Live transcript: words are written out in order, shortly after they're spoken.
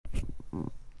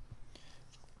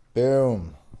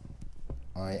Boom.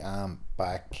 I am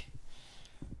back.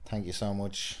 Thank you so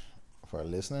much for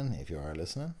listening, if you are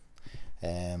listening.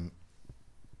 Um,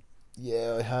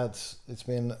 it's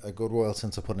been a good while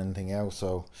since I put anything out,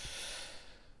 so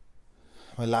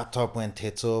my laptop went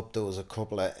tits up. There was a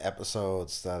couple of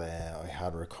episodes that I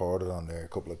had recorded on there, a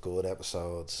couple of good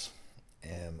episodes.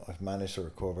 I've managed to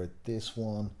recover this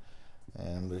one.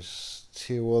 There's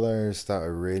two others that I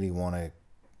really want to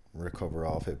recover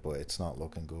off it, but it's not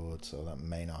looking good, so that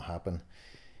may not happen.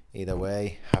 Either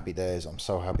way, happy days. I'm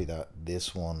so happy that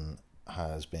this one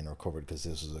has been recovered because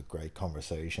this was a great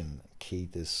conversation.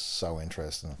 Keith is so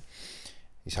interesting.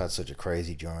 He's had such a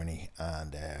crazy journey,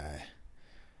 and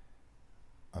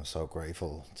I'm so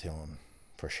grateful to him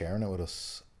for sharing it with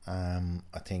us.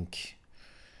 I think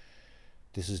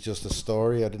this is just a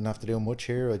story. I didn't have to do much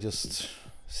here. I just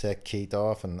set Keith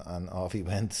off, and off he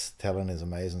went telling his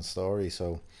amazing story.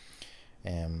 So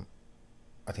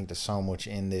I think there's so much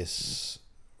in this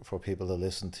for people to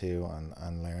listen to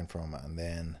and learn from, and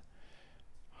then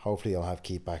hopefully I'll have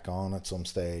Keith back on at some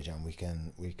stage and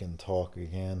we can talk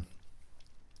again.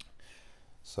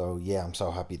 So yeah, I'm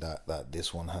so happy that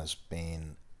this one has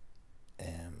been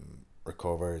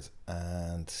recovered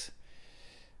and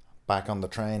back on the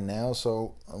train now,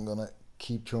 so I'm gonna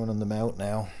keep churning them out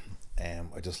now.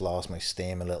 I just lost my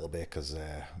steam a little bit because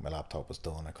my laptop was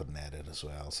done. I couldn't edit as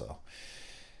well, so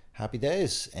happy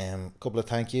days. Couple of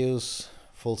thank yous.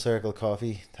 Full Circle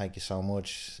Coffee, thank you so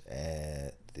much.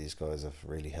 These guys have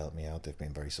really helped me out. They've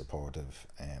been very supportive.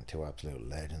 Two absolute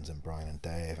legends in Brian and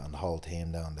Dave, and the whole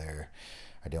team down there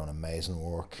are doing amazing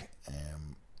work.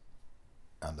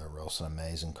 And they're roasting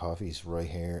amazing coffees right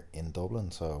here in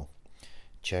Dublin. So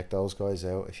check those guys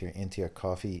out if you're into your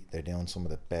coffee. They're doing some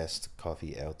of the best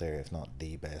coffee out there, if not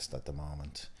the best at the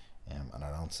moment. And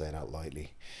I don't say that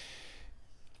lightly.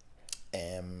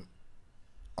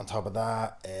 On top of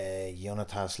that,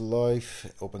 Unitas Life,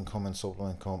 up and coming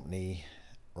supplement company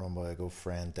run by a good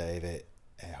friend, David,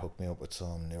 hooked me up with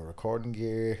some new recording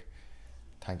gear.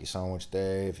 Thank you so much,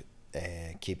 Dave.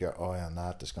 Keep your eye on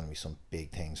that. There's going to be some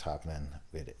big things happening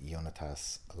with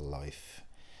Unitas Life.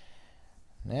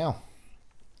 Now,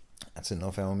 that's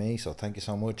enough out of me, so thank you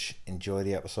so much. Enjoy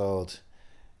the episode.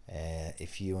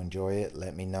 If you enjoy it,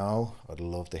 let me know. I'd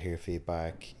love to hear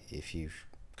feedback. If you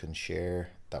can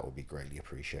share, that would be greatly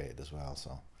appreciated as well.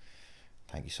 So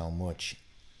thank you so much.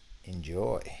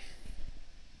 Enjoy.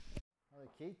 Hi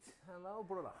Keith. Hello,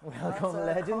 brother. Welcome,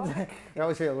 legend. You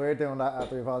always feel weird doing that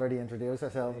after we've already introduced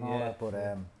ourselves and all that, but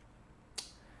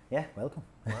yeah, welcome.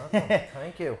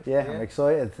 Thank you. Yeah, I'm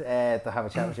excited to have a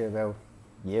chat with you about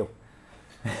you.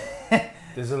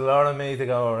 There's a lot of me to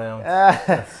go around.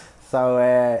 So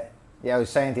I was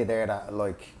saying to you there that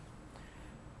like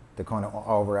the kind of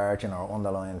overarching or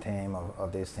underlying theme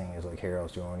of this thing is like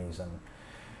heroes' journeys, and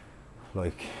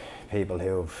like people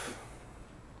who've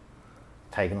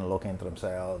taken a look into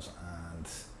themselves and,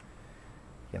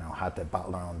 you know, had to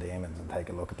battle their own demons and take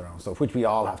a look at their own stuff, which we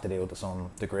all have to do to some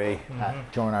degree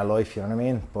during our life, you know what I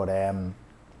mean? But I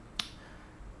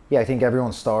think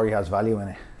everyone's story has value in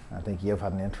it. I think you've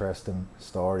had an interesting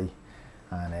story,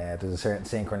 and there's a certain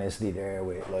synchronicity there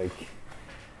with like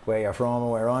where you're from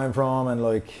and where I'm from, and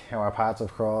like how our paths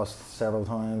have crossed several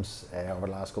times over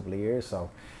the last couple of years. So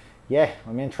yeah,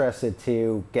 I'm interested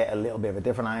to get a little bit of a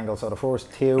different angle. So the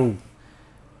first two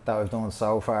that we've done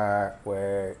so far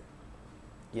were,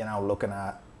 you know, looking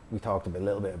at, we talked a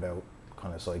little bit about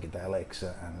kind of psychedelics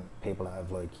and people that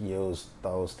have like used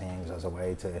those things as a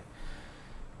way to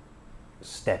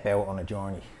step out on a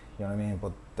journey, you know what I mean?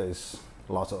 But there's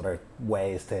lots of other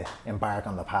ways to embark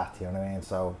on the path, you know what I mean?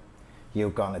 So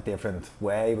you've gone a different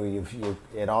way, but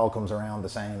it all comes around the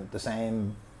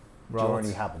same Roads.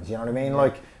 journey happens, you know what I mean? Yeah.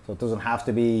 Like, so it doesn't have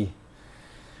to be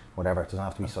whatever, it doesn't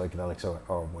have to be psychedelics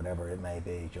or whatever it may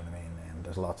be, do you know what I mean? And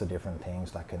there's lots of different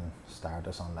things that can start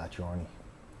us on that journey.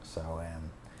 So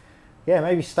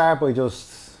maybe start by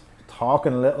just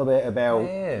talking a little bit about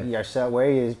yourself, where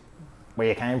you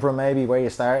came from, maybe where you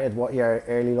started, what your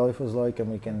early life was like, and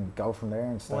we can go from there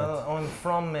and start. Well, I'm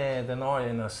from the north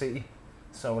inner city,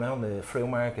 so around the Fruit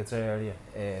Markets area,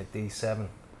 D7.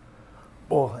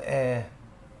 But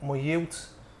my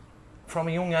youth, from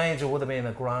a young age, I would have been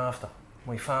a grafter.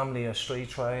 My family are street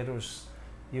traders,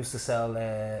 used to sell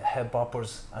head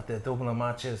boppers at the Dublin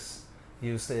matches,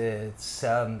 used to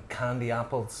sell candy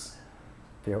apples,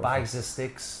 Beautiful. Bags of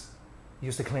sticks,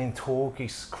 used to clean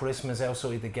turkeys Christmas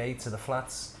outside the gates of the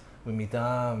flats with my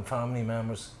dad and family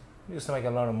members. We used to make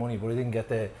a lot of money, but I didn't get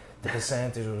the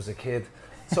percentage when I was a kid.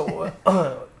 So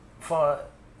for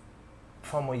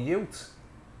my youth,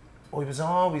 I was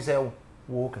always out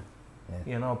walking.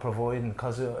 Yeah. You know, providing,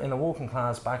 because in a working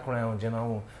class background, you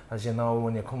know, as you know,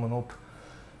 when you're coming up,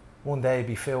 one day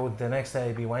be food, the next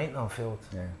day be waiting on food.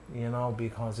 Yeah. You know,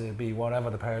 because it'd be whatever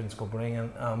the parents could bring.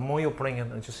 And my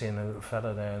upbringing, I just seen a little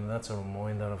fella there, and that's a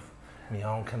reminder of my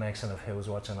own connection of who's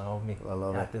watching over me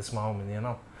at this moment, you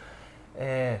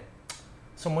know.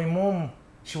 So my mum,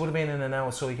 she would have been in and out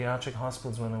of psychiatric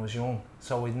hospitals when I was young,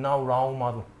 so we'd no role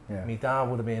model. Yeah. My dad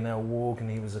would have been out working,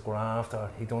 he was a grafter,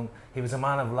 he was a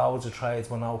man of loads of trades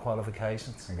but no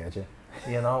qualifications. I get you.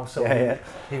 You know, so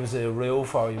he was a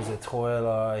roofer, he was a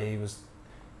toiler, he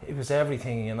was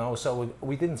everything, you know, so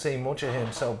we didn't see much of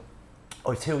him. So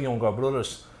I had 2 younger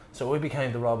brothers, so I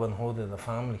became the Robin Hood of the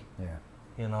family. Yeah.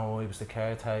 You know, I was the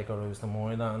caretaker, I was the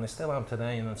mother, and I still am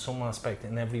today, and in some aspect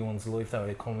in everyone's life that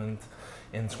I come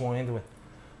entwined with.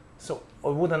 So I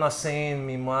would have not seen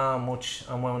my mum much,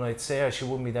 and when I'd see her, she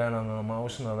wouldn't be there on an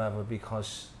emotional level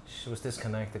because she was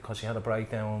disconnected, because she had a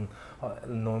breakdown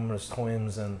numerous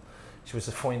times, and she was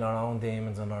fighting her own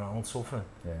demons and her own suffering.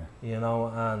 Yeah. You know,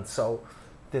 and so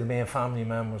there'd been family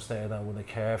members there that would have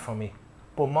cared for me.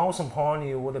 But most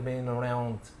importantly, it would have been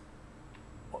around,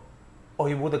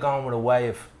 I would have gone with a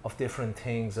wave of different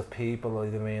things, of people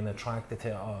I'd have been attracted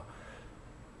to, or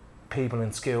people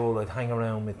in school, I'd hang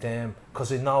around with them,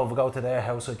 because I'd know if I go to their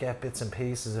house I'd get bits and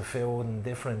pieces of food and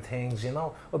different things, you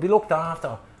know. I'd be looked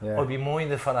after, I'd be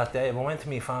minded for that day. If I went to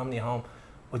my family home,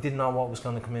 I didn't know what was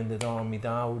going to come in the door. My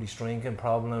dad with his drinking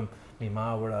problem, my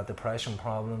mum with her depression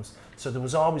problems, so there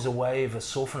was always a wave of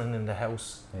suffering in the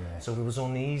house. So there was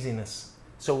uneasiness,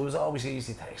 so it was always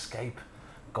easy to escape,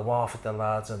 go off with the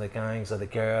lads or the gangs or the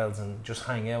girls and just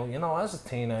hang out, you know, as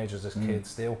teenagers, as kids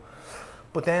still.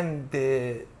 But then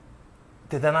the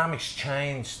dynamics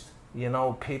changed, you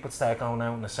know. People started going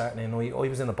out on a Saturday night. I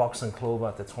was in a boxing club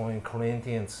at the time,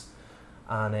 Corinthians,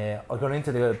 and I got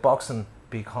into the boxing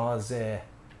because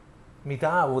my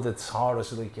dad would have taught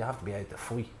us, like, you have to be out to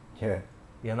fight. Yeah.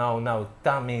 You know, now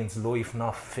that means life,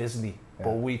 not physically.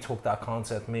 But we took that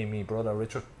concept, me and my brother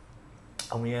Richard,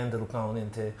 and we ended up going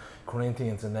into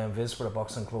Corinthians and then Visper, a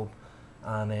boxing club,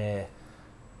 and I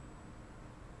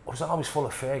was always full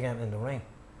of fear getting in the ring.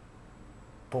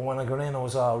 But when I got in, I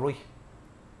was all right.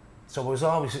 So I was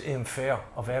always in fear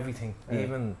of everything,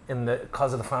 even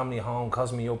because of the family home,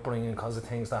 because of my upbringing, because of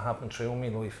things that happened through my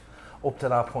life. Up to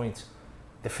that point,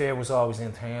 the fear was always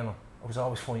internal. I was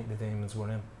always fighting the demons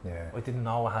within. I didn't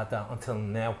know I had that until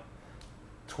now.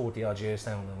 30 odd years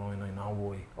down the line, I know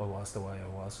why I was the way I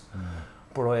was.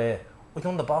 But I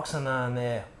done the boxing, and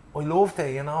I loved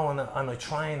it, you know, and I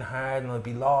trained hard, and I'd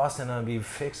be lost, and I'd be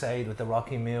fixated with the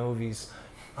Rocky movies.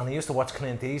 And I used to watch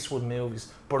Clint Eastwood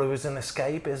movies, but it was an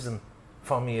escapism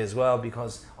for me as well,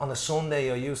 because on a Sunday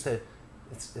I used to,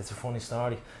 it's a funny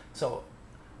story, so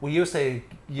we used to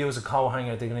use a coat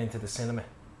hanger to get into the cinema,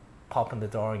 popping the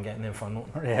door and getting in for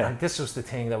nothing. And this was the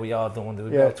thing that we all done, there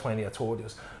was about 20 or 30 of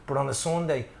us. But on a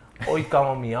Sunday, I'd go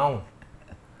on my own,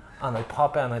 and I'd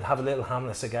pop in, I'd have a little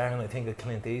Hamlet cigar, and I'd think of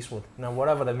Clint Eastwood, now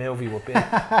whatever the movie would be.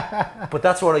 But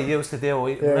that's what I used to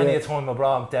do. Many a time I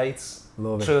brought him dates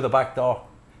through the back door.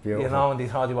 Beautiful. You know, and they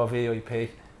thought you were VIP.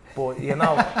 But, you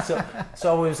know,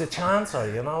 so it was a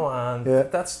chancer, you know, and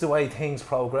that's the way things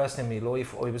progressed in my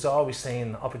life. I was always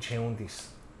seeing opportunities,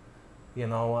 you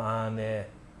know, and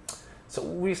so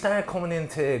we started coming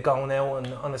into going out,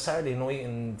 and on a Saturday night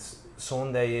and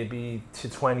Sunday it'd be to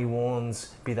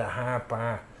 21s, be the Heart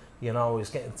Bar, you know. I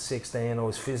was getting 16, I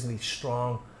was physically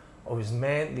strong, I was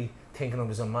mentally thinking I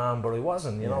was a man, but I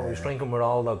wasn't, you know. I was drinking with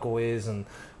all the guys and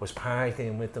I was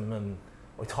partying with them, and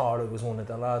I thought I was one of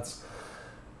the lads,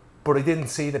 but I didn't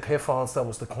see the pitfalls that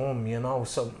was to come, you know.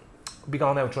 So I'd be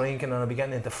going out drinking, and I'd be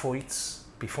getting into fights,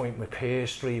 be fighting with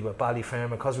Pastry, with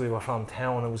Ballyfermot, because we were from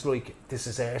town. It was like, this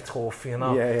is air tough, you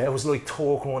know. It was like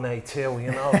Talk 182,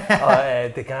 you know,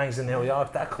 the gangs in New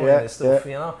York, that kind of stuff,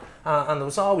 you know. And there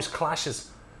was always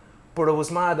clashes, but it was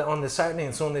mad that on the Saturday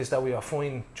and Sundays that we were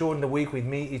fighting. During the week we'd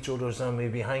meet each other and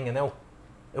we'd be hanging out.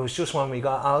 It was just when we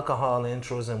got alcohol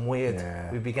intros and weed,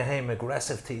 we became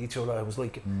aggressive to each other. It was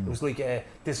like,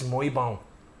 this is my bone,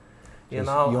 you just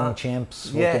know. Young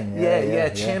chimps.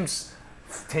 Chimps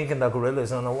thinking they're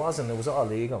gorillas, and it wasn't. It was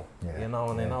all ego, you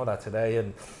know. And I know that today.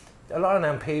 And a lot of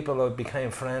them people I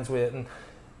became friends with, and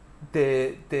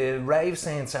the rave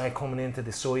scene started coming into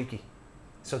the psyche.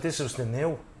 So this was the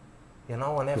new, you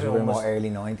know, and everyone was early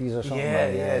 90s or something.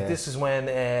 This is when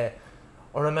I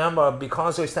remember,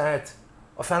 because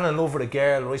I fell in love with a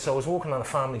girl, right? So I was working on a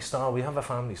family store. We have a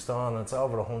family store, and it's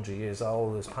over 100 years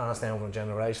old. It's passed down from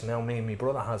generation. Now me and my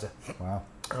brother has it. Wow.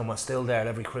 And we're still there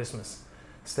every Christmas.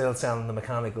 still selling the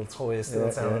mechanical toys,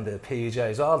 still selling the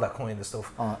PJs, all that kind of stuff.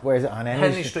 Where is it? On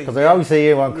Henry Street? Because I always see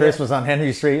you on Christmas on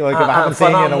Henry Street. Like, I haven't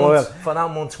seen you in a while. For that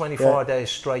month, 24 days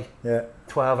straight,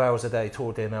 12 hours a day,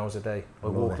 13 hours a day. I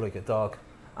walk like a dog.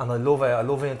 And I love it. I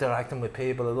love interacting with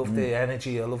people. I love the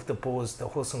energy. I love the buzz, the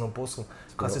hustle and bustle.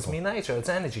 Because it's me nature. It's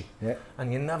energy. Yeah.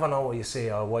 And you never know what you see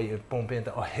or what you bump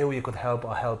into or how you could help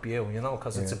or help you, you know,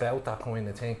 because it's about that kind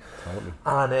of thing. Totally.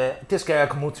 And this girl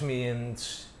came up to me and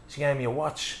she gave me a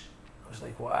watch. I was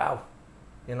like, wow.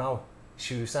 You know,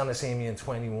 she was starting to see me in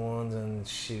 21s and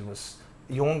she was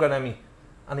younger than me.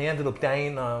 And I ended up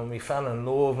dating her and we fell in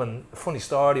love. And the funny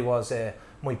story was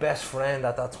my best friend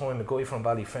at that time, a guy from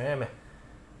Ballyfermot,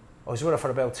 I was with her for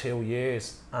about 2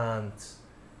 years and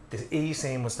the E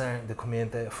scene was starting to come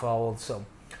into the fold. So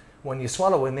when you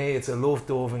swallow a knee, it's a love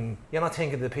dove and you're not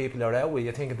thinking of the people you're out with,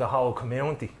 you're thinking of the whole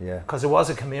community. Because it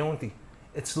was a community.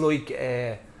 It's like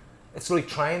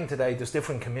training today, there's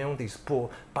different communities, but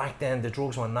back then the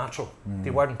drugs were natural. They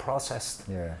weren't processed.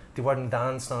 They weren't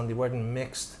danced on, they weren't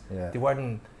mixed. They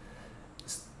weren't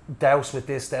doused with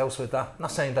this, doused with that.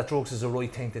 Not saying that drugs is the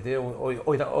right thing to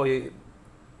do.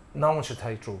 No one should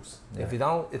take drugs. If you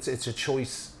don't, it's a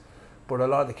choice. But a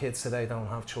lot of the kids today don't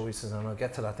have choices, and I'll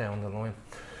get to that down the line.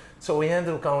 So we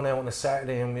ended up going out on a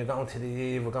Saturday, and we were going to the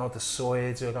Eve, we're going to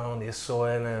Sides, we're going to the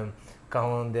Asylum,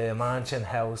 going to the Mansion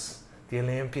House, the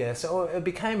Olympia. So it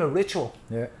became a ritual.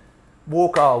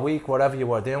 Work all week, whatever you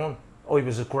were doing. I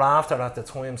was a grafter at the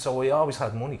time, so we always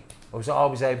had money. I was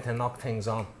always able to knock things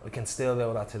on. I can still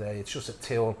do that today. It's just a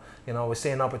tool. You know, we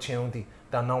see an opportunity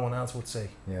that no one else would see.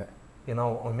 You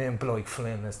know, I'm in Blake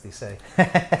Flynn, as they say.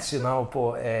 You know,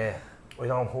 but I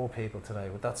don't hurt people today,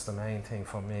 but that's the main thing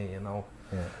for me, you know.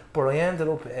 But I ended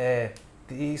up, the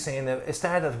E scene, it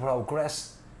started to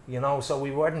progress, you know, so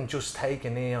we weren't just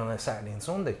taking E on a Saturday and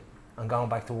Sunday and going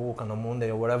back to work on a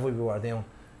Monday or whatever we were doing.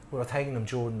 We were taking them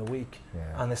during the week.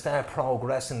 And it started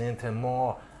progressing into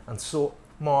more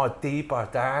deeper,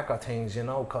 darker things, you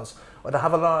know, because I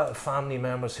have a lot of family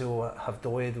members who have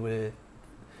died with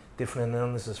different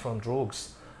illnesses from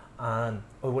drugs, and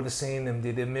I would have seen them,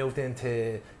 they moved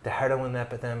into the heroin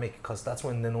epidemic because that's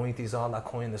when the 90s, all that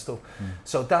kind of stuff.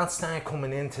 So that started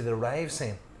coming into the rave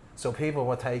scene. So people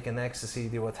were taking ecstasy,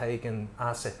 they were taking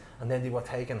acid, and then they were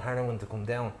taking heroin to come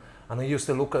down. And I used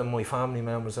to look at my family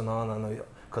members and all, and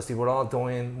because they were all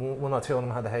dying, one or two of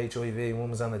them had the HIV,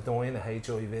 one was on a dying of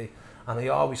HIV, and I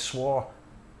always swore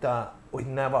that I'd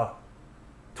never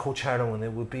touch heroin,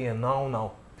 it would be a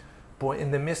no-no. But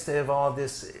in the midst of all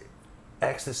this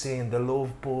ecstasy and the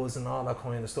love buzz and all that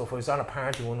kind of stuff, I was at a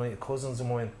party one night with cousins of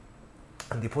mine,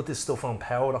 and they put this stuff on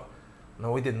powder.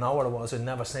 Now, I didn't know what it was, I'd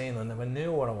never seen it, I never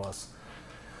knew what it was.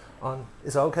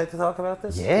 Is it okay to talk about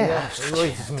this? Yeah,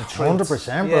 right.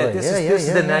 100%, brother. This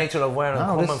is the nature of where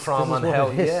I'm coming from and how,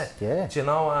 do you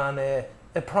know, and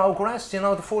it progressed, you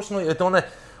know. The first night I done it,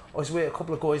 I was with a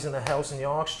couple of guys in a house in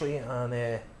York Street, and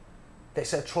they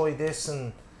said, try this,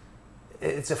 and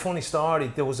it's a funny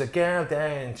story. There was a girl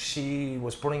there and she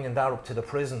was bringing that up to the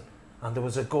prison, and there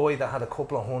was a guy that had a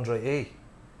couple of 100 E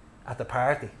at the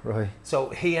party. Right.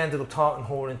 So he ended up talking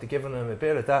her into giving him a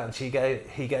bit of that, and he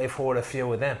gave her a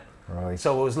few of them. Right.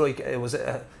 So it was like, it was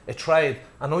a trade,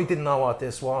 and I didn't know what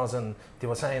this was, and they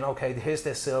were saying, okay, here's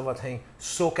this silver thing,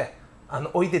 suck it. And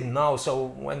I didn't know, so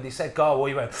when they said go,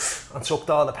 I went and sucked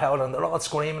all the powder, and they're all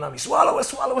screaming at me, swallow it,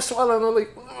 swallow it, swallow it, and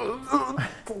I'm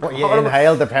like... What, you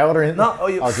inhaled the powder in? No,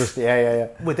 just,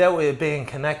 without it being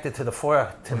connected to the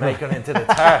fire to make it into the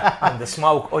tar and the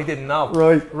smoke, I didn't know.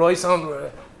 Right,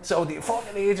 so the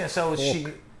fucking agent, so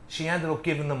she ended up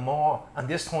giving them more, and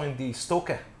this time they stuck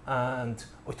it, and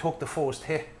I took the first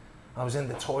hit. I was in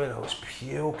the toilet, I was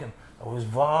puking, it was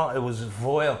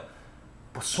vile,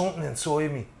 but something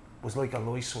inside me was like a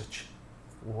light switch.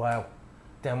 Wow.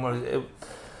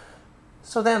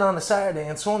 So then on a Saturday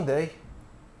and Sunday,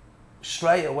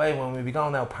 straight away when we be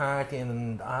going out partying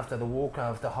and after the work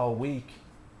of the whole week,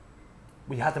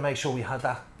 we had to make sure we had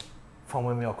that from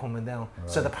when we were coming down. Right.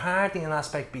 So the partying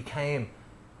aspect became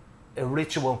a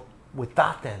ritual with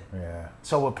that then. Yeah.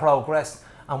 So it progressed.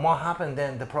 And what happened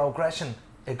then, the progression,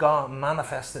 it got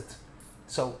manifested.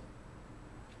 So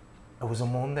it was a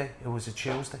Monday, it was a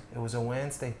Tuesday, it was a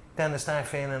Wednesday. Then I started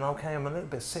feeling, okay, I'm a little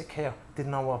bit sick here.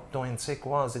 Didn't know what dying sick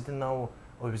was. I didn't know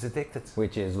I was addicted.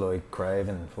 Which is like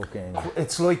craving fucking...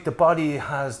 It's like the body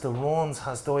has the runs,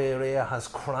 has diarrhea, has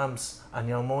cramps, and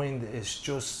your mind is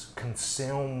just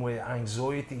consumed with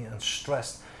anxiety and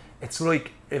stress. It's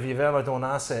like if you've ever done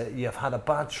acid, you've had a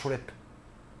bad trip,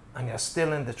 and you're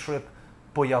still in the trip,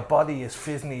 but your body is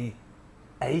physically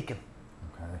aching.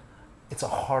 Okay. it's a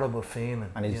horrible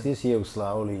feeling. And is this you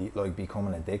slowly like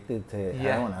becoming addicted to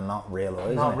heroin and not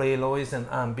realising Not it? realising,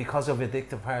 and because of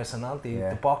addictive personality,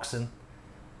 Yeah. the boxing,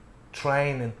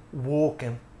 training,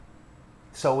 walking,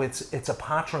 so it's a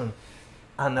pattern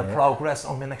and a progress.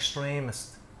 I'm an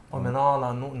extremist. I'm an all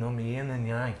or nothing. I'm a yin and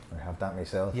yang. I have that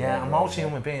myself. Yeah, and most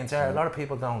human beings are. A lot of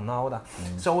people don't know that.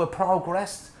 So it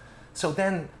progressed. So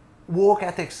then work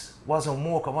ethics wasn't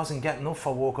work. I wasn't getting up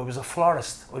for work. I was a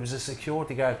florist. I was a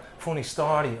security guard. Funny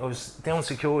story, I was doing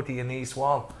security in East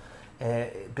Wall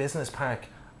Business Park,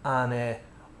 and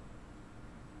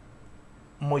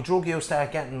my drug use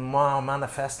started getting more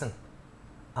manifesting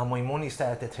and my money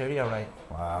started deteriorating.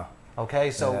 Wow.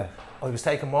 Okay, so I was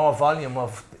taking more volume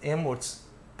of inwards,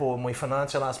 but my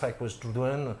financial aspect was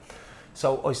dwindling.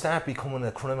 So I started becoming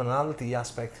a criminality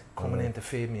aspect coming in to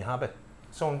feed me habit.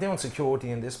 So I'm doing security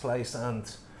in this place, and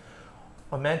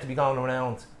I'm meant to be going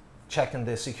around checking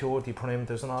the security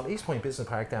perimeters and all. East Point Business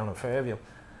Park down in Fairview.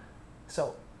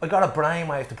 So I got a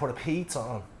brainwave to put a pizza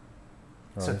on.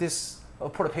 Right. So I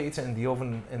put a pizza in the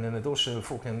oven in an industrial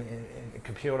fucking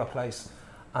computer place,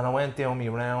 and I went down my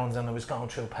rounds and I was going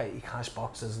through petty cash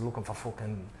boxes looking for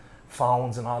fucking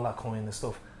phones and all that kind of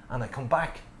stuff. And I come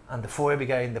back and the fire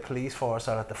brigade and the police force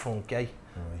are at the front gate.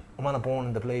 Right. I'm on a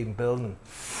burning the bleeding building,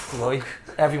 right?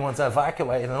 Everyone's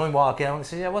evacuated, and I walk out and I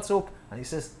say, "Yeah, what's up?" And he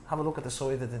says, "Have a look at the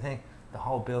side of the thing." The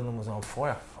whole building was on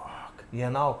fire. Fuck. You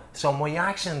know, so my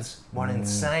actions were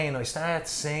insane. I started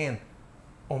seeing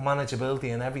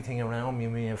unmanageability and everything around me,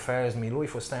 my affairs, my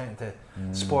life was starting to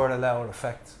spiral out of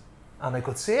effect, and I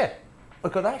could see it. I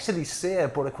could actually see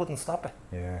it, but I couldn't stop it.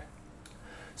 Yeah.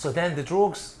 So then the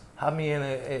drugs had me in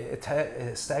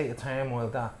a state of turmoil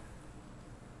that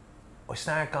I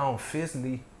started going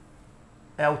physically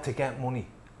out to get money,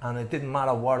 and it didn't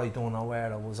matter what I done or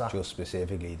where I was at. Just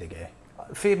specifically to get.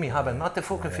 Feed me habit, not to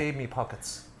fucking feed me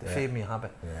pockets. The feed me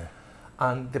habit. Yeah.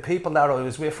 And the people that I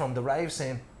was with from the rave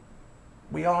scene,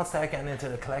 we all started getting into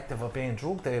the collective of being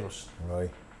drug dealers.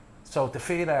 Right. So to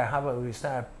feed our habit, we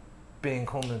started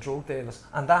becoming drug dealers,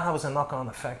 and that was a knock-on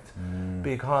effect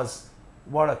because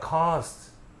what it caused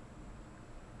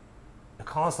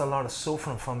a lot of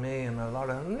suffering for me, and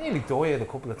I nearly died a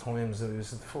couple of times. It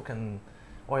was the fucking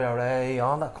IRA,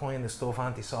 all that kind of stuff,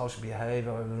 antisocial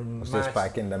behaviour. Was this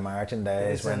back in the marching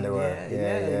days when they were?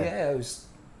 Yeah, I was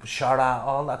shot at,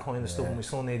 all that kind of stuff. Yeah. My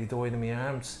son nearly died in my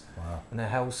arms. Wow. In a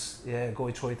house, a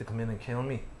guy tried to come in and kill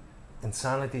me.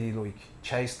 Insanity, like,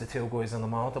 chased the two guys on the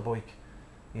motorbike.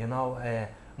 You know,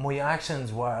 my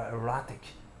actions were erratic.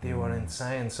 They were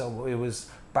insane. So it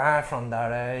was barred from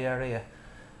that area.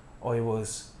 I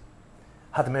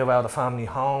had to move out of the family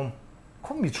home.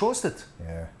 Couldn't be trusted.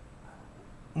 Yeah.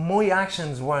 My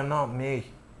actions were not me.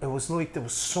 It was like there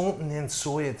was something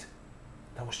inside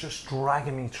that was just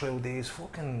dragging me through these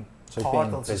fucking It's like being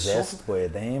portals. possessed by a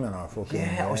demon or fucking.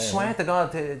 Yeah, I swear to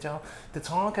God, to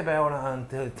talk about it and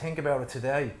to think about it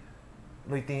today,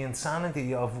 like the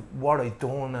insanity of what I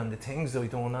done and the things I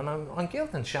done, and I'm guilt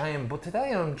and shame. But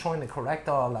today I'm trying to correct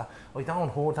all that. I don't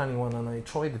hurt anyone, and I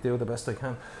try to do the best I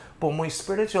can. But my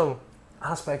spiritual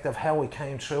aspect of how I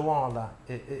came through all that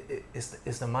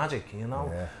is the magic, you know.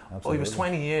 Yeah, I absolutely. was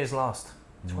 20 years lost,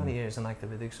 20 years in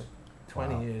active addiction,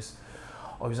 20 years.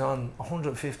 I was on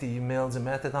 150 mils of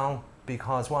methadone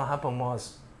because what happened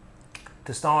was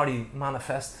the story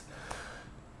manifest.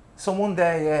 So one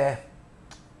day,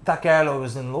 that girl I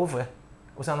was in love with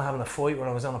was on having a fight where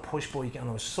I was on a push bike and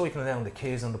I was cycling down the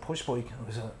keys on the push bike. I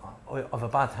was of a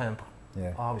bad temper.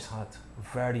 Yeah. I always had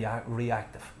very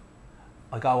reactive.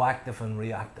 I go active and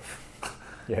reactive.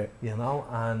 Yeah. You know,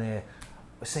 and I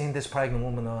seen this pregnant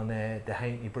woman on the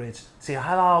Haintley Bridge. See, I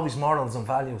had always morals and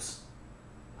values,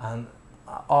 and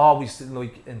I always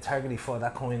like integrity for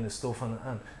that kind of stuff,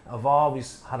 and I've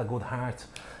always had a good heart.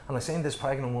 And I seen this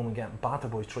pregnant woman getting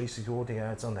battered by 3 security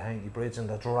guards on the Haintley Bridge, and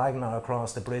they're dragging her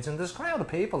across the bridge, and there's a crowd of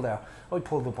people there. I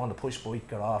pulled up on the push bike,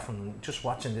 got off, and just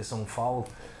watching this unfold.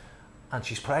 And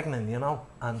she's pregnant, you know,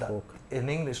 and an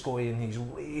English guy, and he's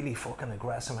really fucking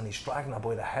aggressive, and he's dragging her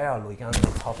by the hair like on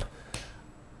the top.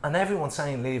 And everyone's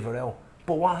saying leave her out.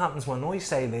 But what happens when I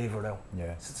say leave her out?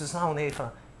 Yeah. So there's no need for.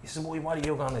 He said, well, what are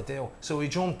you going to do? So he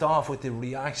jumped off with the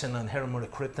reaction and hit him with a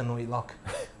kryptonite lock.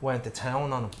 Went to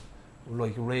town on him.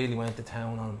 Like, really went to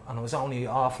town on him. And I was only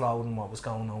offloading what was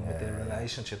going on with the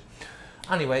relationship.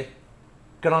 Anyway,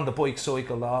 got on the bike,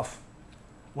 cycled off.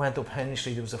 Went up Henry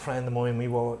Street. There was a friend of mine.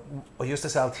 I used to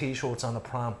sell t-shirts on the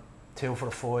pram, 2 for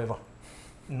a £5.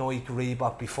 Nike,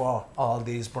 Reebok before all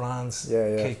these brands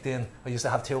Yeah. kicked in. I used to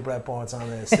have 2 breadboards on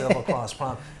a Silver Cross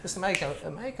pram. Used to make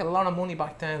a lot of money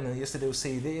back then, and I used to do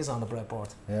CDs on the breadboard.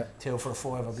 Yeah. 2 for a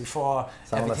 $5 before.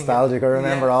 So nostalgic. I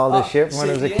remember all this shit when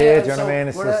I was a kid. You know what I mean?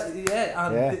 It's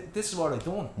just This is what I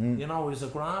done. You know, I was a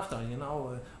grafter. You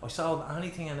know, I sold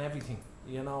anything and everything.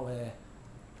 You know.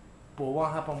 But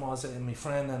what happened was, my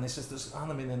friend and there's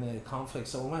been in a conflict,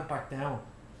 so I went back down.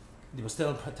 They were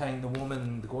still protecting the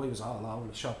woman, the guy was all over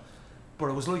the shop. But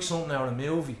it was like something out of a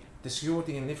movie. The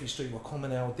security in Liffey Street were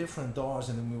coming out different doors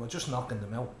and then we were just knocking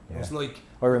them out. Yeah. It was like...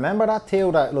 I remember that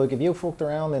too, that like if you fucked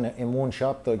around in one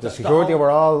shop, like the security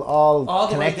were all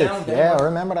connected. Yeah, I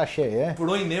remember that shit, yeah.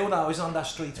 But I knew that I was on that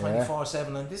street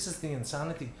 24/7 and this is the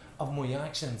insanity of my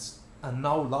actions and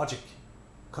no logic.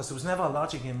 Because there was never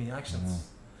logic in my actions.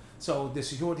 So the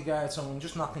security guards, so I'm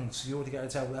just knocking security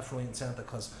guards out left, right and centre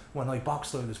because when I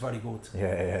boxed I was very good.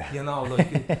 Yeah. You know,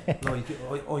 like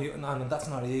and that's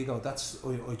not ego, that's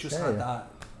I just had that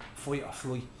fight or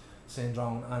flight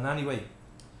syndrome. And anyway,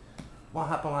 what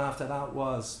happened after that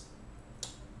was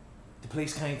the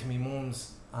police came to my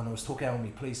mum's and I was took out of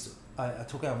my police. I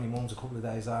took out of my mum's a couple of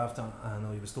days after and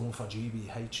I was done for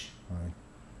GBH. Right.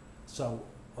 So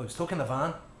I was took in a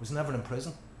van, was never in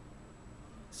prison.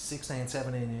 16,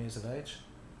 17 years of age,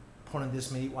 put in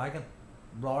this meat wagon,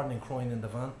 roaring and crying in the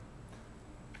van,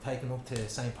 taken up to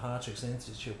St. Patrick's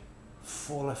Institute,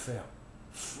 full of fear,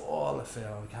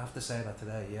 I have to say that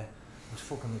today, yeah, it was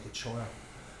fucking like a child.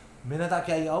 The minute that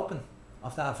gate opened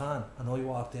of that van and I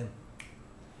walked in,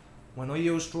 when I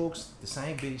used drugs, the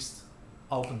same beast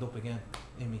opened up again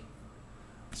in me.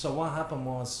 So what happened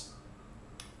was,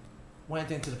 went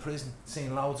into the prison,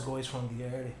 seen loads of guys from the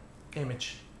area,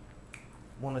 Image,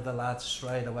 one of the lads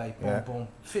straight away, boom,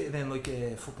 fitted in like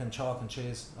a fucking chalk and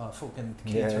cheese, or fucking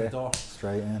the key to the door.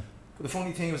 Straight in. But the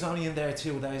funny thing, I was only in there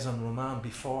 2 days on remand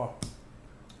before,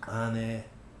 and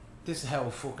this is how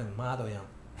fucking mad I am.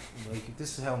 Like,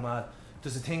 this is how mad.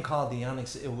 There's a thing called the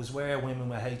Annex, it was where women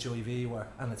with HIV were,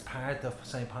 and it's part of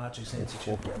St. Patrick's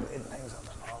Institute.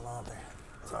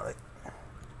 Sorry.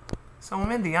 So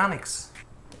I'm in the Annex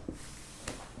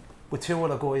with 2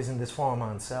 other guys in this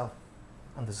 4-man cell.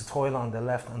 And there's a toilet on the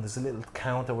left and there's a little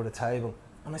counter with a table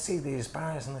and I see these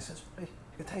bars and I says, hey,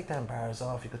 you could take them bars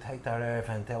off, you could take that air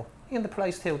vent out. In the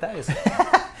place 2 days.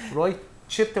 Right,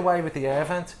 chipped away with the air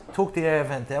vent, took the air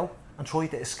vent out and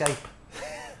tried to escape.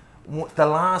 The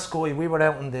last guy, we were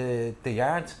out in the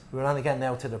yard, we were only getting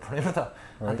out to the perimeter,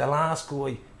 and the last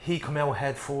guy, he come out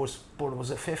head first, but it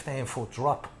was a 15-foot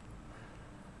drop.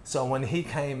 So when he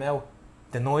came out,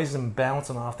 the noise of him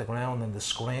bouncing off the ground and the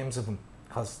screams of him,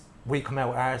 because we come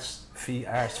out feet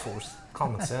arse first.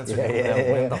 Common sense.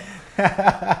 Window.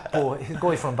 But he's a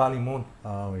guy from Ballymun.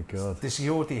 Oh my God. The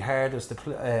security hard us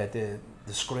the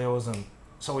screws and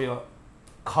so we were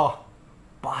caught,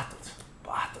 battered.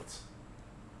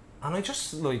 And I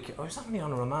just like, I was only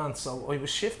on a remand, so I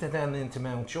was shifted then into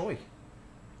Mountjoy.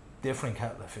 Different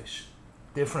kettle of fish,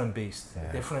 different beast,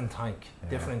 different tank,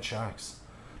 different sharks.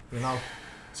 You know?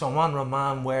 So I'm on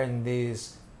remand wearing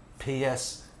these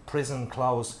PS prison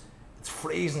clothes. It's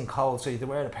freezing cold, so you have to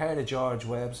wear a pair of George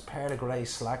Webbs, a pair of grey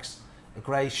slacks, a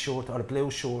grey shirt or a blue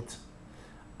shirt,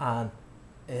 and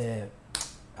a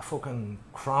fucking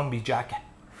Crombie jacket,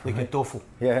 like a duffel.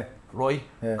 Yeah. Right?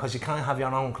 Because you can't have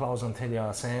your own clothes until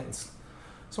you're sentenced.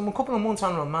 So I'm a couple of months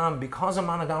on remand because I'm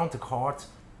on going to court.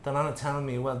 They're on telling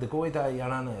me, well, the guy that you're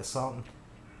on assaulting,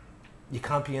 you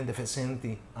can't be in the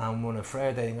vicinity, and we're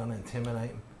afraid they're going to intimidate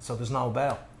him. So there's no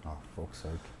bail. Oh, fuck's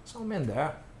sake. So I'm in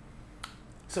there.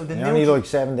 So the You're only like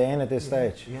 17 at this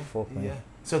stage. Fuck me.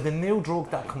 So the new drug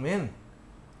that come in,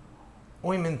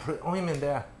 I'm in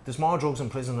there. There's more drugs in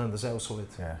prison than there's outside.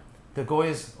 Yeah. The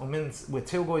guys, I'm in with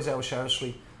 2 guys out of Sheriff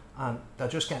Street, and they're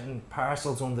just getting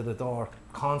parcels under the door,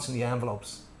 constantly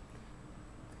envelopes.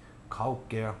 Coke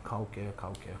gear.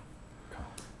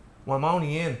 Well, I'm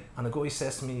only in, and the guy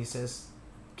says to me, he says,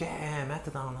 get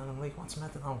methadone, and I'm like, what's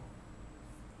methadone?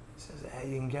 He says,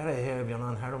 you can get it here if you're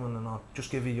on heroin and all,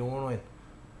 just give you urine.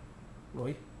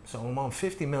 Right, so I'm on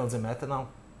 50 mils of methadone.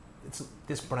 It's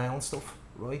this brown stuff,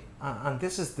 right? And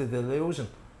this is the delusion.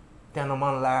 Then I'm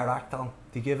on Laractone.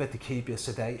 They give it to keep you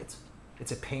sedated.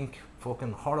 It's a pink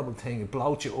fucking horrible thing. It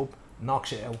bloats you up,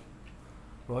 knocks you out.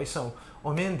 Right, so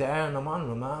I'm in there and I'm on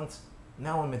remand.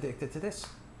 Now I'm addicted to this.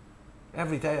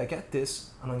 Every day I get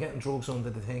this and I'm getting drugs under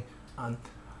the thing. And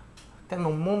then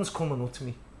my mum's coming up to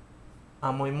me.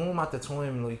 And my mum at the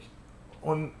time, like,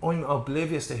 I'm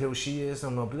oblivious to who she is,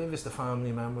 I'm oblivious to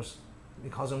family members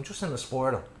because I'm just in a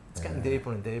spiral. It's getting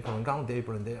deeper and deeper, I'm going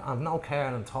deeper and deeper. I have no care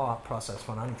and thought process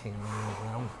for anything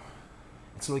around.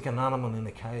 It's like an animal in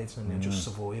a cage and you're just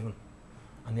surviving.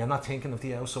 And you're not thinking of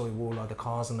the outside world or the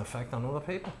cause and effect on other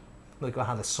people. Like I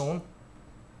had a son,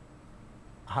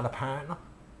 I had a partner,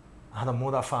 I had a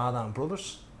mother, father and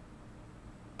brothers.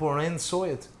 But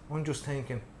inside, I'm just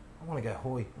thinking, I want to get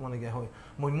high, I want to get high.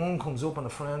 My mum comes up and a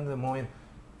friend of mine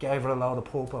gave her a load of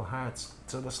Purple Hearts,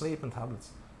 so the sleeping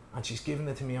tablets. And she's giving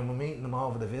it to me and we're meeting them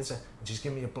over the visit and she's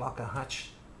giving me a block of Hatch.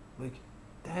 Like,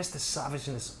 there's the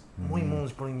savageness. My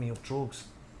mum's bringing me up drugs.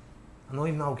 And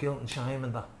I've no guilt and shame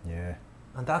in that. Yeah.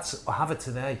 And that's, I have it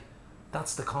today.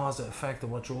 That's the cause and effect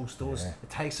of what drugs does. Yeah. It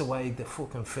takes away the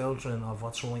fucking filtering of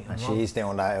what's right and And wrong. she's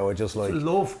doing that, or just like,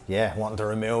 Love. yeah, wanting to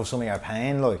remove some of your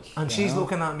pain, like. And she's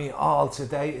looking at me all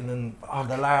sedated and on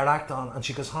the Lara act on, and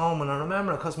she goes home, and I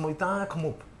remember it because my dad come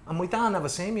up, and my dad never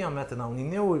seen me on methadone. He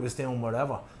knew he was doing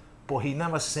whatever, but he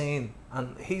never seen,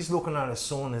 and he's looking at his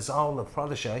son, his older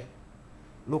protege,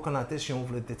 looking at this young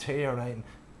fella deteriorating,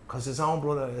 because his own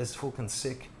brother is fucking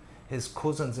sick. His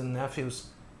cousins and nephews,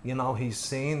 you know, he's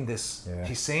seen this. Yeah.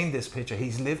 He's seen this picture.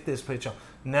 He's lived this picture.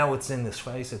 Now it's in his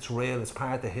face. It's real. It's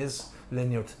part of his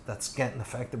lineage that's getting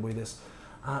affected by this.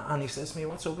 And he says to me,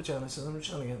 "What's up with you?" And I says, "I'm just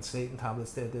trying to get sleeping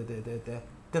tablets."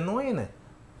 Denying it,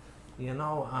 you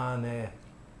know. And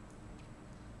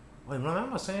I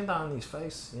remember saying that on his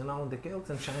face, you know, the guilt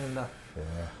and shame that.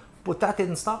 Yeah. But that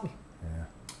didn't stop me.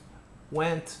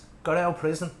 Yeah. Got out of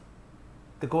prison.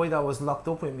 The guy that was locked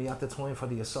up with me at the time for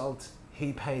the assault,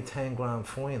 he paid 10 grand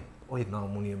fine. I had no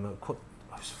money in my cut.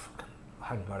 I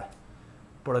hadn't got it.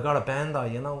 But I got a bender,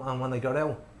 you know, and when I got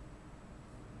out,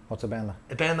 What's a bender?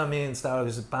 a bender means that I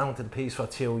was bound to the peace for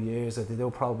 2 years. I had to do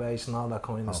probation, all that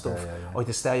kind of stuff. Yeah, yeah. I had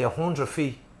to stay 100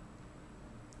 feet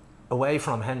away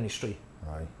from Henry Street.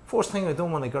 Right. First thing I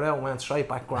done when I got out, went straight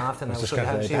back grafting was just outside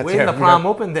gonna Henry say, Street, that's waving the your pram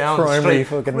up and down the primary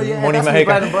street. fucking Well, money that's my maker.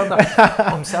 bread and butter.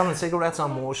 I'm selling cigarettes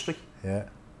on Moore Street. Yeah.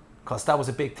 Because that was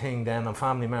a big thing then, and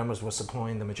family members were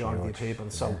supplying the majority Huge, of people.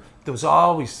 So yeah. there was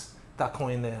always that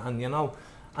kind of, and you know,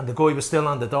 and the guy was still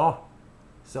on the door.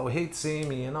 So he'd see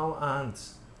me, you know,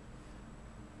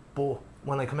 but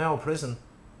when I come out of prison,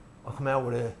 I come out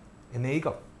with an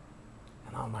ego.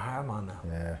 You know, I'm a hard man now.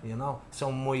 Yeah. You know,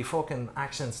 so my fucking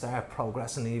actions start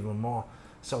progressing even more.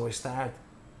 So I start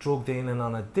drug dealing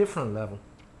on a different level.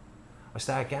 I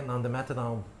start getting on the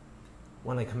methadone.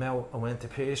 When I come out, I went to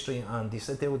Pier Street and they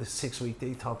said they were the 6-week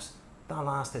detox. That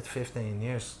lasted 15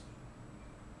 years.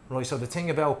 Right, so the thing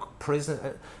about prison,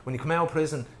 when you come out of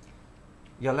prison,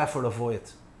 you're left with a void.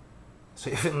 So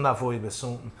you're filling that void with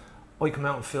something. I come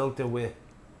out and filled it with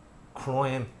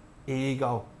crime,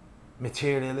 ego,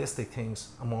 materialistic things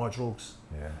and more drugs.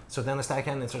 Yeah. So then I started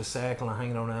getting into a circle and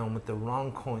hanging around with the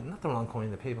wrong kind, not the wrong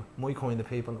kind of people, my kind of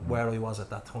people, where I was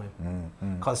at that time.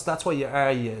 Because that's what you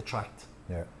are, you attract.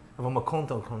 Yeah. If I'm a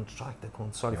cunt, I'll attract a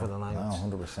cunt. Sorry for the language.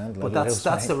 No, 100%. But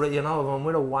that's the, you know, if I'm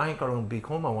with a wanker and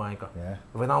become a wanker, Yeah.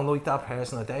 if I don't like that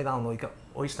person or they don't like it,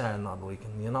 I start not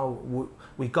liking. You know,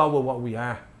 we go with what we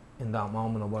are in that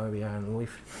moment of where we are in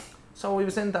life. So we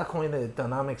was in that kind of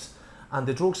dynamics, and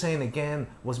the drug scene again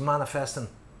was manifesting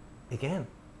again.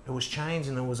 It was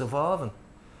changing, it was evolving.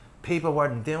 People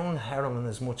weren't doing heroin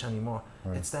as much anymore.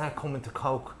 Right. It started coming to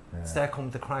coke, Yeah. it started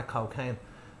coming to crack cocaine.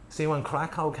 See, when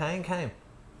crack cocaine came,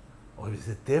 I was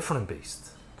a different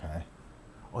beast. Okay.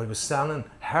 I was selling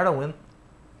heroin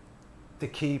to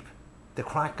keep the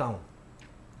crack going.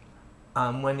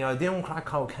 And when you're doing crack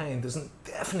cocaine, there's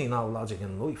definitely no logic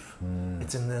in life.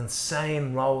 It's an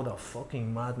insane road of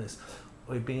fucking madness.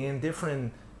 I'd be in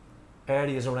different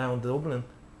areas around Dublin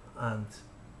and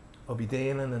I'd be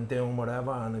dealing and doing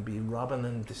whatever, and I'd be robbing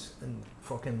and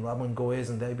fucking robbing guys,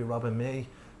 and they'd be robbing me.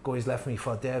 Guys left me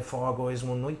for dead, 4 guys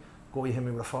one night. Guy hit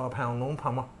me with a 4-pound lump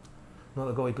hammer.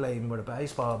 Another guy blading with a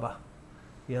baseball bat,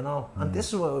 you know. And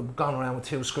this is where I've gone around with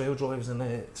 2 screwdrivers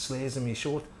and sleeves in my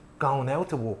shirt, going out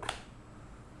to work.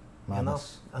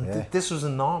 Madness. You know, and Yeah. this was a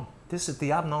norm. This is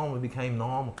the abnormal became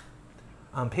normal,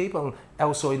 and people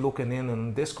outside looking in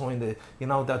and this kind of, you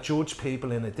know, that judge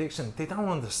people in addiction, they don't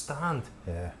understand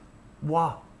Yeah.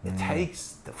 what it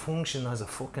takes to function as a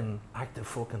fucking active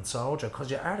fucking soldier, because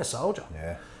you are a soldier.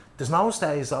 Yeah. There's no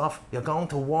days off. You're going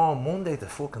to war Monday to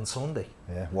fucking Sunday.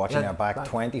 Yeah. Watching your back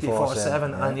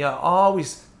 24/7. and you're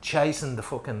always chasing the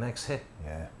fucking next hit,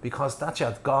 Yeah. because that's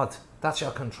your God, that's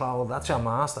your control, that's your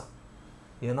master.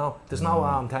 You know, there's no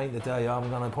I'm taking the day off,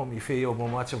 I'm gonna put my feet up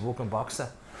and watch a fucking boxer.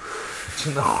 Do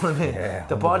you know what I mean? Yeah,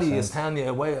 the body 100%. is telling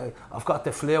you, wait, I've got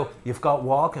the flu, you've got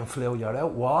walking flu, you're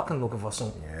out walking looking for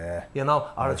something. Yeah. You know,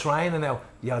 or a training now,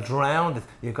 you're drowned,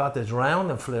 you got the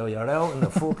drowning flu, you're out in the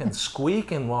fucking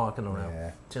squeaking walking around.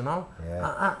 Yeah. Do you know?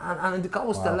 Yeah. And it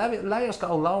goes, the layers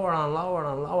go lower and lower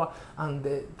and lower, and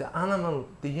the animal,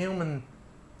 the human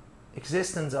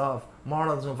existence of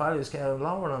morals and values get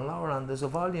lower and lower, and there's a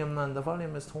volume, and the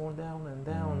volume is torn down and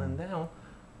down and down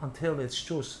until it's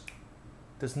just,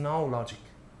 there's no logic.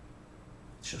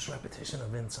 It's just repetition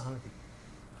of insanity.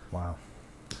 Wow.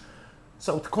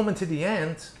 So to come into the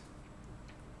end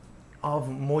of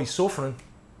my suffering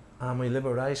and my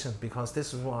liberation, because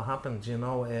this is what happened, you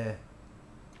know,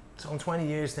 so I'm 20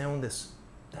 years down this,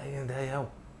 day in, day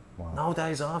out. Wow. No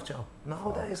days off, Joe. No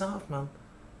Wow. days off, man.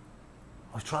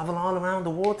 I travel all around the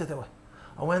world to do it.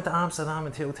 I went to Amsterdam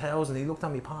in 2000. He looked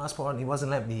at my passport and he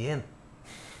wasn't letting me in.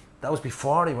 That was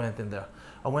before I went in there.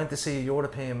 I went to see a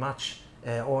European match,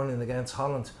 Ireland against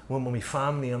Holland, went with my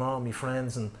family and all my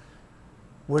friends, and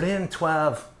within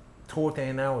 12,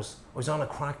 13 hours, I was on a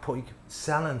crack pike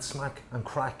selling smack and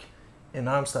crack in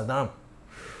Amsterdam,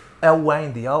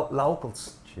 outweighing the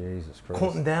locals, Jesus Christ.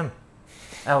 cutting them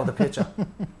out of the picture.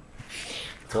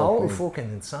 Total Fucking-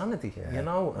 fucking insanity, Yeah, you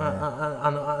know, yeah.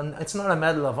 and it's not a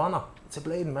medal of honour, it's a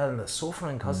bleeding medal of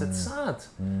suffering, because it's sad.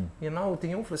 You know, the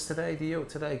young fellas today, the youth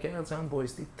today, girls and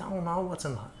boys, they don't know what's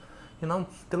in that. You know,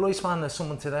 the lifespan of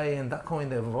someone today in that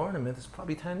kind of environment is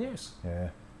probably 10 years. Yeah,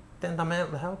 Then the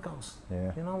mental health goes.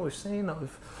 yeah. You know, we've seen it.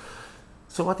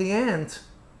 So at the end,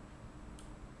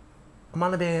 I'm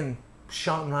on being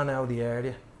shot and ran out of the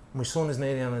area. My son is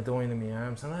nearly on a dying in my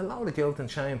arms, and I had a lot of guilt and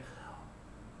shame.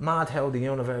 Mad how the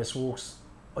universe works.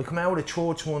 I come out of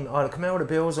church I come out of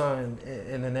Bilzer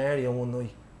in an area one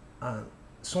night, and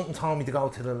something told me to go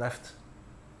to the left.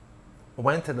 I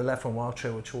went to the left and walked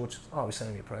through a church, always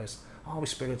saying your prayers, always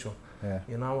spiritual, Yeah.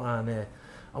 you know, and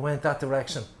I went that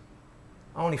direction.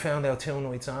 I only found out 2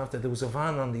 nights after there was a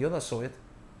van on the other side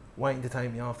waiting to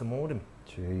take me off the modem.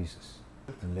 Jesus.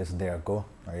 You listen to your gut,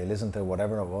 or you listen to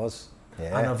whatever it was.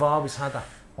 Yeah. And I've always had that.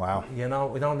 Wow. You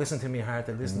know, I don't listen to my heart,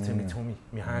 I listen to my tummy.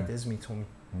 My heart is my tummy.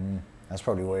 That's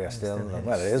probably why you're still. It's-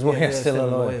 Well, it is why yeah, you're it's still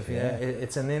alive. Yeah,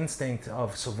 it's an instinct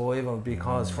of survival,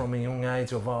 because from a young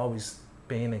age I've always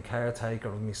been a caretaker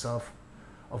of myself.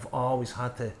 I've always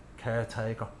had to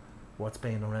caretaker what's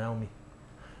been around me.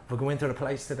 If I go into a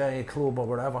place today, a club or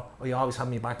whatever, I always have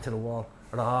me back to the wall,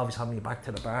 or I always have me back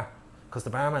to the bar, because the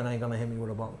barman ain't gonna hit me with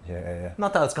a bottle. Yeah, yeah.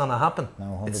 Not that it's gonna happen.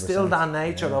 No, It's still 100%. that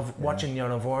nature Yeah, of yeah. watching your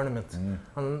environment,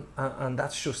 and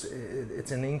that's just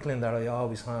it's an inkling that I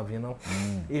always have, you know.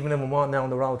 Even if I'm walking down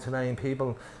the road today and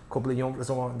people, a couple of young fellas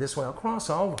are walking this way, I'll cross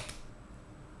over,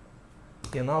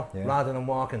 you know, Yeah. rather than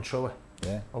walking through it.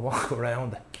 Yeah. I walk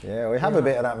around it. Yeah, I have a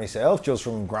bit of that myself, just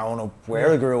from growing up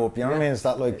where I grew up. You know what I mean? It's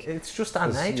that like. It's just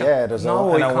that there's- nature. Yeah, there's no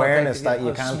an eye contact, awareness that you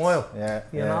a can't. smile. Yeah,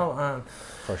 You yeah, know, and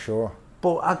for sure.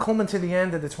 but I coming to the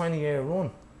end of the 20-year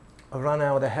run, I ran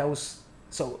out of the house.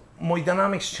 So my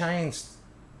dynamics changed,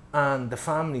 and the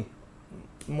family,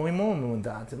 my mum and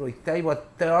dad, like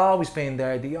they're always been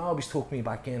there. They always took me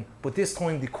back in, but this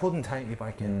time they couldn't take me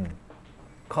back in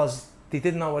because they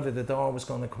didn't know whether the door was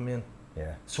going to come in.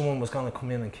 Yeah, Someone was going to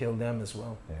come in and kill them as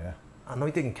well, yeah, and I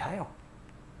didn't care.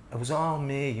 It was all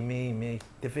me,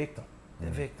 the victim, the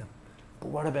victim. But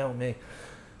what about me?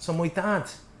 So my dad,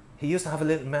 he used to have a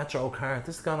little Metro car.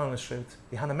 This is gone on the street.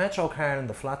 He had a Metro car in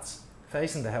the flats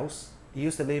facing the house. He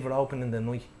used to leave it open in the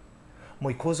night.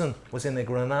 My cousin was in a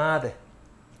Granada,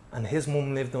 and his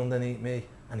mum lived underneath me,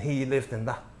 and he lived in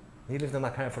that. He lived in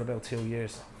that car for about 2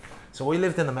 years. So we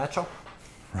lived in the Metro.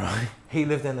 right. He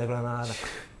lived in the Granada,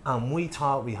 and we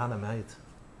thought we had a mate.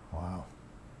 Wow.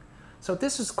 So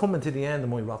this is coming to the end of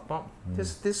my rock bottom.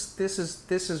 This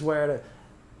is where the,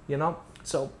 you know.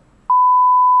 So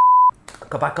I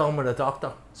got back home with a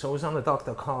doctor. So I was on a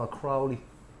doctor called Crowley.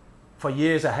 For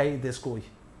years I hated this guy.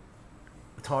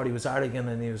 I thought he was arrogant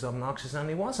and he was obnoxious, and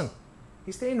he wasn't.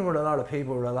 He's dealing with a lot of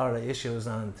people with a lot of issues,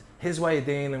 and his way of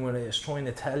dealing with it is trying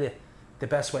to tell you the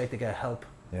best way to get help.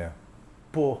 Yeah.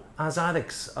 But as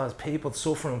addicts, as people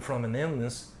suffering from an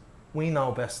illness, we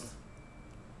know best.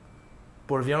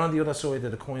 But if you're on the other side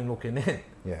of the coin looking in,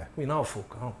 Yeah. we know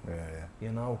fuck all. Yeah. Yeah.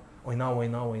 You know, I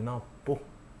know. But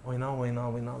I know.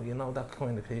 You know, that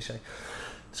kind of cliche.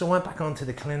 So I went back onto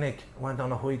the clinic, went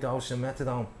on a high dose of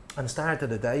methadone, and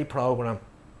started a day program.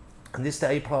 And this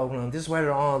day program, this is where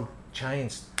it all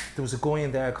changed. There was a guy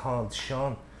in there called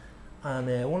Sean,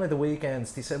 and one of the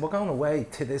weekends they said, we're going away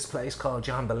to this place called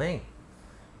Jambaleen.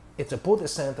 It's a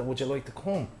Buddhist centre, would you like to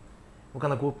come? We're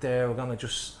going to go up there, we're going to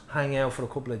just hang out for a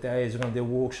couple of days, we're going to do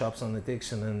workshops on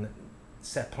addiction and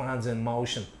set plans in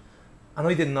motion. And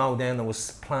I didn't know then I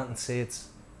was planting seeds.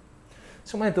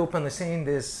 So I went up and I seen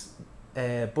this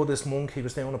Buddhist monk. He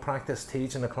was doing a practice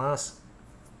teaching a class.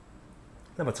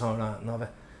 Never thought that of it.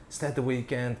 Stayed the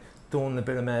weekend, doing a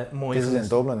bit of mindfulness. This is in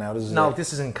Dublin now. This is No,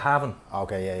 this is in Cavan.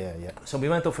 Okay. Yeah. So we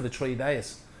went up for the 3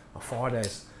 days, or 4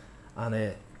 days,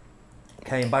 and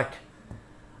Came back,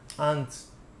 and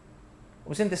I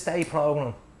was in the state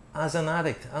program as an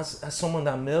addict, as someone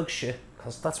that milks shit,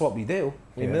 because that's what we do.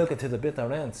 We milk it to the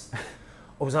bitter ends.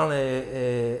 I was on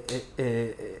a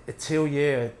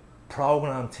 2-year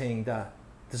program thing that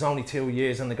there's only 2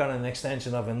 years, and they got an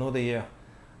extension of another year.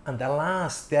 And the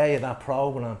last day of that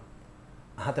program,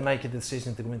 I had to make a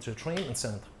decision to go into a treatment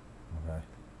centre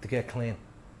to get clean.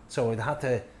 So I had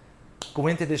to go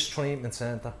into this treatment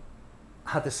centre,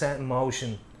 had to set in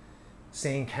motion,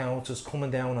 seeing counsellors,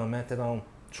 coming down on methadone,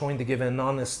 trying to give an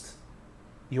honest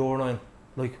urine.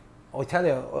 Like, I tell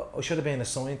you, I should have been a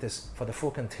scientist for the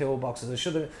fucking toolboxes. I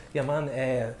should have,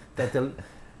 the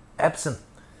Epson,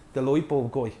 the light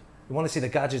bulb guy. You want to see the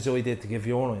gadgets I did to give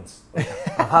urines?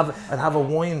 I'd have a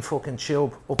wine fucking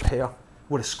tube up here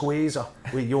with a squeezer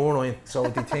with urine, so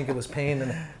they'd think it was pain in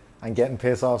it. And getting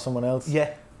piss off someone else?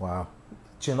 Yeah. Wow.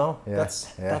 Do you know? Yeah.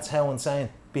 That's how insane.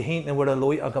 Be heating it with a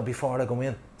lighter before I go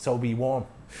in, so it'll be warm.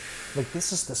 Like,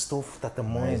 this is the stuff that the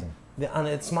mind... And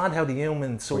it's mad how the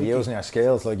human... So you're using your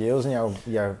skills, like using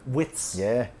your wits.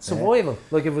 Yeah. Survival.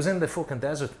 Like, if it was in the fucking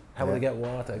desert, how would I get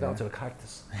water? I go to a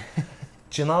cactus.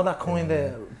 Do you know that kind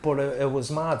of... But it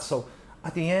was mad. So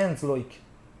at the end, like,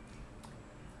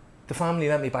 the family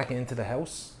let me back into the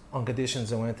house on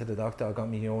conditions I went to the doctor, I got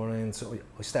me urine, so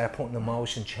I started putting in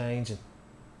motion, changing.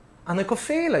 And I could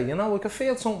feel it, you know, I could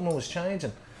feel something was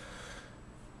changing.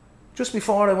 Just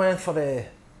before I went for the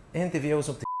interviews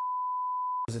up the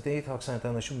was a detox centre,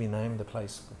 and I shouldn't be naming the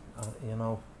place, you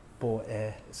know, but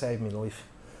it saved me life.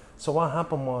 So what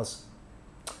happened was,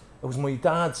 it was my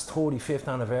dad's 35th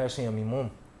anniversary and my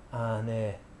mum, and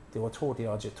they were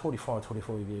 34,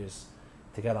 35 years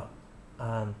together,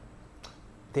 and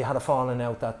they had a falling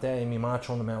out that day, and my ma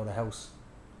threw them out of the house.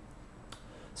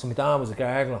 So my dad was a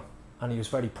gargler, and he was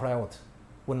very proud,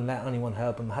 wouldn't let anyone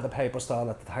help him, had a paper stall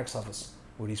at the tax office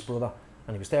with his brother,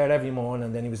 and he was there every morning,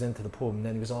 and then he was into the pub, and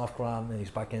then he was off grabbing, and he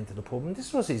was back into the pub, and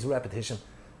this was his repetition.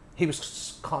 He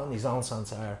was caught in his own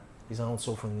samsara, his own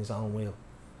suffering, his own wheel,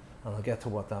 and I'll get to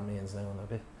what that means now in a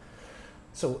bit.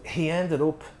 So he ended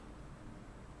up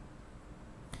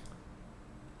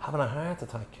having a heart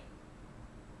attack.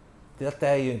 That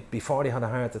day before he had a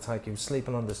heart attack, he was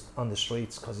sleeping on the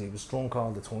streets because he was drunk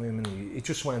all the time, and he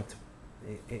just went,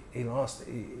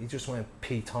 he just went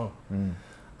P-tongue.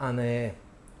 And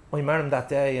I met him that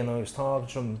day, and I was talking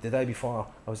to him the day before.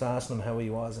 I was asking him how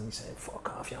he was, and he said,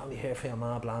 "Fuck off, you're only here for your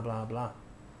ma, blah blah blah."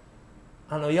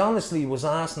 And I honestly was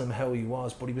asking him how he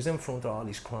was, but he was in front of all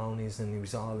these cronies, and he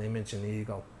was all image and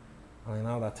ego. And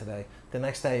I know that today. The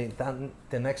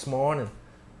next morning,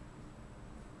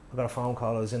 I got a phone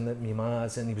call. I was in my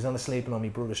ma's, and he was sleeping on my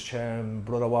brother's chair, and my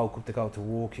brother woke up to go to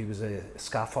work. He was a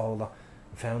scaffolder,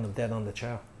 and found him dead on the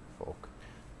chair. Fuck.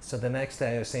 So the next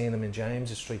day I was seeing him in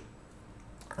James Street.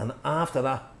 And after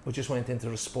that, we just went into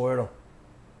a spiral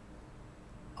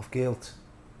of guilt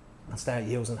and started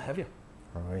using heavier.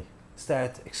 Right.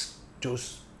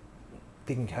 Just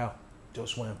didn't care.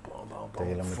 Just went boom, boom, boom.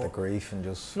 Dealing with the grief and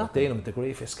just... Not dealing with the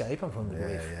grief, escaping from the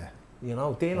grief. Yeah. You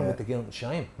know, dealing with the guilt and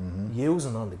shame.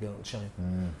 Using on the guilt and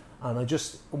shame. And I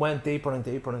just went deeper and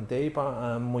deeper and deeper,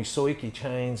 and my psyche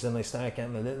changed, and I started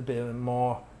getting a little bit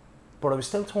more. But I was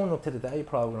still turning up to the day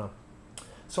programme.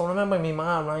 So I remember my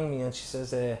mum rang me, and she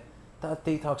says, that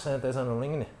detox centre isn't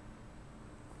ringing you.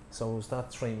 So it was that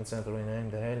treatment centre I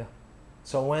named earlier.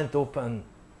 So I went up, and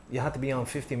you had to be on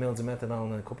 50 mils of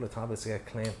methadone and a couple of tablets to get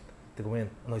clean to go in.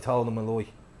 And I told them a lie,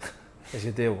 as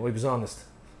you do. I was honest.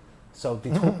 So they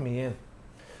took me in.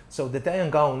 So the day I'm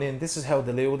going in, this is how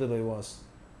deluded I was.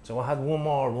 So I had one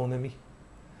more run in me.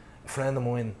 A friend of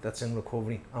mine that's in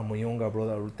recovery, and my younger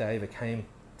brother David came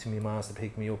to me ma's to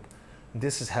pick me up. And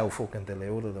this is how fucking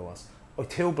deluded I was. I had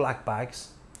 2 black bags,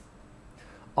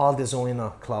 all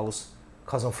designer clothes,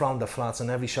 because I'm from the flats, and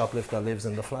every shoplifter lives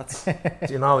in the flats. Do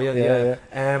you know,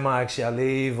 Air Max, your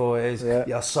Levi's,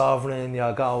 your Sovereign,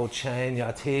 your gold chain,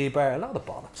 your T-Bar, a lot of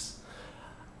bollocks.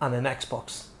 And an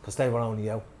Xbox, because they were only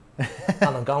out.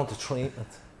 And I'm going to treatment.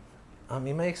 And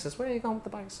my mate says, "Where are you going with the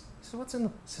bags?" He says, "What's in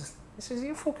them?" He says, "Are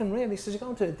you fucking real?" He says, "You're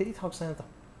going to a detox centre.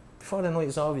 Before the night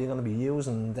is over, you're going to be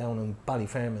using down in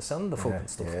Ballyfermot and selling the fucking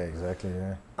stuff." Yeah, exactly,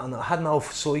 yeah. And I had no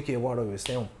psyche of what I was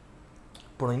doing.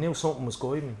 But I knew something was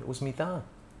guiding me. It was me dad.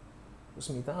 It was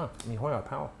me dad, my higher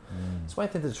power. So I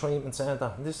went into the treatment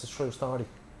centre, and this is a true story.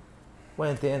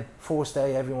 Went in, first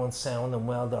day everyone's sounding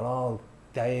well, they're all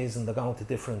days and they're going to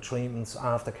different treatments,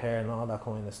 aftercare and all that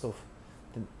kind of stuff.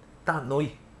 That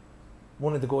night,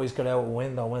 one of the guys got out a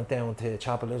window, went down to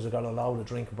Chapel Lizard, got a load of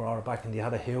drink and brought it back, and they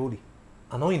had a hoolie.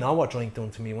 And I know what drink done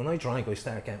to me. When I drank, I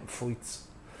started getting fights.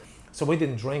 So I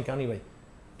didn't drink anyway.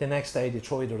 The next day they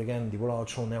tried it again, they were all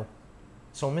thrown out.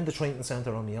 So I'm in the treatment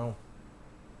centre on my own.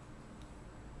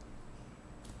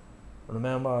 I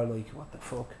remember, like, what the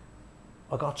fuck?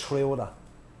 I got through that,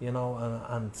 you know,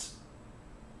 and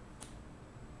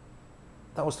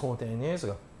that was 14 years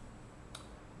ago.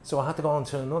 So I had to go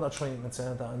into another treatment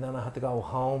centre, and then I had to go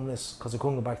homeless because I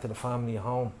couldn't go back to the family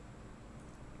home.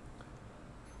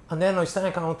 And then I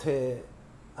started going to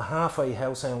a halfway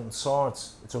house out in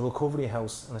Swords. It's a recovery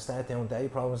house, and I started doing day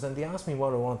programs. And they asked me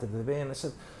what I wanted to be, and I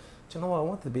said, do you know what, I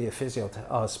wanted to be a physio,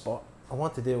 I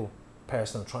want to do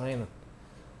personal training.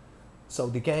 So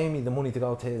they gave me the money to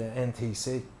go to the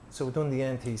NTC. So we done the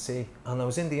NTC, and I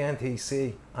was in the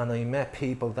NTC, and I met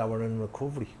people that were in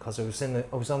recovery, because I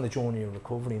was on the journey of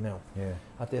recovery now. Yeah.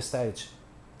 At this stage.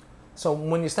 So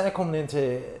when you start coming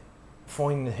into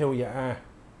finding who you are,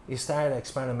 you start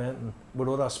experimenting with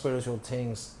other spiritual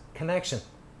things, connection,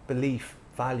 belief,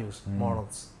 values,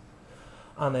 morals.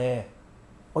 And I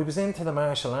was into the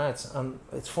martial arts, and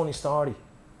it's a funny story.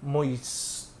 I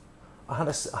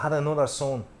had another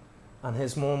son, and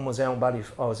his mum was out in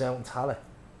Tallaght.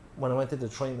 When I went to the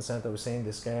treatment centre, I was seeing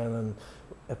this girl, and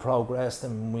it progressed,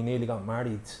 and we nearly got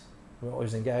married. I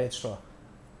was engaged to her.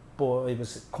 But it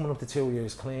was coming up to 2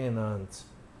 years clean, and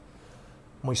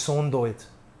my son died.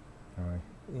 Right.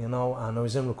 You know, and I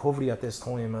was in recovery at this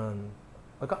time, and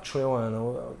I got through,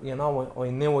 and you know, I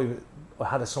knew I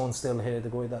had a son still here,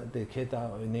 the kid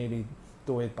that I nearly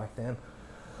died back then.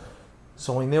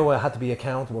 So I knew I had to be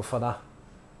accountable for that,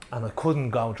 and I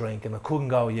couldn't go drinking, I couldn't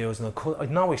go using, I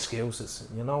had no excuses,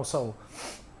 you know. So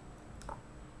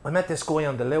I met this guy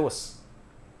on the Lewis,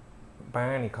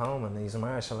 Barney Coleman. He's a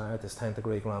martial artist, 10th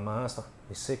degree grandmaster.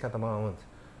 He's sick at the moment,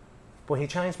 but he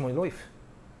changed my life.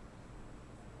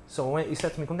 So he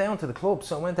said to me, come down to the club.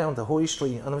 So I went down to High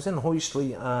Street, and I was in High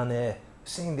Street, and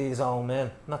seeing these old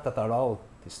men, not that they're old,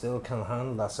 they still can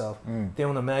handle themselves,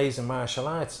 doing amazing martial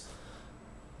arts.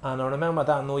 And I remember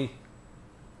that night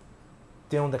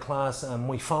doing the class, and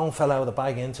my phone fell out of the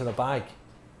bag into the bag,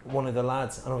 one of the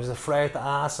lads, and I was afraid to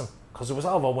ask him, because I was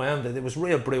overwhelmed. It was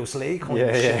real Bruce Lee kind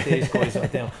of shit these guys are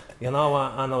doing, you know,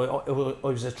 and I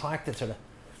was attracted to it.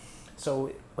 So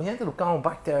I ended up going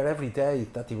back there every day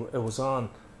that it was on.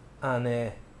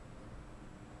 And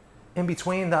in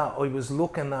between that, I was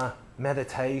looking at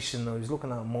meditation, I was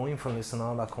looking at mindfulness and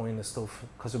all that kind of stuff,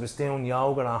 because I was doing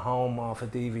yoga at home off a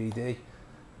DVD.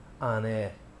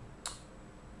 And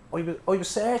I was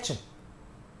searching.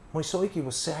 My psyche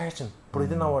was searching, but I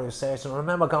didn't know what I was searching. I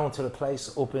remember going to the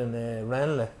place up in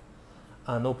Renly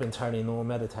and up in Terry-Nor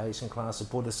meditation classes,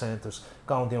 Buddhist centres,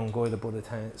 going down guided Buddha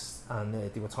tanks, and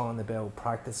they were talking about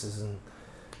practices and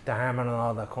Dharma and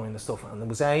all that kind of stuff, and it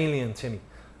was alien to me.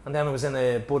 And then I was in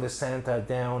a Buddhist centre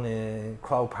down in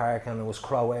Crow Park, and it was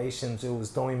Croatians, it was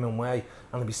Diamond Way,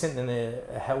 and I'd be sitting in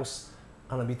a house,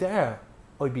 and I'd be there,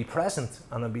 I'd be present,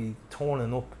 and I'd be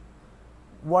turning up.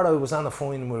 What I was on the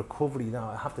finding with recovery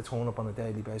now, I have to turn up on a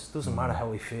daily basis. It doesn't matter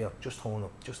how I feel, just turn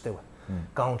up, just do it.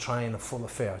 Go and train a full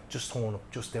affair, just turn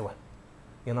up, just do it.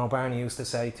 You know, Barney used to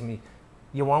say to me,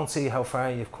 you won't see how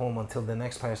far you've come until the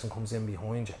next person comes in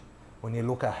behind you. When you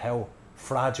look at how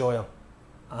fragile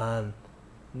and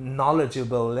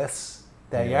knowledgeable less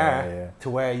they are to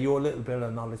where your little bit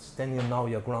of knowledge, then you know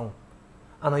you're grown.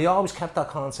 And I always kept that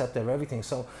concept of everything.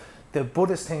 So the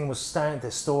Buddhist thing was starting to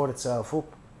store itself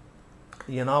up,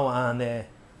 you know, and then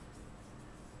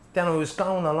I was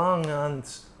going along, and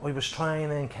I was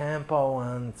training in Kempo,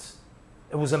 and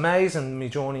it was amazing, my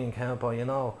journey in Kempo, you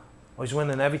know. I was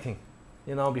winning everything,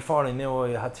 you know. Before I knew,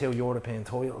 I had 2 European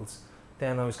titles.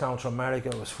 Then I was going to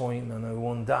America, I was fighting, and I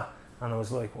won that. And I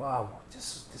was like, wow,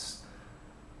 this.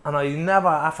 And I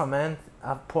never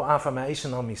put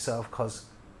affirmation on myself, because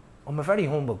I'm a very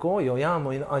humble guy.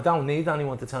 I don't need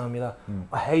anyone to tell me that.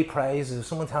 I hate praises. If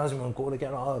someone tells me I'm good, I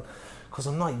get all, because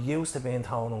I'm not used to being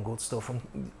told I'm good stuff.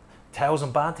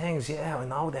 1,000 bad things, yeah, I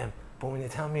know them. But when you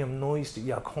tell me I'm nice,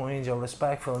 you're kind, you're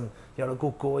respectful, and you're a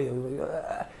good guy,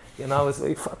 you know, it's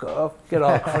like, fuck off, get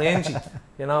all cringy.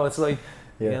 You know, it's like,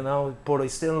 you know, but I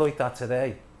still like that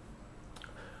today.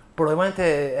 But I went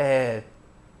to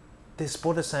this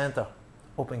Buddhist centre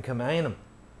up in Kilmainham,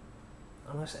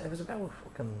 and it was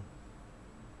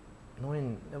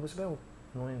about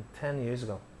 10 years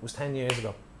ago. It was 10 years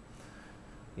ago.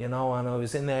 You know, and I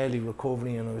was in early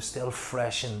recovery, and I was still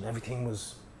fresh, and everything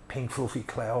was pink fluffy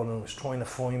cloud, and I was trying to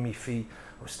find my feet.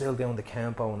 I was still doing the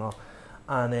Kempo and all.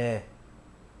 And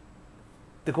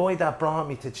the guy that brought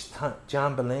me to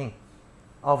Jambaling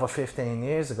over 15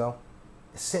 years ago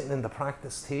is sitting in the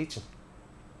practice teaching.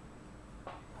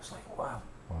 I was like, wow.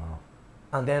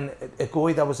 And then a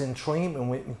guy that was in treatment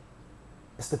with me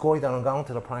is the guy that I'm going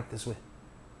to the practice with.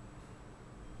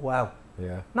 Wow.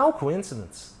 Yeah. No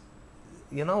coincidence.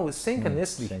 You know, it's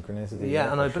synchronicity. Synchronicity.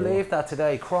 Yeah, and I for sure. believe that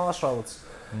today, crossroads.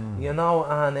 You know,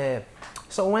 and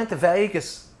so I went to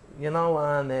Vegas, you know,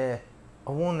 and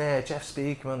I won Jeff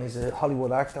Speakman, he's a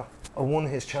Hollywood actor. I won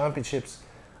his championships.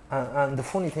 And the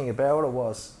funny thing about it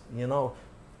was, you know,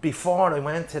 before I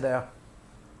went to there,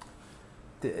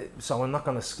 so I'm not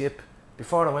going to skip,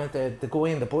 before I went there, the guy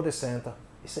in the Buddhist Centre,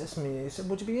 he says to me, he said,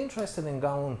 would you be interested in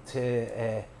going to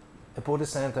a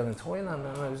Buddhist Centre in Thailand?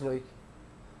 And I was like,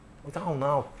 I don't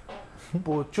know.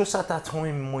 But just at that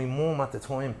time, my mum at the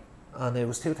time, and it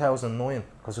was 2009,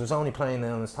 because I was only playing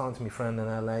there, and I was talking to my friend in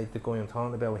LA, the guy I'm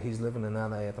talking about, he's living in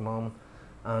LA at the moment,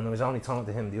 and I was only talking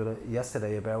to him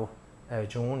yesterday about our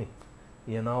journey,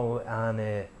 you know,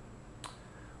 and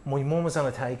my mum was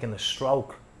taking a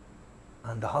stroke,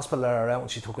 and the hospital let her out,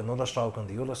 and she took another stroke on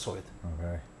the other side.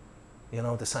 Okay. You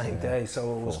know, the same day.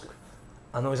 So it was,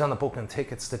 and I was booking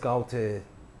tickets to go to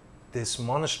this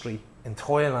monastery in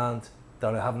Thailand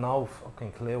that I have no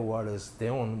fucking clue what is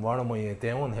doing. What am I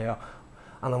doing here?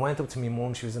 And I went up to my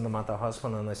mum. She was in the mental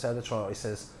hospital, and I said to her, I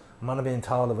says, I'm not being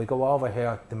told if I go over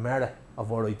here, the merit of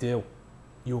what I do,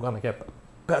 you're gonna get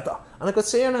better. And I could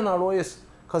see her in her eyes,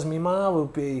 because my mum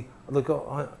would be like,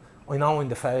 I know I'm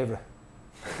the favourite.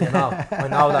 You know, I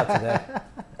know that today.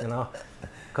 You know,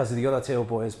 because of the other two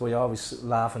boys, but I always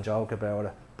laugh and joke about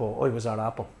it. But I was her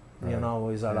apple. You know,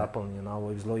 I was her apple. You know,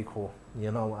 I was like her.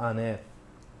 You know, and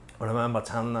I remember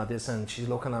telling her this, and she's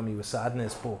looking at me with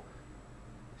sadness. But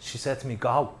she said to me,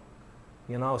 "Go."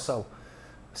 You know, so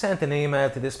I sent an email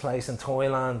to this place in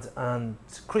Thailand, and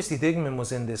Christy Digman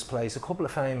was in this place. A couple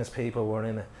of famous people were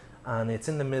in it, and it's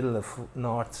in the middle of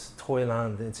North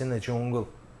Thailand. It's in the jungle,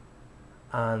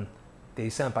 and they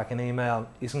sent back an email.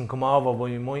 You can come over, but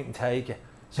you mightn't take it.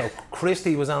 So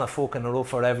Christy was on a fucking rough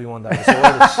for everyone that was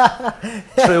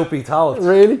Irish. Truth be told.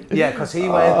 Really? Yeah, because he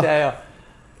went there,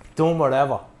 done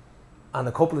whatever, and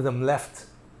a couple of them left.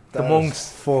 The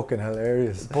monks. Fucking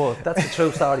hilarious. But that's a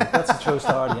true story. That's a true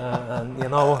story, and you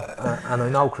know, and I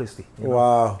know Christy. You know?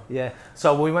 Wow. Yeah.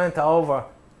 So we went over,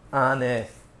 and it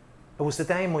was the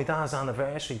day of my dad's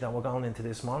anniversary that we're going into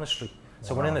this monastery.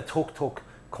 So we're in a tuk-tuk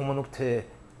coming up to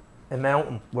a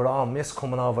mountain. We're all mist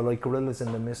coming over like gorillas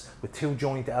in the mist, with two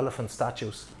giant elephant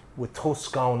statues with tusks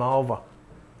going over.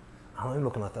 And I'm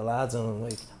looking at the lads, and I'm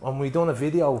like, when we done a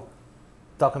video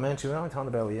documentary, we were talking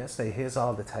about it yesterday, here's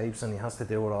all the tapes, and he has to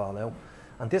do it all out.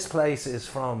 And this place is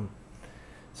from,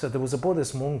 so there was a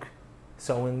Buddhist monk.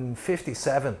 So in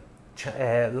 57,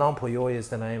 Lompoyoy is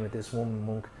the name of this woman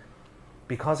monk.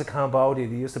 Because of Cambodia,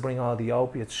 they used to bring all the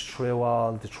opiates through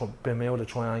all the Bermuda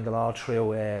Triangle, all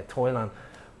through Thailand.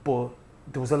 But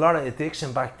there was a lot of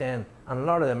addiction back then, and a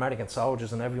lot of the American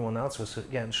soldiers and everyone else was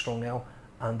getting strung out,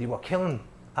 and they were killing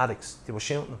addicts. They were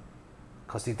shooting them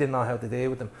because they didn't know how to deal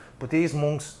with them. But these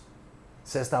monks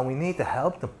says that we need to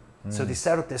help them. So they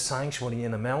set up this sanctuary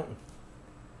in a mountain,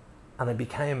 and it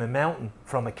became a mountain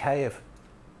from a cave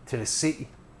to the city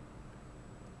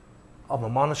of a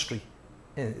monastery.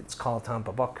 It's called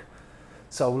Tampabok.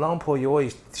 So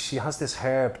Lompoyoy, she has this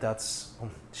herb that's,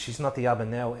 she's not the abbot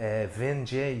now, Vin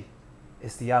J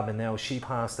is the abbot now. She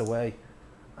passed away,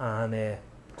 and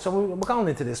so we're going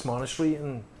into this monastery,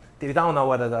 and they don't know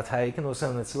whether they're taking us,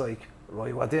 and it's like,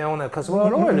 right, we're doing it, because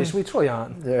we're Irish, we try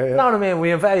on. Yeah. You know what I mean?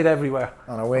 We invade everywhere.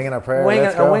 On a wing and a prayer,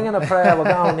 A wing and a prayer, we're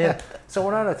going in. So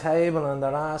we're at a table, and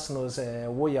they're asking us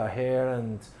why you're here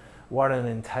and what it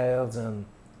entails. And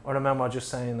I remember just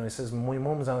saying, I says, my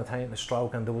mum's taking a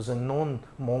stroke, and there was a nun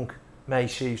monk, May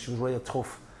she was real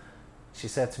tough. She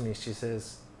said to me, she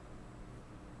says,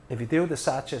 if you do the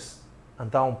sachets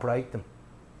and don't break them,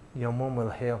 your mum will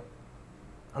heal.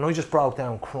 And I just broke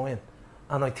down crying.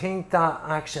 And I think that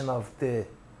action of the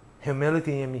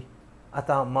humility in me at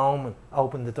that moment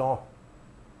opened the door.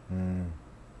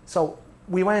 So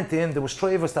we went in, there was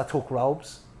three of us that took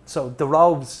robes. So the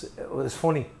robes, it was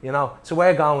funny, you know. So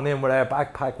we're going in with our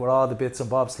backpack with all the bits and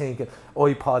bobs, thinking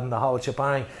iPod and the whole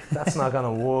shebang. That's not going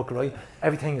to work, right?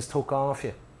 Everything is took off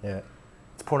you. Yeah.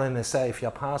 It's put in a safe.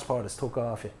 Your passport is took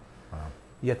off you. Wow.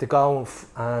 You have to go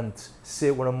and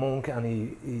sit with a monk, and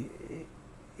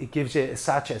he gives you a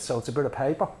sachet, so it's a bit of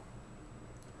paper.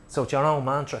 So it's your own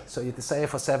mantra. So you have to say it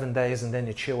for 7 days, and then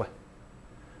you chew it.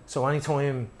 So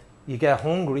anytime you get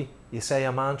hungry, you say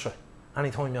a mantra.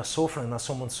 Anytime you're suffering or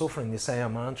someone's suffering, you say a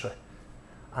mantra.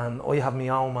 And I have my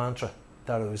own mantra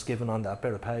that I was given on that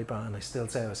bit of paper, and I still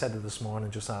say, I said it this morning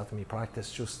just after me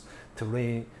practice, just to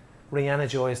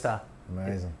re-energise that.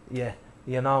 Amazing. Yeah,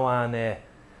 you know, and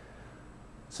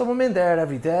so I'm in there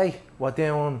every day.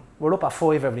 We're up at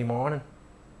 5 every morning.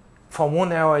 For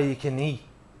 1 hour you can eat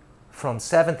from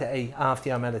 7 to 8 after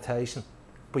your meditation.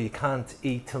 but you can't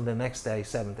eat till the next day,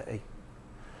 7 to 8.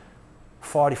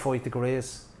 45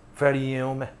 degrees, very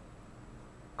humid.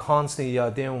 Constantly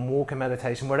you're doing walking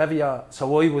meditation, wherever you're.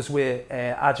 So I was with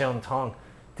Ajahn Tong.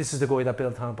 This is the guy that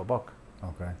built Tampa Buck.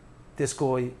 Okay. This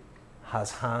guy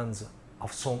has hands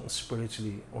of something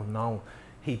spiritually unknown.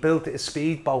 He built a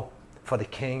speedboat for the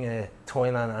king of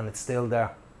Thailand, and it's still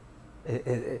there.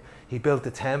 He built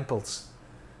the temples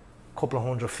a couple of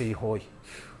 100 feet high.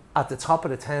 At the top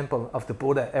of the temple of the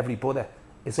Buddha, every Buddha,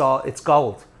 it's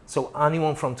gold. So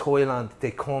anyone from Thailand,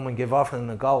 they come and give offering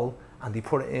of gold, and they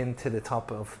put it into the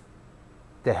top of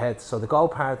the head. So the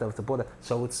gold part of the Buddha,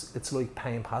 so it's like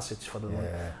paying passage for the life.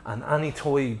 And any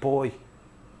Thai boy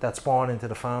that's born into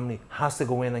the family has to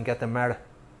go in and get the merit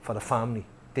for the family.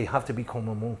 They have to become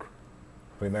a monk.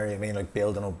 By merit, you mean like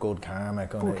building up good karma?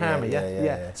 Good karma,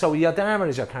 yeah. So your dharma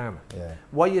is your karma. Yeah.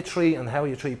 What you treat and how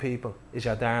you treat people is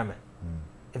your dharma.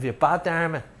 If you're bad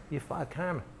dharma, you've bad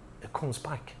karma. It comes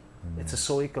back. It's a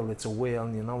cycle, it's a wheel,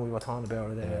 and you know we were talking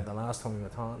about it the last time we were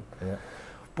talking. Yeah.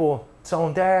 But so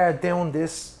I'm there doing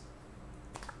this,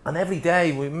 and every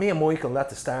day me and Michael at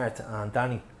the start and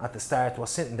Danny at the start were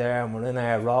sitting there, and we're in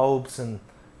our robes, and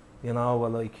you know we're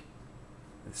like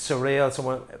surreal.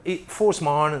 So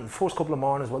first couple of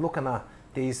mornings we're looking at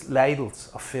these ladles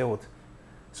of food.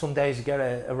 Some days you get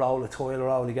a roll of toilet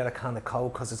roll, you get a can of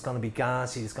Coke because it's going to be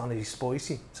gassy, it's going to be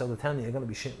spicy. So they're telling you you're going to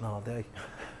be shitting all day.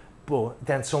 But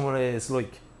then someone is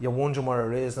like, you're wondering what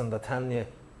it is, and they're telling you,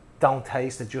 don't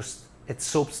taste it, just it's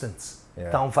substance.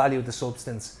 Yeah. Don't value the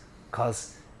substance,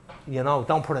 because, you know,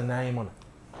 don't put a name on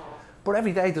it. But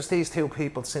every day there's these two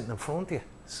people sitting in front of you,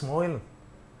 smiling.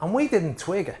 And we didn't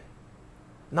twig it.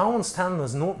 No one's telling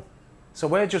us nothing. So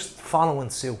we're just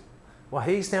following suit. What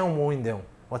he's doing, we're doing.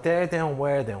 What they're doing,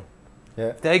 we're doing. Yeah.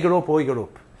 If they get up, I get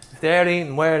up. If they're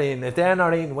eating, we're eating. If they're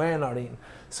not eating, we're not eating.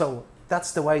 So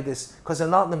that's the way this, because a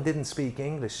lot of them didn't speak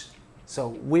English. So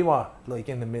we were like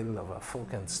in the middle of a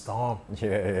fucking storm.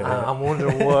 And I'm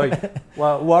wondering why.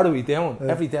 Well, what are we doing?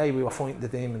 Every day we were fighting the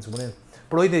demons within.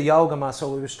 But I did yoga, man,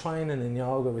 so I was training in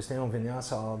yoga, I was doing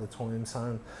vinyasa all the time,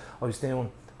 and I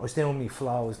was doing me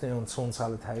flow, I was doing sun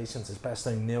salutations as best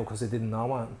I knew, because I didn't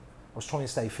know anything. I was trying to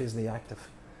stay physically active.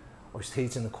 I was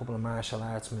teaching a couple of martial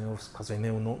arts moves because I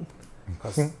knew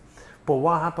nothing. But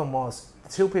what happened was, the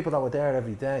two people that were there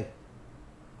every day,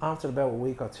 after about a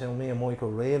week or two, me and Michael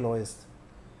realised,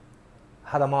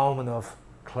 had a moment of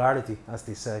clarity, as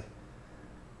they say.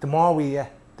 The more we ate,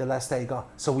 the less they got.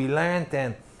 So we learned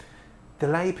then, the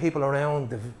lay people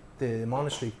around the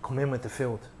monastery come in with the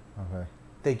food. Okay.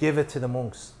 They give it to the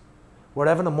monks.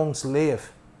 Wherever the monks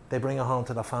live, they bring it home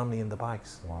to their family in the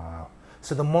bags. Wow.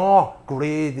 So the more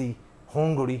greedy,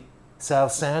 hungry,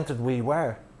 self-centered we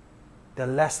were, the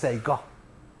less they got.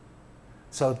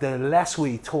 So the less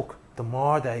we took, the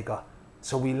more they got.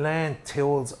 So we learned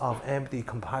tools of empathy,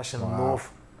 compassion,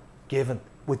 love, giving,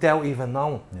 without even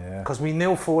knowing. Yeah. Because we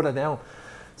knew further down.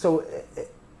 So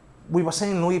we were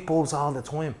seeing light bulbs all the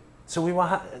time. So we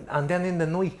were, and then in the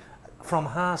night, from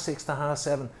 6:30 to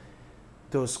 7:30,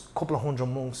 there was a couple of hundred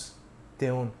monks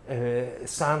doing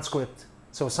Sanskrit.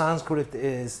 So Sanskrit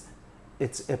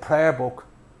it's a prayer book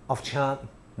of chanting.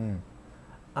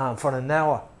 And for an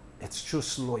hour, it's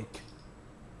just like,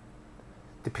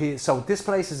 so this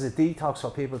place is a detox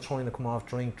for people trying to come off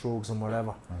drink, drugs and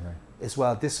whatever. Okay. As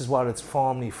well. This is what it's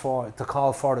formerly for. They're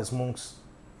called Forest monks,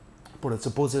 but it's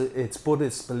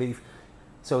Buddhist belief.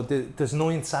 So there's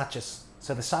 9 sachas.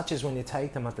 So the sachas, when you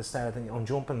take them at the start, and I'm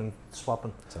jumping and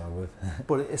swapping. It's all good.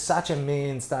 But a sacha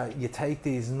means that you take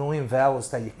these 9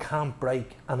 vows that you can't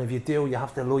break, and if you do, you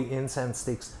have to light incense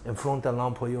sticks in front of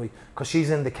Lampoyoi, because she's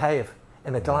in the cave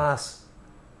in a glass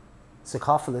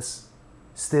sarcophagus,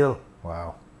 still.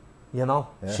 Wow. You know,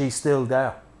 she's still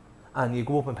there, and you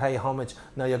go up and pay homage.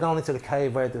 Now you're going into the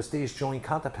cave where there's these giant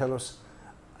caterpillars,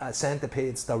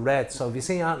 centipedes. They're red. So if you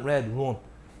see ant red, run.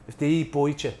 If they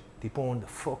bite you, they burn the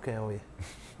fuck out of you.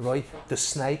 Right? There's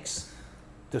snakes,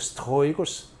 there's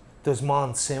tigers, there's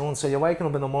monsoon. So you're waking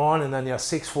up in the morning and you're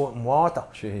 6 foot in water.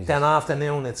 Jesus. Then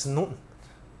afternoon it's nothing.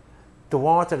 The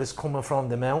water is coming from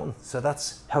the mountain, so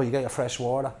that's how you get your fresh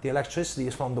water. The electricity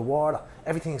is from the water.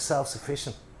 Everything is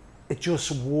self-sufficient. It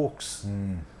just works.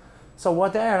 So we're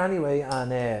there anyway,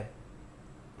 and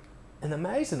an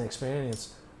amazing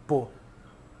experience. But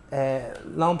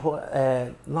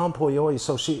Lampoyoi,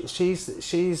 so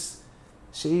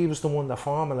she was the one that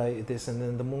formulated this, and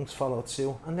then the monks followed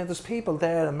suit. And then there's people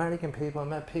there, American people, I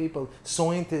met people,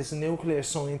 scientists, nuclear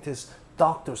scientists,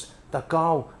 doctors, that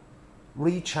go,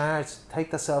 recharge,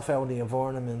 take themselves out of the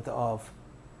environment of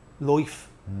life,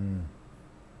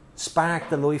 spark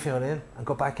the life you're in, and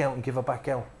go back out and give it back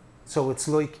out. So it's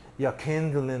like you're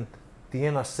kindling the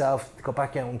inner self to go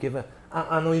back out and give it.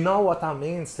 And I know what that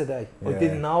means today. I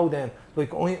didn't know then.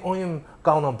 Like, I'm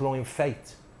going on blind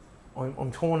faith.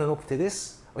 I'm turning up to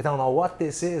this. I don't know what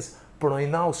this is, but I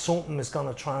know something is going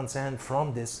to transcend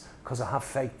from this because I have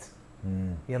faith.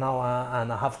 You know,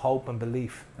 and I have hope and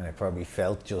belief. And it probably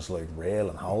felt just like real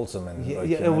and wholesome. And Yeah, like,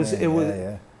 yeah, it was.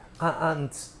 yeah. And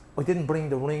I didn't bring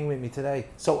the ring with me today.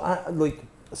 So,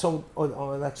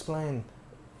 I'll explain.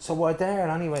 So we're there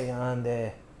anyway, and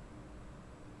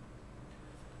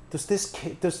there's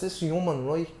this woman,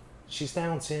 right? She's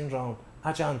Down syndrome.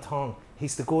 Ajahn Tong.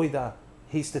 He's the guy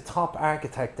he's the top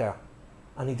architect there,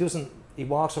 and he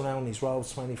walks around these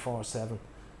roads 24/7,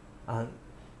 and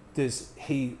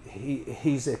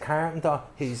he's a carpenter,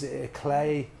 he's a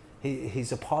clay,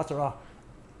 he's a potterer.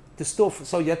 The stuff.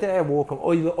 So you're there walking.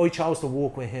 I chose to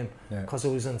walk with him because I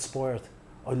was inspired.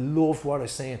 I loved what I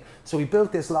was seeing. So he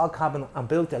built this log cabin and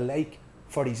built a lake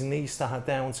for his niece that had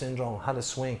Down syndrome, had a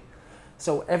swing.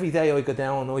 So every day I'd go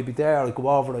down, I'd be there, I'd go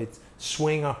over, I'd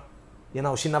swing her. You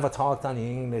know, she never talked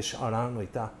any English or anything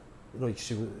like that. Like,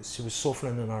 she was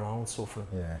suffering in her own suffering.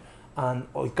 Yeah. And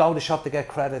I'd go to the shop to get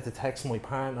credit to text my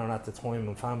partner at the time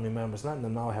and family members, letting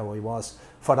them know how I was.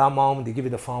 For that moment, they give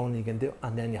you the phone, you can do,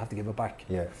 and then you have to give it back.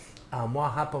 Yeah. And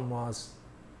what happened was,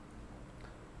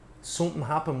 something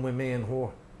happened with me and her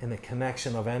in a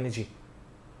connection of energy.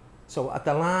 So at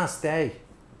the last day,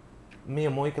 me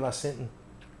and Michael are sitting,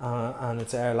 and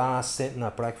it's our last sitting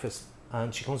at breakfast.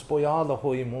 And she comes by all the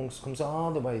high monks, comes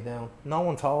all the way down. No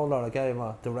one told her, I gave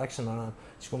her direction or anything.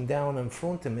 She come down in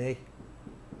front of me,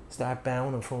 start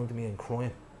bowing in front of me and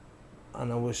crying.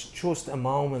 And it was just a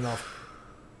moment of,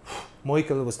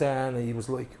 Michael was there and he was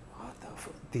like, what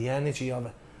the energy of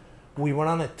it. We were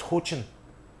on a touching,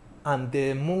 and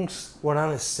the monks were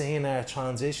on a seeing our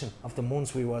transition of the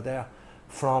months we were there,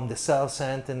 from the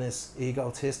self-centeredness,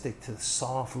 egotistic, to the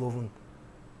soft loving.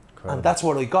 Incredible. And that's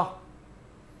what I got.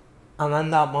 And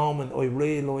in that moment, I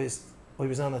realised I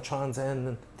was on a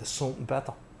transcending to something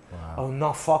better. Wow. I'm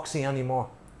not Foxy anymore.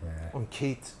 Yeah. I'm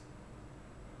Keith.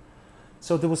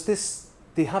 So there was this,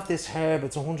 they have this herb,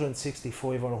 it's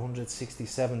 165 or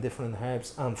 167 different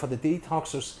herbs. And for the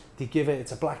detoxers, they give it,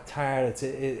 it's a black tar,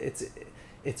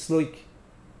 it's like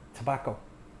tobacco.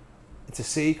 It's a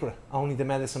secret. Only the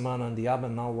medicine man and the abbot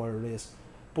know what it is.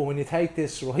 But when you take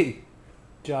this right,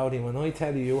 Jody, when I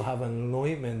tell you you have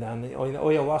enlightenment, and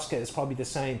ayahuasca is probably the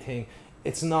same thing.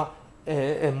 It's not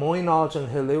a mind altering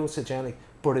hallucinogenic,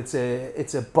 but it's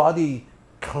a body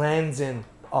cleansing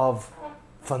of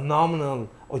phenomenal.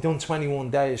 I done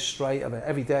 21 days straight of it,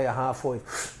 every day at 5:30,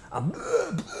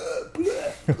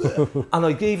 and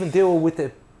I even deal with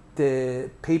the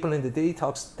people in the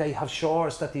detox. They have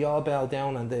shores that they all bow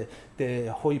down, and the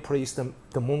high priest,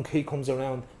 the monk, he comes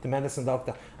around, the medicine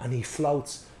doctor, and he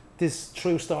floats. This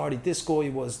true story, this guy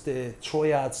was the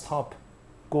Triad's top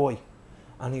guy,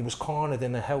 and he was cornered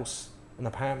in a house, an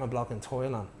apartment block in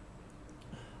Thailand,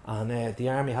 and the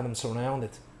army had him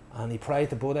surrounded, and he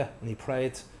prayed to Buddha, and he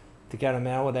prayed to get him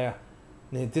out of there.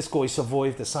 Now, this guy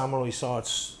survived the samurai sword,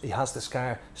 he has the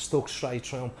scar stuck straight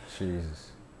through him.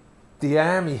 Jesus. The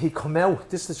army, he come out,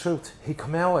 this is the truth, he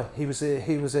come out, he was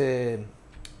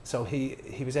so he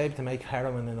was able to make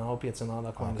heroin and opiates and all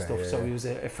that kind of stuff. So he was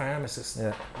a pharmacist,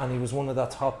 and he was one of the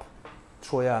top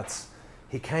triads.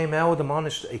 He came out of the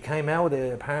monastery, he came out of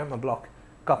the apartment block,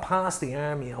 got past the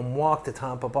army and walked to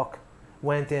Tampa Buck,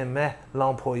 went in, met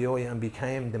Lompo Yoy and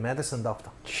became the medicine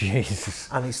doctor. Jesus.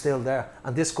 And he's still there.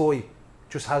 And this guy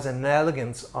just has an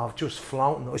elegance of just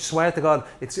floating. I swear to God,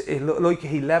 it like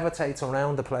he levitates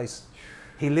around the place.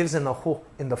 He lives in a hut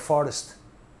in the forest.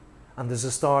 And there's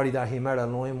a story that he met a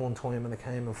lion one time and it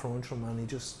came in front of him and he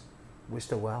just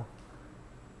wished it well.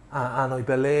 And I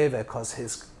believe it because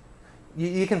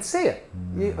you can see it.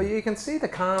 You can see the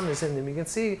calmness in him.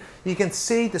 You can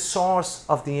see the source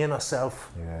of the inner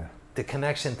self. Yeah. The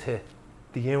connection to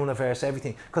the universe,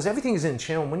 everything. Because everything is in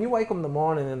tune. When you wake up in the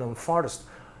morning in a forest,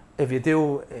 if you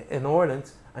do in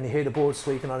Ireland, and you hear the birds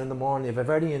tweaking on in the morning, if you're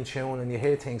very in tune and you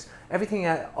hear things, everything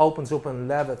opens up and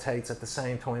levitates at the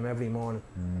same time every morning.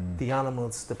 The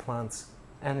animals, the plants,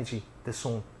 energy, the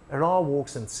sun, it all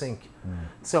works in sync.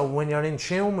 So when you're in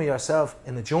tune with yourself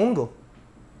in the jungle,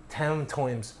 10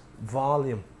 times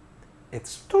volume,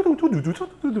 it's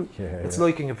it's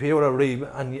like a computer read,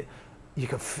 and you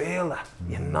can feel that,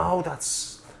 you know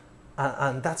that's,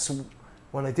 and that's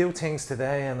when I do things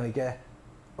today and I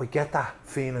get that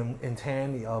feeling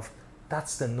internally of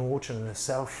that's the nurturing of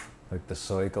self. Like the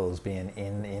cycles being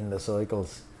in the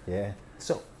cycles, yeah.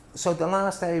 So the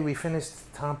last day we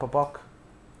finished Tampa Buck,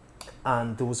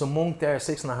 and there was a monk there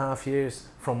 6.5 years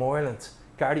from Ireland,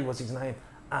 Gary was his name.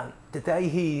 And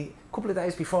a couple of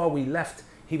days before we left,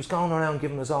 he was going around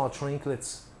giving us all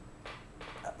trinkets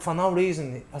for no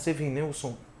reason, as if he knew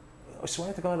something. I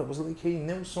swear to God, it was like he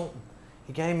knew something.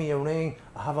 He gave me a ring,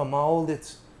 I have a moulded,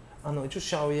 and I'll just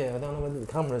show you. I don't know whether the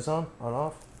camera's on or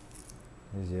off.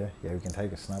 Yeah, we can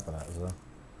take a snap of that as well.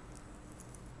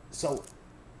 So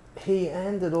he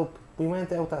ended up, we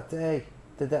went out that day,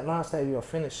 the last day we were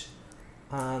finished,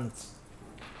 and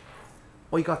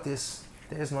I got this,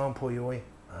 there's Mount Puyui,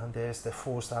 and there's the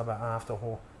first Abba after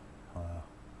her. Wow.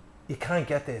 You can't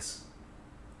get this.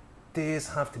 These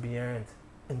have to be earned.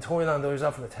 In Thailand, I was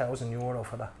offered €1,000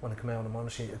 for that when I come out of the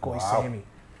monastery. A guy Wow. see me.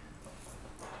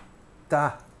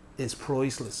 That is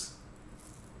priceless.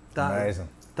 Amazing.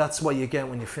 That's what you get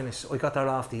when you finish. I got that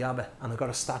off the Abbot, and I got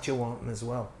a statue on him as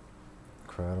well.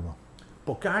 Incredible.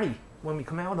 But Gary, when we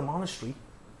come out of the monastery,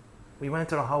 we went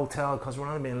to a hotel because we're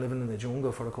only been living in the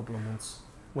jungle for a couple of months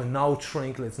with no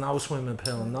trinkets, no swimming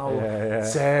pool, no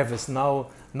service,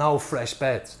 no fresh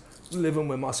beds, living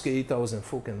with mosquitoes and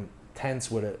fucking tents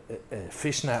with a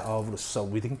fishnet over us so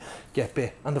we didn't get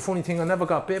bit. And the funny thing, I never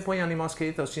got bit by any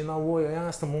mosquitoes. You know why? I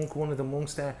asked the monk, one of the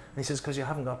monks there, and he says, because you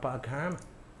haven't got bad karma.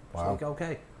 Wow. It's like,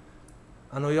 okay.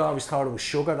 And I always thought it was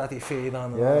sugar that they feed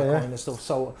on and all that kind of stuff.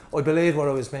 So I believed what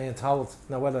I was being told.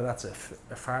 Now whether that's a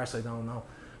farce, I don't know.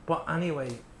 But anyway,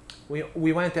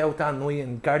 we went out that night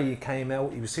and Gary came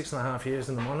out. He was 6.5 years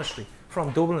in the monastery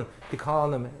from Dublin. They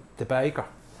called him the baker,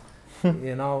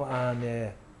 you know,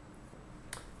 and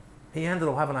he ended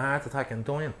up having a heart attack and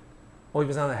dying. I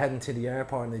was on heading to the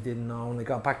airport and I didn't know, and I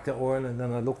got back to Ireland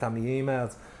and I looked at my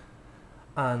emails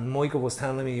and Michael was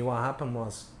telling me what happened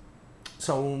was,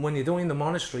 so when you're doing the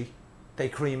monastery, they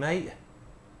cremate you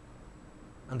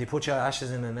and they put your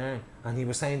ashes in an urn, and he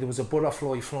was saying there was a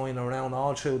butterfly flying around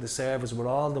all through the service with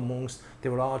all the monks. They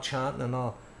were all chanting and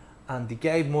all, and they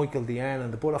gave Michael the urn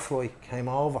and the butterfly came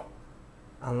over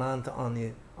and landed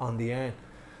on the urn.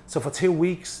 So for 2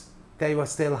 weeks they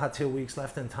still had 2 weeks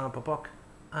left in Tampa Buck,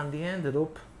 and they ended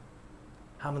up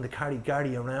having to carry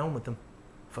Gary around with them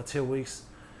for 2 weeks.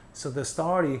 So the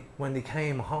story, when they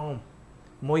came home,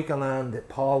 Michael and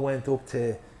Paul went up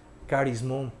to Gary's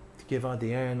mum to give her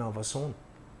the urn of her son,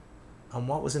 and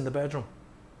what was in the bedroom?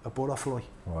 A butterfly.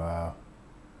 Wow.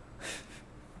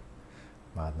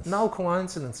 Madness. No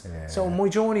coincidence. Yeah. So my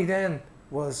journey then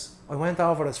was, I went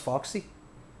over as Foxy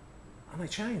and I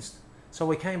changed. So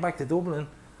I came back to Dublin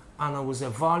and it was a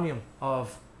volume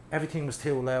of everything was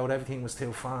too loud, everything was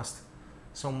too fast.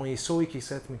 So my psyche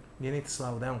said to me, you need to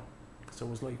slow down. So I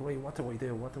was like, wait, what do I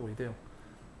do?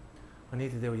 I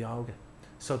need to do yoga.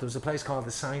 So there was a place called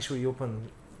the Sanctuary up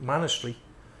in Monastery.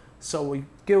 So I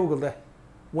googled it,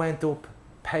 went up,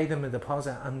 paid them a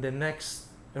deposit, and the next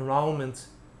enrollment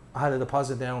I had a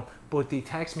deposit down, but they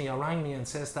text me or rang me and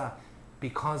says that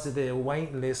because of the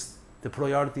waiting list, the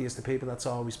priority is the people that's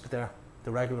always there,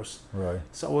 the regulars. Right.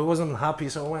 So I wasn't happy,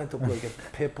 so I went up like a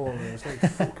pit bull and it was like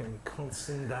fucking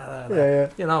constant that. Yeah.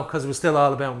 You know, because it was still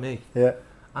all about me. Yeah.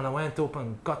 And I went up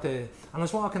and and I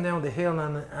was walking down the hill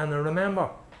and I remember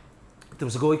there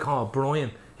was a guy called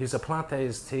Brian. He was a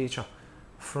Pilates teacher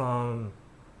from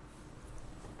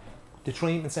the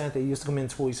treatment centre. He used to come in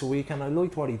twice a week and I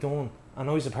liked what he done. And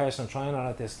I was a personal trainer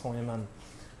at this time and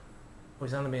I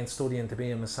was only been studying to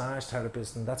be a massage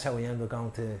therapist, and that's how I ended up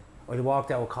going to, I walked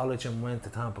out of college and went to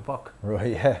Tampa Buck.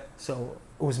 Right, yeah. So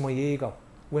it was my ego.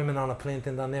 Women on a plinth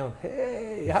and down there,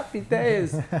 hey, happy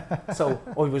days. So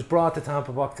I was brought to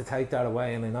Tampa Buck to take that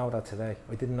away, and I know that today.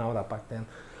 I didn't know that back then.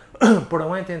 But I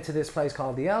went into this place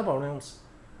called the Elbow Rooms,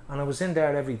 and I was in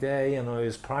there every day, and I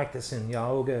was practicing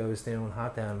yoga, I was doing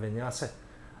hatha and vinyasa.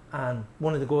 And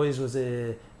one of the guys was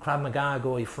a Krav Maga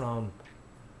guy from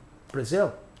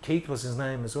Brazil. Keith was his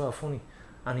name as well, funny.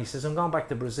 And he says, I'm going back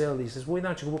to Brazil. He says, why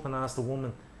don't you go up and ask the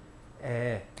woman,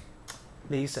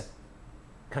 Lisa,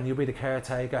 can you be the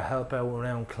caretaker, help out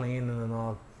around cleaning and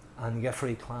all, and you get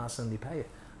free class and they pay you.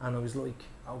 And I was like,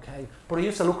 okay. But I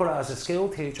used to look at it as a skill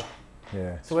teacher.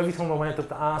 Yeah. So every time I went up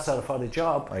to ask her for the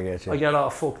job, I get all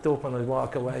fucked up and I'd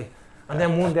walk away. And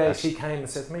then one day she came and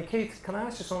said to me, Keith, can I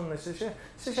ask you something? I says, yeah.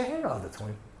 She says, you're here all the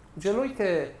time. Would you like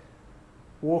to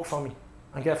work for me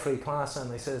and get free class?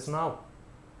 And I says, no.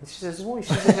 And she says, why?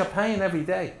 She says, you're paying every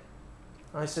day.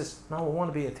 And I says, no, I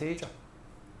want to be a teacher.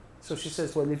 So she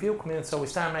says, well, if you come in, so we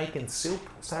start making soup,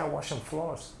 start washing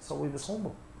floors. So we was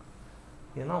humble.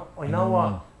 You know, I know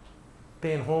what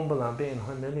being humble and being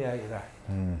humiliated are.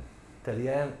 To the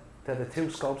end, they're the two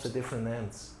scopes of different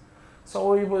ends.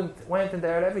 So I went in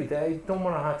there every day, done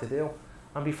what I had to do.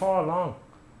 And before long,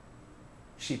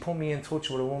 she put me in touch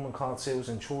with a woman called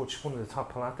Susan Church, one of the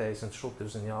top Pilates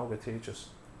instructors and yoga teachers.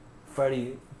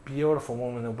 very beautiful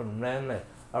woman up in Renly,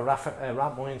 a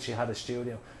Rathmine. She had a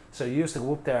studio, so I used to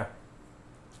go up there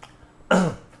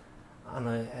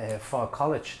and for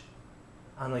college,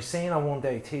 and I seen her one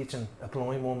day teaching a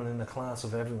blind woman in the class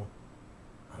of everyone,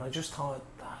 and I just thought,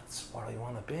 that's what I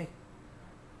want to be.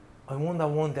 I wonder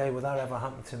one day would that ever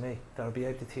happen to me, that I'll be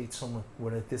able to teach someone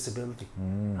with a disability.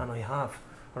 And I have.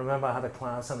 I remember I had a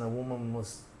class and a woman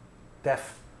was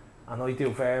deaf, and I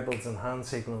do verbals and hand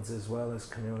signals as well as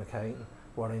communicating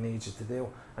what I need you to do,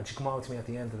 and she come out to me at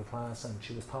the end of the class and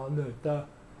she was talking like that,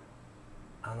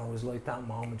 and I was like, that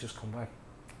moment just come back,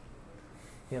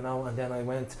 you know. And then I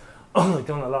went I've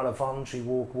done a lot of voluntary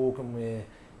work working with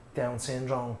Down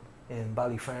syndrome in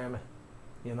Ballyfermot,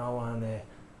 you know, and I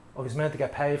was meant to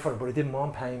get paid for it, but I didn't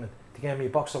want payment. They gave me a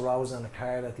box of roses and a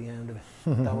card at the end of it.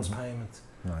 That was payment.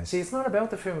 Nice. See, it's not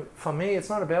about for me, it's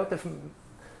not about the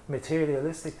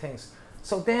materialistic things.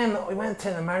 So then I went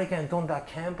to America and done that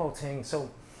Kempo thing.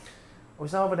 So I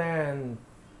was over there, and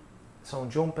so I'm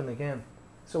jumping again.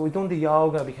 So we done the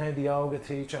yoga, I became the yoga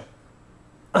teacher,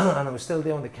 and I was still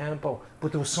doing the Kempo,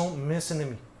 but there was something missing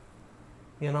in me.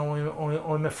 You know,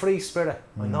 I'm a free spirit.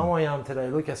 I know I am today.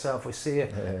 Look yourself, I see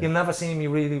it. Yeah. You'll never see me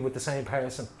really with the same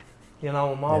person. You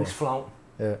know, I'm always floating.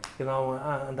 Yeah. You know,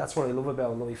 and that's what I love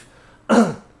about life.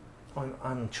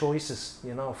 And choices,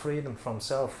 you know, freedom from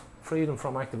self. Freedom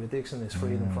from active addiction is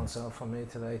freedom from self for me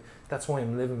today. That's why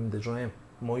I'm living the dream,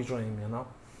 my dream, you know.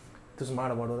 Doesn't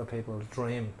matter what other people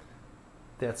dream.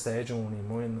 That's their journey.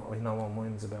 Mine, I know what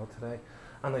mine's about today.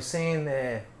 And I seen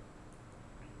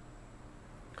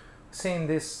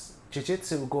this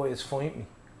jiu-jitsu guy is fighting me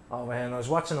over here, and I was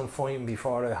watching him fighting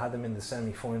before I had him in the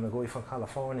semi-final, a guy from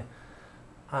California,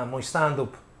 and my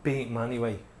stand-up beat him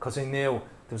anyway, because I knew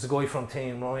there was a guy from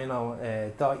Team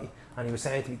Rhino, Dottie, and he was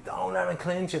saying to me, don't let him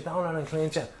clinch it, don't let him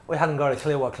clinch it. I hadn't got a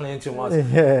clue what clinching was.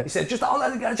 He said, just don't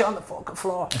let him get you on the fucking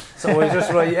floor. So I was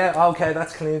just like, yeah, okay,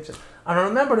 that's clinching. And I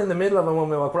remember in the middle of it when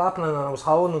we were grappling and I was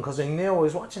holding him, because I knew I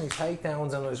was watching his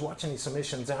takedowns and I was watching his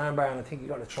submissions, armbar, and I think he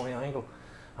got a triangle.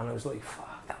 And I was like,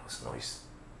 fuck, that was nice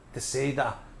to see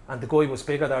that. And the guy was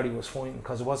bigger that he was fighting,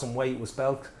 because it wasn't weight, it was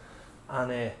belt.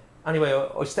 And anyway,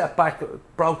 I stepped back,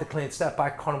 broke the clinch, stepped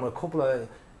back, caught him with a couple of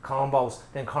combos,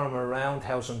 then caught him a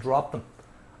roundhouse and dropped him.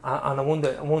 And I won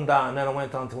that, and then I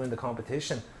went on to win the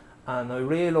competition. And I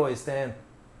realised then,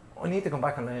 I need to come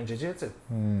back and learn jiu-jitsu.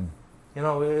 You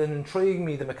know, it intrigued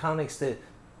me, the mechanics, the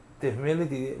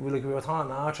humility, like we were talking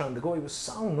Archer, and the guy was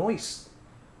so nice.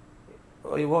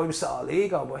 He was all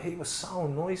ego, but he was so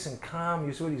nice and calm. He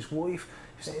was with his wife.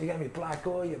 He said, you gave me a black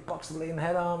guy, you boxed the bleeding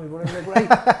head on me, but it was great.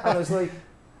 And I was like,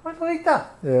 I like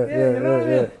that. You know what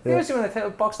I mean? Usually when I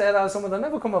box the head out of someone, they'll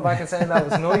never come back and saying that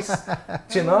was nice.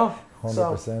 Do you know?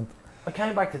 100%. So I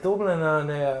came back to Dublin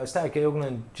and I started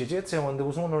googling jiu-jitsu, and there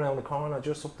was one around the corner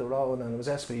just up the road, and it was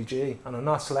SVG, and I'm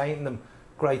not slating them.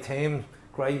 Great team,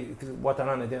 great what they're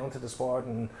on down to the sport,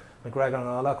 and McGregor and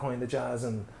all that kind of jazz,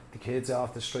 and the kids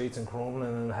off the streets and crumbling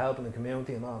and helping the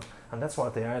community and all. And that's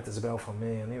what the art is about for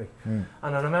me anyway. And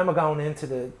I remember going into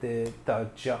the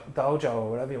dojo or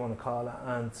whatever you want to call it,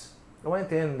 and I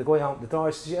went in, the guy opened the door,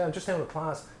 he says, yeah, I'm just doing a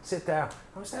class, sit there.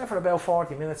 I was there for about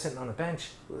 40 minutes sitting on a bench,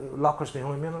 lockers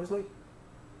behind me, and I was like,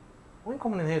 I'm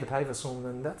coming in here to pay for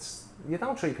something. You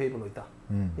don't treat people like that.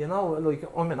 You know, like,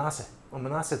 I'm an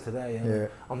asset today, and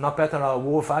I'm not better or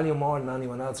worth value more than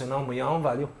anyone else. I know my own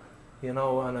value, you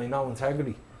know, and I know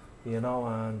integrity, you know,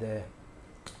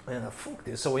 and fuck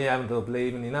this. So we ended up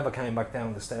leaving. He never came back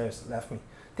down the stairs, left me.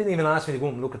 Didn't even ask me to go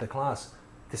and look at the class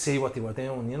to see what they were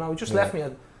doing, you know, just left me.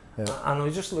 And I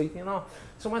was just like, you know,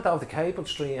 so I went out to Capel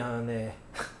Street and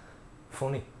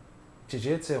funny,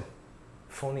 jiu-jitsu,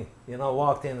 funny, you know,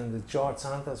 walked in and the George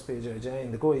Santos BJJ,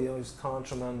 and the guy, I was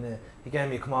tantrum, and he gave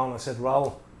me a come on and I said,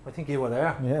 roll. I think you were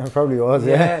there. Yeah, it probably was,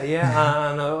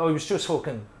 yeah. And I was just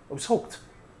I was hooked,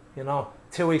 you know.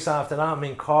 2 weeks after that, I'm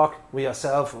in Cork with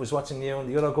yourself, I was watching you and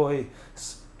the other guy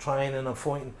training and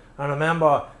fighting. And I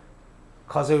remember,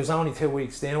 because it was only 2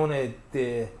 weeks doing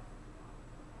it,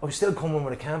 I was still coming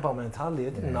with a Kempo mentality. I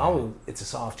didn't know it's a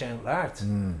soft, gentle art.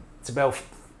 It's about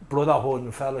brotherhood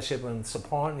and fellowship and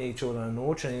supporting each other and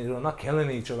nurturing each other, not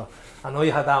killing each other. I know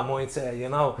you had that mindset, you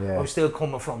know. I was still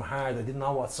coming from hard. I didn't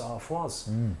know what soft was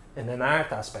in an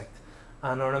art aspect.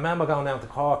 And I remember going down to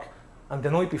Cork, and the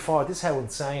night before, this is how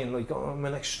insane, like, I'm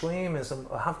an extremist,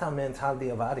 I have that mentality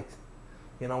of addict.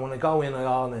 You know, when I go in,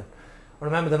 I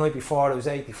remember the night before, it was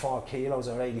 84 kilos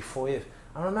or 85.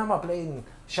 I remember bleeding,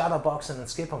 shadow boxing and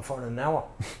skipping for an hour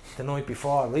the night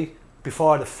before, right?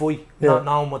 Before the fight, not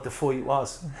knowing what the fight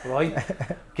was, right?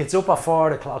 Gets up at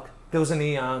 4 o'clock, doesn't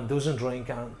eat and doesn't drink,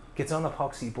 and gets on a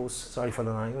poxy bus, sorry for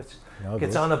the language,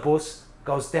 gets on a bus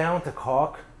goes down to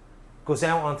Cork, goes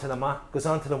out onto the mat, goes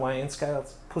onto the weighing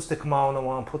scales, puts the kimono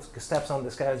on, steps on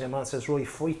the scales, your man says, right,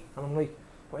 fight. And I'm like,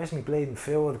 where's me bleeding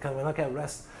food? Can we not get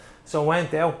rest? So I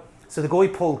went out. So the guy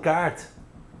pulled guard.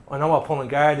 I know what pulling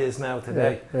guard is now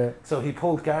today. Yeah. So he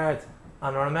pulled guard.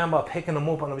 And I remember picking him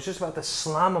up and I was just about to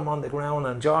slam him on the ground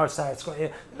and George started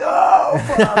screaming, no,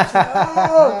 Fox,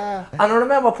 no! And I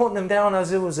remember putting him down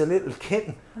as it was a little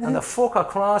kitten and the fucker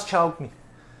cross-choked me.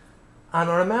 And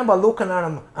I remember looking at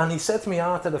him and he said to me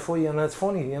after the fight, and it's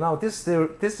funny, you know, this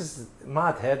is the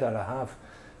mad head that I have.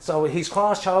 So he's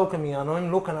cross-choking me and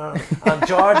I'm looking at him and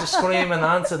George is screaming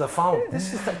answer the phone.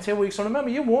 This is like 2 weeks. I remember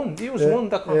you won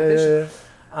that competition.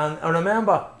 And I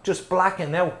remember just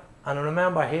blacking out and I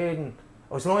remember hearing,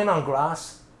 I was lying on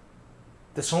grass,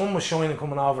 the sun was shining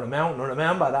coming over the mountain, I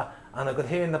remember that, and I could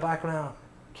hear in the background,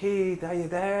 Keith, are you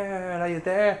there, are you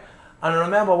there? And I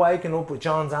remember waking up with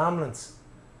John's ambulance,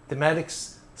 the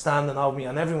medics standing over me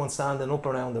and everyone standing up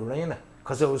around the arena,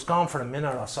 because I was gone for a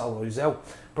minute or so, I was out.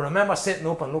 But I remember sitting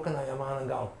up and looking at your man and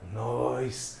going,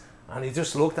 nice. And he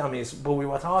just looked at me, but we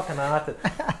were talking after.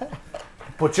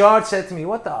 But George said to me,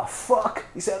 what the fuck?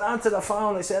 He said, answer the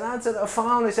phone. I said, answer the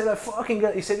phone. I said, I fucking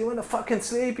get. He said, you want to fucking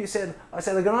sleep? He said, I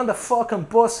said, I got on the fucking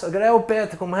bus. I got out of bed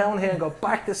to come down here and go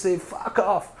back to sleep. Fuck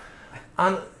off.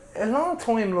 And a long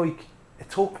time, like,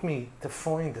 it took me to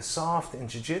find the soft in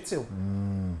jiu-jitsu.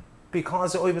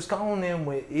 Because I was going in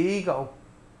with ego,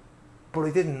 but I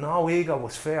didn't know ego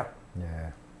was fair. Yeah.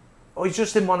 I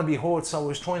just didn't want to be hurt, so I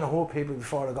was trying to hurt people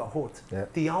before I got hurt. Yeah.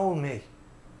 The old me.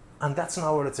 And that's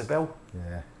not what it's about.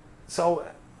 Yeah. So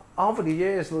over the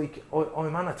years, like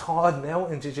I'm on a third now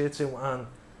in jiu-jitsu and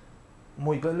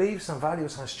my beliefs and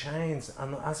values has changed,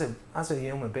 and as a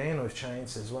human being I've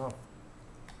changed as well.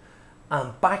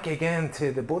 And back again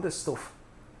to the Buddhist stuff.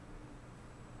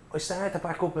 I started to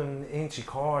back up in Inchi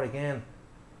Core again,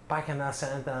 back in that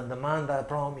centre, and the man that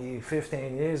brought me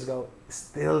 15 years ago is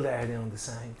still there doing the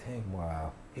same thing.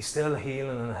 Wow. He's still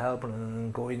healing and helping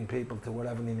and guiding people to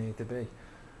whatever they need to be.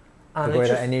 And the guy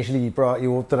that initially brought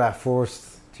you up to that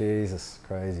first, Jesus,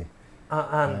 crazy.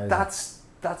 And that's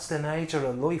the nature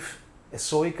of life, a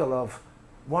cycle of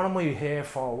what am I here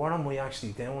for, what am I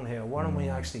actually doing here, what am I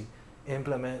actually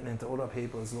implementing into other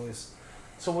people's lives.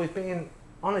 So we've been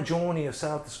on a journey of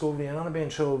self-discovery and I've been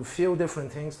through a few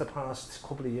different things the past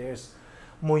couple of years.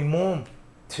 My mum,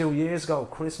 2 years ago,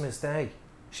 Christmas Day,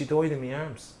 she died in my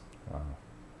arms. Wow.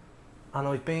 And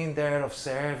I've been there of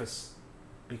service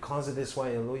because of this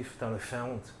way of life that I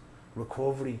found.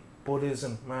 Recovery,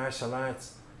 Buddhism, martial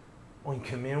arts, on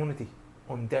community.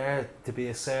 I'm there to be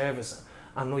a service.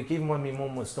 And like even when my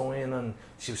mum was dying and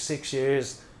she was 6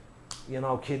 years, you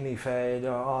know, kidney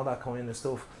failure, all that kind of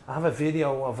stuff. I have a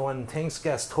video of when things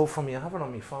get tough for me. I have it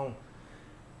on my phone.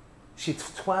 She had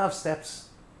 12 steps.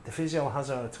 The physio has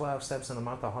her at 12 steps in the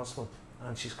Mater Hospital.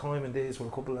 And she's climbing these with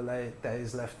a couple of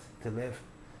days left to live.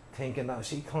 Thinking that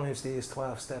she climbs these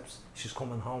 12 steps, she's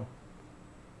coming home.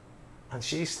 And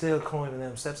she's still climbing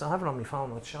them steps. I have it on my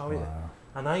phone, I'll show you.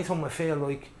 And anytime I feel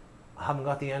like I haven't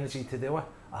got the energy to do it,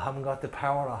 I haven't got the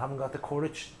power, I haven't got the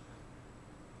courage.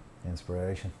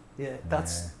 Inspiration. Yeah,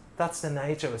 that's the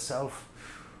nature of self.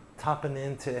 Tapping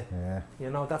into, you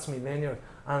know, that's me linear.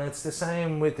 And it's the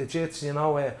same with the jits, you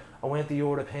know, I went to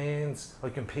Europeans, I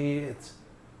competed.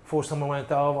 First time I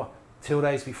went over, 2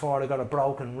 days before I got a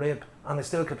broken rib. And I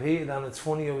still competed, and it's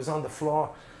funny, I was on the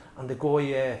floor and the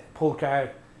guy pulled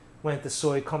guard, went to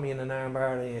side, caught me in an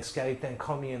armbar, and he escaped, then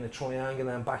caught me in a triangle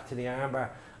and back to the armbar.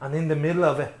 And in the middle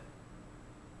of it,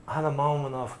 I had a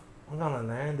moment of, I'm gonna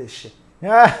learn this shit.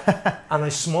 And I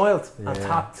smiled and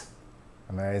tapped.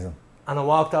 Amazing. And I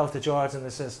walked out to George and I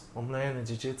says, I'm learning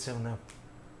jiu-jitsu now.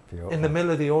 Beautiful. In the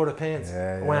middle of the Europeans.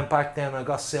 I went back then, I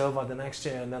got silver the next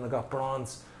year, and then I got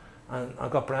bronze, and I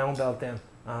got brown belt then.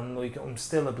 And like I'm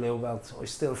still a blue belt. I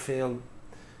still feel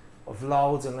I've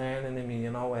loads of learning in me, you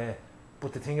know.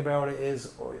 But the thing about it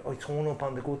is, I turn up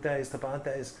on the good days, the bad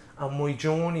days, and my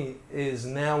journey is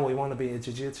now I want to be a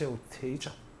jiu-jitsu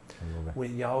teacher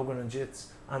with yoga and jits.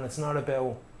 And it's not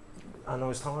about, and I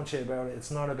was talking to you about it,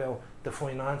 it's not about the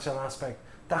financial aspect.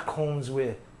 That comes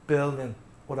with building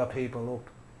other people up,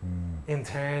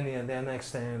 internally and then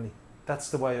externally.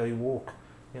 That's the way I work.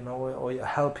 You know, I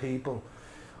help people.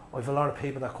 I have a lot of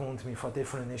people that come to me for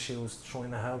different issues,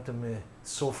 trying to help them with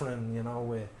suffering, you know,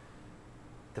 with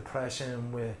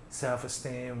depression, with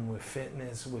self-esteem, with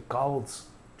fitness, with goals.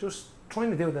 Just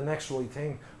trying to do the next right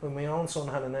thing. When my own son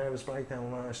had a nervous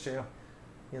breakdown last year,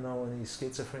 you know, and he's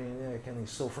schizophrenic and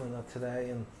he's suffering that today,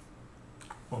 and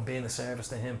I'm being a service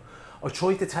to him. I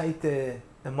try to take the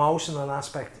emotional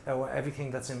aspect out of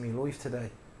everything that's in my life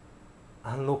today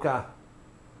and look at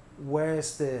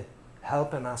where's the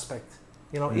helping aspect?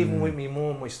 You know, even with me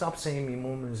mum, I stopped seeing me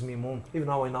mum as me mum, even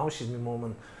though I know she's me mum.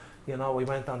 And you know, we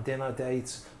went on dinner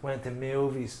dates, went to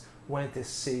movies, went to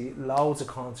see loads of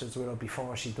concerts with her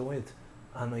before she died,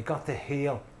 and I got to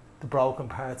heal the broken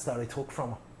parts that I took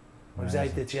from her. I was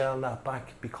able to gel that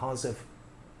back because of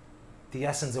the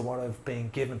essence of what I've been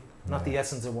given, not the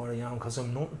essence of what I am, because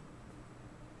I'm nothing.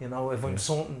 You know, if I'm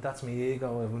something, that's my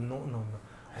ego. If I'm nothing,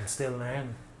 I'm still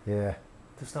learning. Yeah.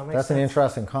 Does that make That's sense? an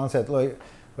interesting concept. Like,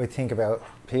 I think about,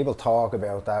 people talk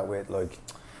about that with, like,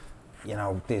 you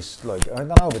know, this, like, I don't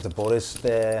know if it's a Buddhist,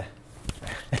 I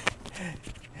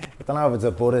don't know if it's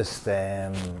a Buddhist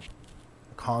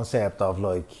concept of,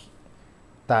 like,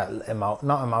 that,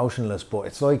 not emotionless, but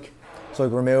it's like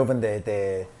removing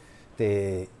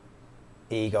the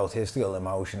egotistical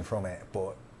emotion from it,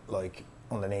 but, like,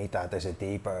 underneath that there's a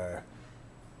deeper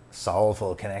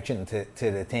soulful connection to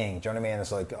the thing. Do you know what I mean?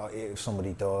 It's like, if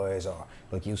somebody dies, or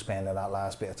like you spending that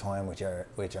last bit of time with your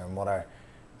mother,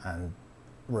 and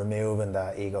removing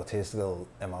that egotistical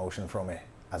emotion from it,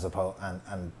 as opposed,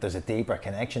 and there's a deeper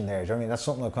connection there. Do you know what I mean? That's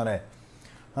something I kind of,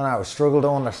 I don't know, I struggle to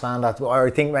understand that, or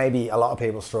I think maybe a lot of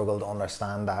people struggle to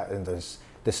understand that, and there's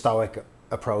the Stoic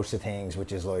approach to things,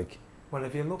 which is like, well,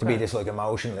 if you look to be this like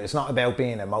emotional. It's not about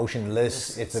being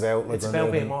emotionless. It's about like, it's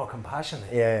about being more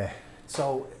compassionate. Yeah.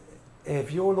 So,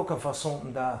 if you're looking for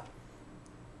something that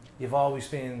you've always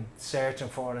been searching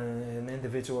for in an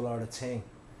individual or a thing,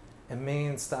 it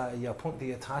means that you're putting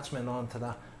the attachment onto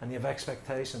that and you have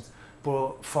expectations.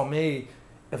 But for me,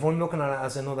 if I'm looking at it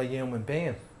as another human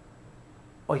being,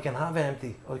 I can have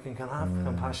empathy, I can have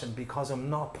compassion, because I'm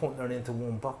not putting it into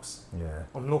one box. Yeah.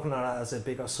 I'm looking at it as a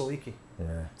bigger psyche.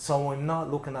 Yeah. So I'm not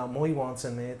looking at my wants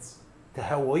and needs to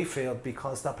how I feel,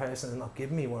 because that person is not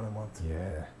giving me what I want.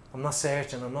 Yeah. I'm not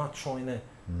searching, I'm not trying to,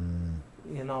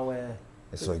 you know...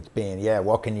 it's like being,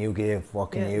 what can you give?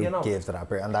 What can you know, give to that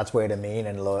person? And that's where the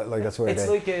meaning, like that's where it's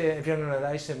like if you're in a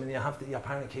relationship and you have to, your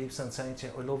parent keeps on saying to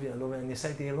you, I love you, and you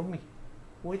say, do you love me?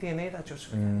 Why do you need that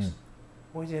justification?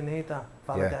 Why do you need that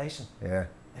validation? Yeah.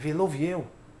 If you love you,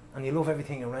 and you love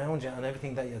everything around you and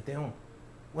everything that you're doing,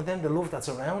 well then the love that's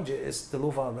around you is the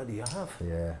love already you have.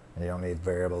 Yeah, you don't need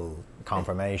verbal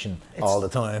confirmation all the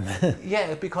time.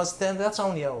 Yeah, because then that's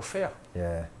only our fear.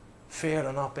 Yeah. Fear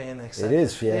of not being accepted. It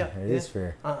is fear, it is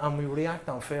fear. And we react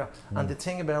on fear. And the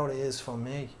thing about it is, for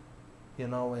me, you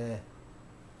know,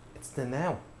 it's the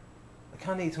now. I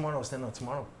can't eat tomorrow's dinner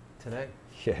tomorrow, today.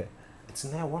 Yeah. It's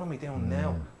now. What am I doing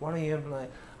now? What are you like?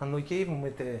 And like, even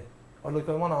with I want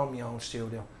to own my own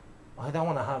studio. I don't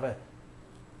want to have it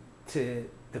to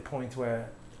the point where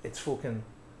it's fucking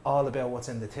all about what's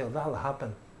in the till. That'll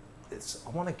happen. I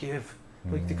want to give.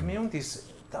 Like, the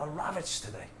communities, they're ravaged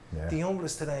today. Yeah. The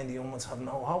homeless today and the homeless have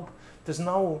no hope. There's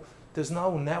no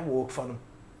network for them.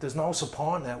 There's no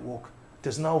support network.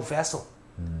 There's no vessel.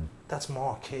 That's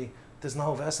more key. There's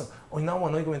no vessel. I know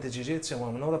when I go into jiu-jitsu,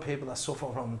 and when other people that suffer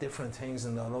from different things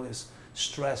in their lives,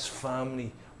 stress,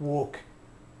 family, work,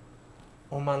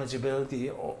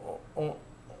 unmanageability,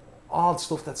 all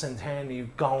stuff that's internally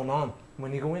going on.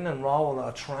 When you go in and roll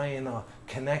or train or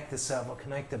connect to self, or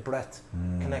connect to breath,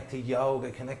 connect to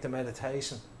yoga, connect to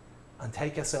meditation, and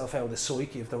take yourself out of the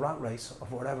psyche of the rat race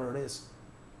of whatever it is,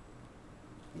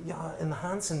 you're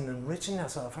enhancing and enriching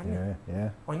yourself, aren't you? Yeah.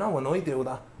 I know when I do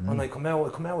that, when I come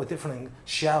out with different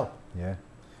shell. Yeah.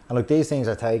 And look, these things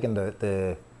are taking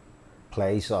the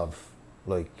place of,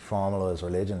 like, formalised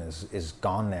religion is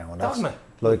gone now, and that's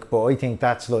like, but I think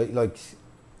that's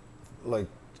like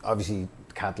obviously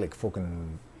Catholic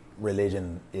fucking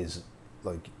religion is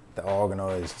like the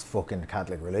organised fucking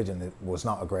Catholic religion. It was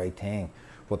not a great thing,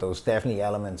 but there was definitely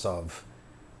elements of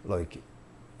like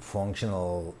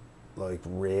functional, like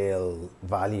real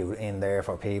value in there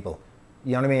for people.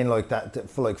 You know what I mean? Like that,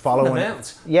 for like following.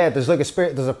 Yeah, there's like a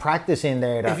spirit, there's a practice in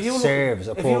there that serves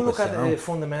a purpose. If you look at the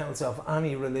fundamentals of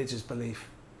any religious belief,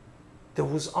 there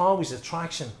was always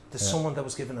attraction to someone that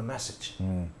was given a message.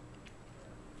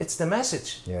 It's the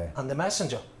message and the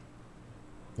messenger.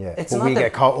 Yeah, it's but we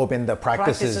get caught up in the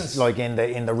practices, like in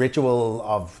the ritual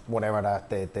of whatever that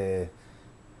the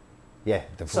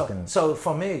fucking. So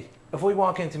for me, if we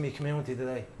walk into my community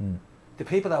today, the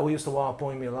people that we used to walk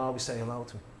by me will always say hello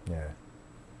to me. Yeah.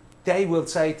 They will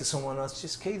say to someone else,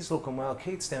 just Keith's looking well,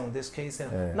 Keith's doing this, Keith's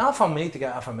doing... Yeah. Not for me to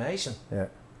get affirmation. Yeah.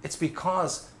 It's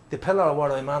because the pillar of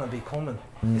what I'm on and becoming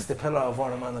is the pillar of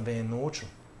what I'm on and being nurturing.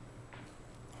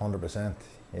 100%.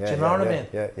 Yeah, do you know what I mean?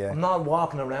 Yeah. I'm not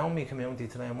walking around my community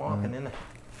today, I'm walking in it.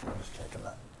 I'm just checking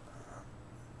that.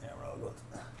 Yeah, we're all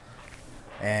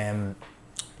good.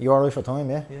 You alright for time,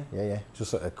 yeah? Yeah.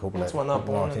 Just a couple That's of not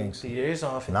more things. The years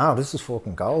off. No, this is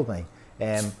fucking gold, mate.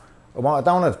 Well, I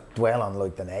don't want to dwell on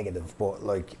like the negative, but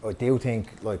like I do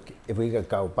think like if we could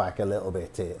go back a little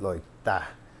bit to like that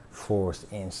first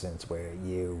instance where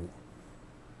you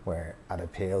were at a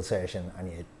peel session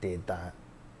and you did that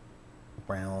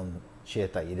brown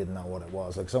shit that you didn't know what it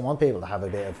was. Like, so I want people to have a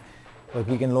bit of, like,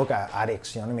 you can look at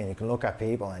addicts, you know what I mean? You can look at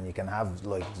people and you can have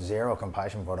like zero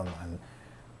compassion for them, and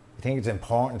I think it's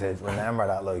important to remember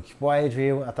that, like, what age were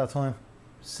you at that time?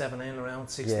 17, around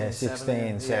 16, Yeah,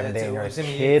 16, 17, yeah, you're a was in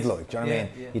my kid, youth. like, do you know what I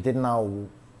mean? Yeah. You didn't know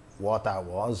what that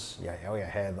was. Yeah, out your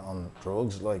head on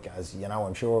drugs, like, as you know,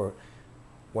 I'm sure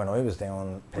when I was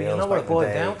doing But you pills know what back it in the boiled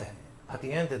day, down to? At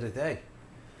the end of the day,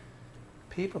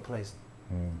 people pleasing.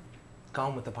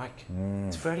 Going with the pack.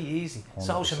 It's very easy. 100%.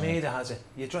 Social media has it.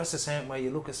 You dress a certain way, you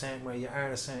look a certain way, you are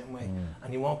a certain way,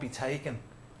 and you won't be taken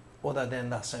other than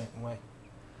that certain way.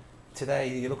 Today,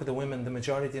 you look at the women, the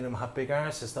majority of them have big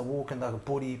arses. They're walking like a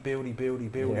booty.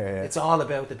 Yeah. It's all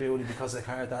about the beauty because of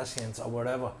the Kardashians or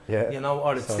whatever. Yeah. You know,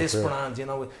 or it's So this true. brand, you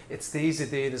know, it's these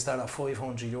Adidas that are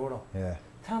 €500. Yeah.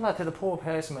 Tell that to the poor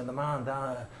person and the man,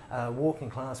 that working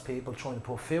class people trying to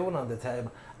put food on the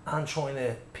table and trying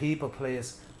to people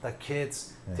please their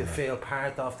kids to feel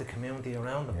part of the community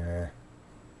around them. Yeah.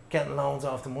 Getting loans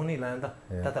off the money lender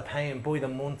that they're paying by the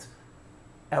month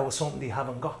out of something they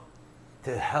haven't got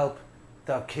to help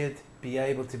their kid be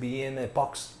able to be in a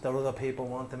box that other people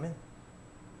want them in.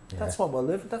 Yeah. That's what we're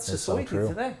living. That's It's so society true.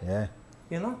 today. Yeah.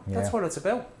 You know, Yeah. that's what it's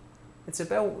about. It's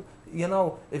about, you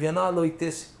know, if you're not like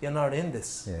this, you're not in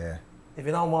this. Yeah. If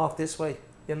you don't walk this way,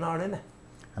 you're not in it.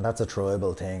 And that's a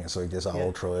tribal thing. It's like this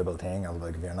old tribal thing of,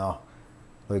 like, if you're not,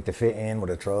 like, to fit in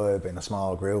with a tribe in a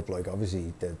small group, like,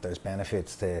 obviously there's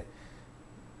benefits to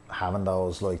having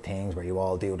those, like, things where you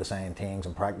all do the same things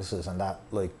and practices, and that,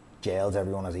 like, gels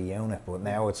everyone as a unit. But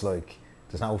now it's like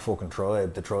there's no fucking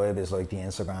tribe. The tribe is like the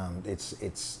Instagram.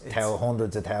 It's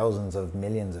hundreds of thousands of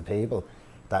millions of people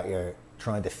that you're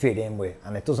trying to fit in with,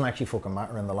 and it doesn't actually fucking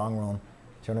matter in the long run.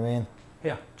 Do you know what I mean?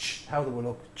 Yeah, how do we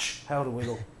look? How do we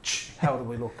look? How do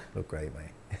we look? Look great,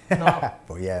 mate. No,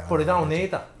 But yeah. but I don't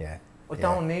need that. Yeah. I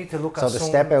don't need to look So at the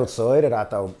someone. step outside of that,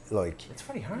 though, like, It's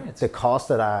very hard. the cost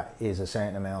of that is a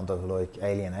certain amount of, like,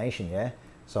 alienation. Yeah.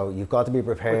 So you've got to be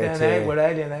But prepared then to. with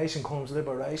alienation comes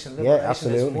liberation. Yeah, Liberation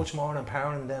absolutely. is much more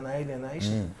empowering than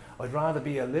alienation. I'd rather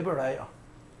be a liberator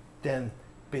than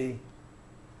be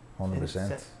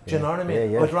 100%. Do you know what I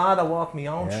mean? Yeah. I'd rather walk my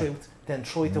own Yeah. truth than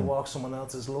try to walk someone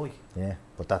else's lie. Yeah,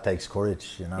 but that takes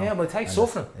courage, you know. Yeah, but it takes And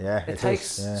suffering. Yeah, It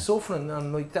takes does, yeah. suffering,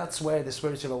 and like that's where the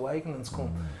spiritual awakenings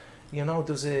come. You know,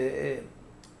 there's the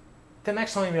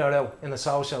next time you're out in a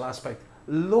social aspect,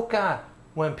 look at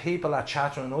when people are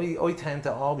chattering. I tend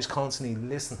to always constantly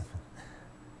listen,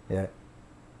 Yeah,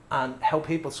 and how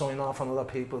people sign off on other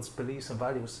people's beliefs and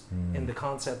values in the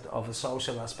concept of a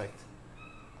social aspect.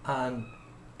 And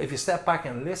if you step back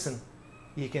and listen,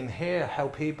 you can hear how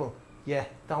people,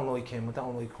 don't like him, I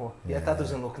don't like her. Yeah, that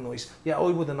doesn't look nice. Yeah, I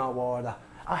wouldn't know wore that.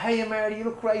 Oh, hey, Mary, you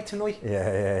look great tonight.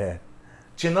 yeah.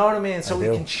 Do you know what I mean? So I we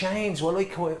do. can change. We're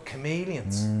like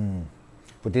chameleons.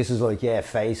 But this is like,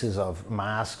 faces of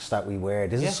masks that we wear.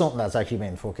 This is something that's actually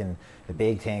been fucking a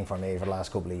big thing for me for the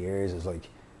last couple of years, is like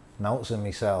noticing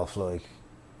myself, like,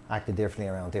 acting differently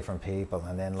around different people,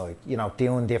 and then, like, you know,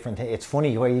 doing different things. It's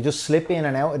funny where you just slip in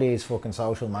and out of these fucking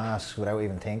social masks without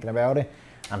even thinking about it,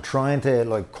 and trying to,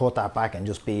 like, cut that back and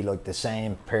just be like the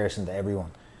same person to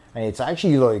everyone. And it's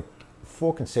actually, like,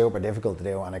 fucking super difficult to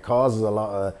do, and it causes a lot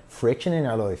of friction in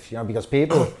your life, you know, because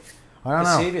people I don't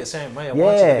know. Perceive it the same way. I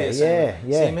want you to be the same way.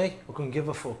 Yeah. See me? I couldn't give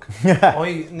a fuck.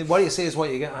 What you see is what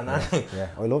you get. And Yeah,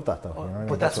 I love that though. You know what I mean?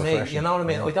 But that's me. refreshing. You know what I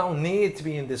mean? Yeah. I don't need to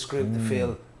be in this group to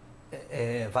feel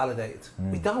validated.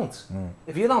 We don't.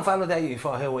 If you don't validate me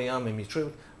for who I am and my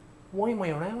truth, why am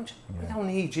I around you? I don't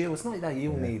need you. It's not that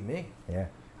you need me. Yeah.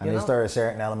 And You is know? there a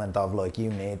certain element of, like, you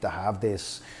need to have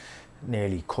this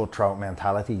nearly cutthroat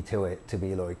mentality to it to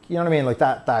be like, you know what I mean? Like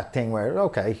that thing where,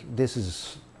 okay, this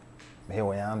is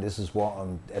who I am, this is what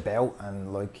I'm about,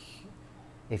 and, like,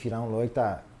 if you don't like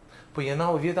that, But you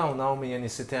know, if you don't know me and you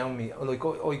sit down with me, like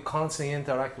I constantly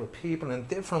interact with people in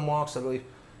different walks of life,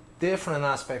 different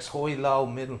aspects, high, low,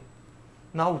 middle.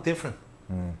 No different.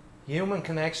 Human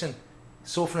connection,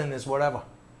 suffering is whatever,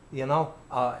 you know,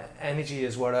 energy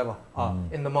is whatever,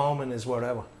 in the moment is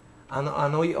whatever. And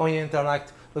I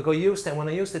interact, like when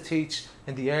I used to teach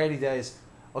in the early days,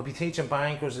 I'd be teaching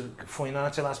bankers,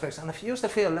 financial aspects, and if you used to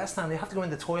feel less than, you have to go in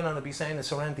the toilet and I'd be saying a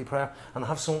serenity prayer and I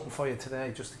have something for you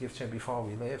today just to give to you before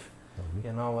we leave.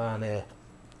 You know, and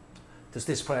there's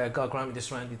this prayer, God grant me the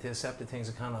serenity to accept the things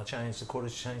I cannot change, the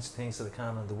courage to change the things that I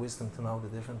can, and the wisdom to know the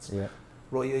difference. yeah,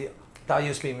 Right, that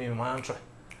used to be my mantra.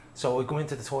 So I'd go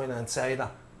into the toilet and say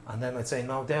that, And then I'd say,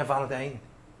 no, they're validating.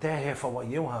 They're here for what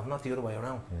you have, not the other way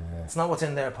around. Yeah. It's not what's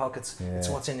in their pockets, it's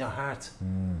Yeah. what's in your heart.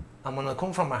 Mm. And when I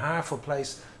come from a heartful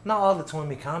place, not all the time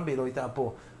we can be like that,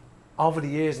 but over the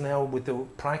years now with the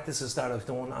practices that I've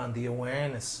done and the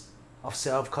awareness of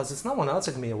self, because it's no one else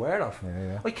I can be aware of.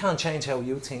 Yeah. I can't change how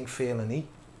you think, feel and eat,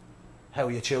 how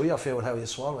you chew your food, how you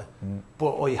swallow it. Mm.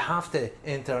 But I have to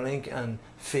interlink and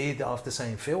feed off the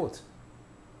same food.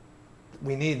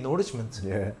 We need nourishment.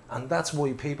 Yeah. And that's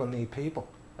why people need people.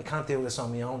 I can't do this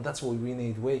on my own. That's why we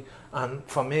need we. And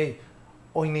for me,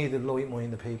 I needed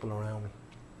like-minded people around me.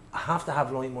 I have to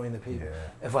have like-minded people.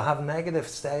 Yeah. If I have negative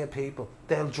stay of people,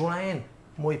 they'll drain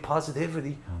my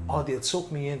positivity or they'll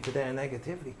suck me into their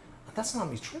negativity. And that's not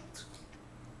my truth.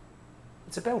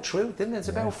 It's about truth, isn't it? It's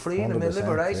about freedom and 100%,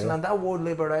 liberation. yeah. And that word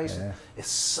liberation Yeah. is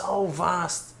so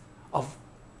vast of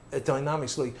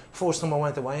dynamics. Like, first time I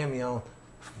went away on my own,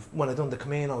 when I done the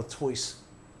Camino twice,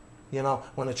 you know,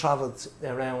 when I travelled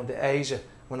around Asia,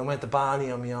 when I went to Bali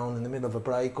on my own in the middle of a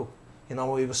breakup, you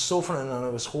know, I was suffering and I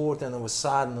was hurt and I was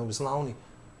sad and I was lonely,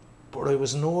 but I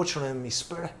was nurturing my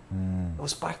spirit. Mm. It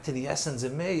was back to the essence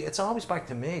of me. It's always back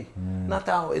to me. Not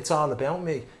that it's all about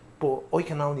me, but I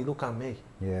can only look at me.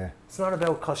 Yeah. It's not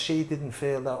about because she didn't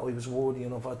feel that I was worthy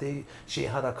enough, or she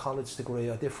had a college degree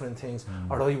or different things,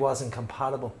 or I wasn't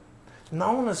compatible.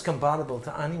 No one is compatible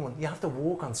to anyone. You have to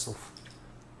work on stuff.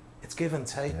 It's give and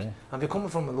take. Yeah. And if you're coming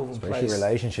from a loving Especially place,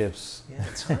 relationships. yeah,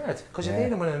 it's hard because you're Yeah.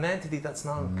 dealing with an entity that's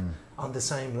not on the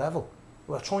same level.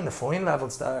 We're trying to find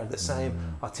levels that are the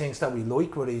same, or things that we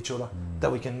like with each other,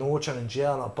 that we can nurture and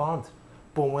gel or bond.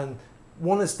 But when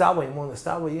one is that way and one is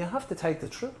that way, you have to take the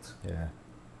truth. Yeah.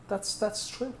 That's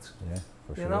truth. Yeah.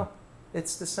 For sure. You know,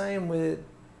 it's the same with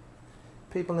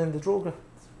people in the drug.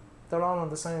 They're all on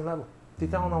the same level. They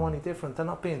don't know any different. They're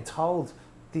not being told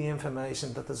the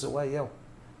information that there's a way out.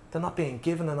 They're not being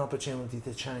given an opportunity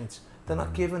to change. They're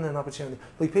not given an opportunity.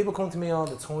 Like, people come to me all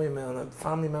the time, and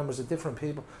family members of different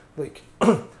people. Like,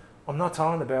 I'm not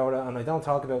talking about it, and I don't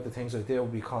talk about the things I do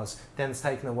because then it's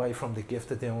taken away from the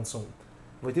gift of doing something.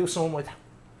 If I do something with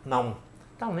no,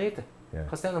 don't need it. Yeah.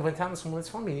 Because then if I'm telling someone, it's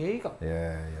from my ego.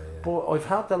 Yeah. But I've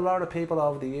helped a lot of people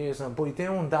over the years, and by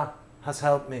doing that has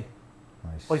helped me.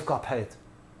 Nice. I've got paid.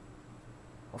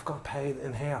 I've got paid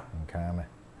in here. And karma.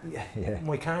 Yeah. Yeah.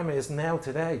 My karma is now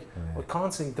today. Yeah. I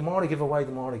constantly, the more I give away,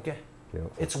 the more I get.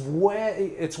 Beautiful.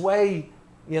 It's way,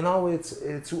 you know,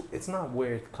 it's not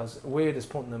weird, because weird is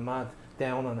putting a mad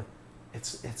down on it.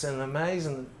 It's an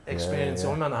amazing experience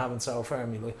yeah. I'm not having so far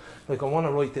in my life. Like, I want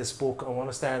to write this book, I want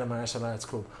to start a martial arts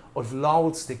club. I've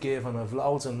loads to give, and I've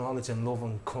loads of knowledge and love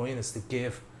and kindness to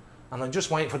give. And I'm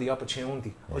just waiting for the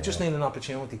opportunity. I just need an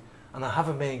opportunity, and I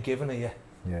haven't been given it yet.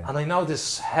 Yeah. And I know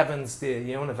this heavens, the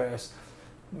universe,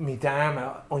 me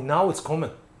dharma, I know it's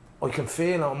coming. I can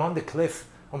feel it, I'm on the cliff.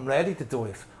 I'm ready to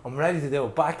dive. I'm ready to do a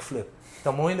backflip.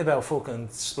 Don't mind about fucking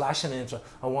splashing into it.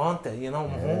 I want it, you know,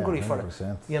 I'm hungry for it.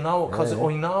 100%. You know, because Yeah.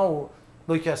 I know,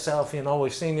 like yourself, you know,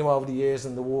 I've seen you over the years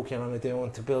in the work you're on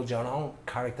doing to build your own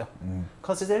character.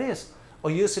 Because there is. I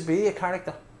used to be a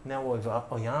character, now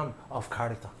I am of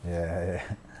character. Yeah.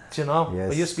 Do you know?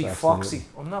 Yes, I used to be absolutely. Foxy.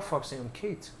 I'm not Foxy, I'm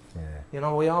Keith. Yeah. You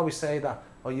know, we always say that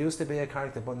I used to be a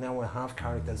character, but now I have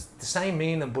characters. The same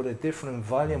meaning, but a different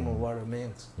volume of what it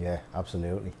means. Yeah,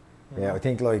 absolutely. You Yeah, know? I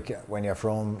think like when you're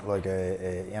from like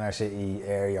a inner city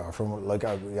area, or from like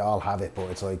we all have it, but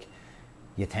it's like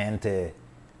you tend to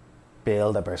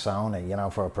build a persona, you know,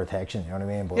 for protection. You know what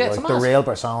I mean? But Yeah, it's like a the mask. real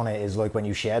persona is like when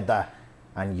you shed that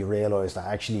and you realise that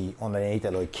actually underneath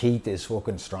it, like Keith is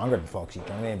fucking stronger than Foxy. You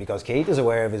know what I mean? Because Keith is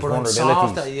aware of his But I'm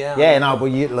vulnerabilities. softer, yeah. Yeah, no, but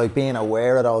you like being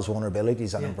aware of those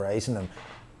vulnerabilities and Yeah. embracing them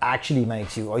actually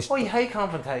makes you. I hate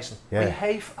confrontation. I Yeah.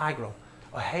 hate aggro.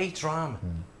 I hate drama.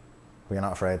 But you're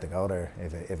not afraid to go there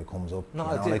if it comes up. No, you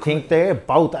I know? do. And I think they're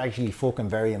both actually fucking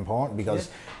very important, because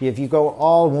if you go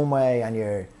all one way and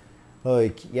you're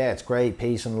like, yeah, it's great,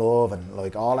 peace and love and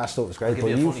like all that stuff is great, I'll give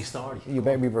but you a funny story. you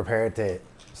better be prepared to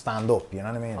stand up, you know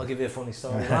what I mean? I'll give you a funny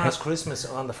story. Last Christmas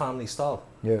on the family stall,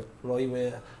 Yeah. right,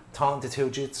 we're talking to two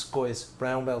jits guys,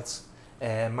 brown belts,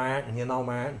 Martin, you know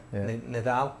Martin, Yeah.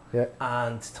 Nadal, Yeah.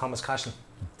 and Thomas Cashin.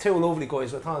 Two lovely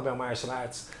guys. We're talking about martial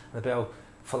arts and about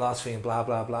philosophy and blah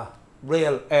blah blah.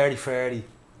 Real early fairly,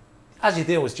 as you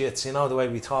do as jits, you know the way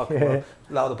we talk, Yeah.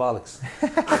 loud of bollocks.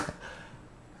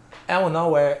 Out of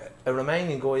nowhere, a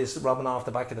Romanian guy is robbing off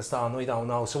the back of the stall, and I don't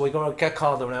know. So we're going to get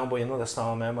called around by another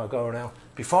stall member, go around.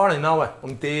 Before I know it,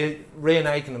 I'm there,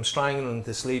 reenacting them, strangling them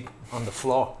to sleep on the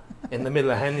floor in the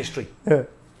middle of Henry Street. Yeah.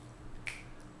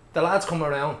 The lads come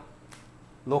around,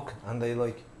 look, and they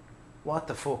like, what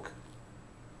the fuck?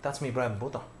 That's me bread and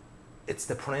butter. it's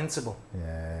the principle.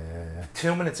 Yeah.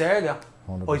 2 minutes earlier,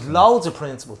 100%. I've loads of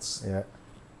principles. Yeah.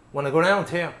 When I go around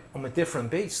here, I'm a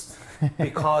different beast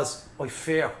because I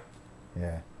fear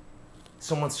Yeah.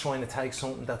 someone's trying to take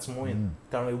something that's mine,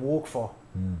 that I work for.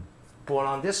 But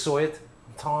on this side,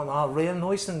 I'm talking all real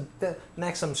nice, and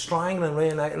next I'm strangling,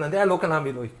 reenacting, and they're looking at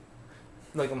me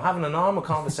like I'm having a normal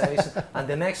conversation, and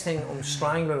the next thing I'm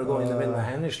strangling a guy in the middle of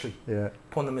Henry Street, Yeah.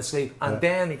 putting him asleep. And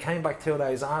then he came back 2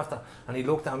 days after, and he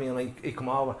looked at me, and he come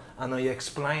over, and I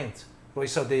explained. Right,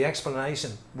 so the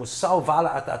explanation was so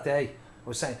valid at that day. I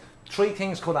was saying 3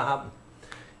 things could have happened.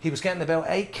 He was getting about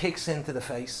 8 kicks into the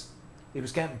face. He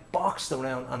was getting boxed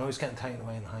around, and I was getting taken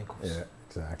away in handcuffs. Yeah,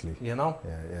 exactly. You know?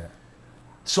 Yeah.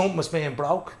 Something was being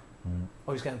broke.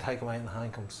 I was getting taken away in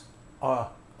handcuffs. Or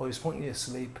I was putting you to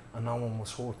sleep and no one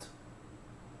was hurt.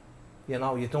 You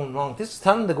know, you're doing wrong. This is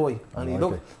telling the guy, and he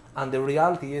looked. And the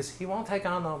reality is, he won't take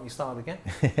on if you start again.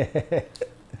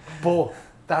 But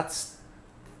that's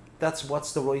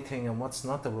what's the right thing and what's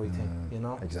not the right thing, you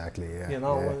know? Exactly, yeah. You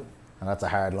know, yeah. And that's a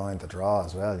hard line to draw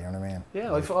as well, you know what I mean?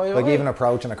 Yeah, like even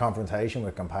approaching a confrontation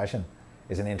with compassion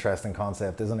is an interesting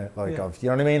concept, isn't it? Like, you know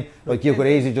what I mean? Like, you could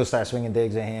easily just start swinging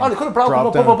digs at him. Oh, they could have broken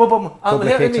up, and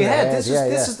hit in my head.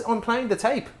 This is, I'm playing the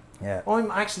tape. Yeah.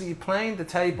 I'm actually playing the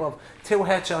tape of 2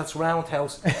 headshots,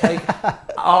 roundhouse, take,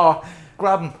 or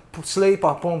grab him, sleep,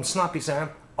 or boom, snap his arm,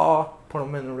 or put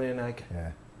him in the rear naked.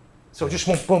 Yeah. So just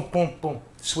boom,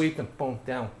 sweep them, boom,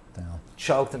 down.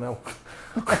 Choke them out.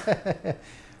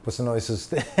 What's the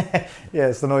nicest? Yeah,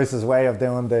 it's the nicest way of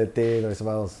doing the deed, I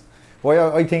suppose.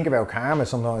 Well, I think about karma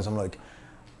sometimes. I'm like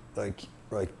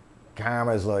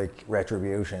karma is like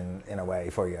retribution in a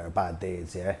way for your bad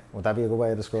deeds. Yeah, would that be a good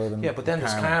way of describing? Yeah, but then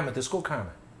there's karma. There's good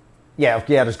karma. Yeah,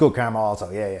 there's good karma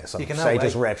also. Yeah. So you can say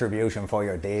just retribution for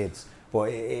your deeds,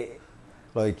 but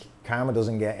like karma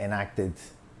doesn't get enacted.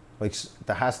 Like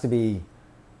there has to be.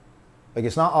 Like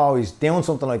it's not always doing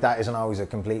something like that isn't always a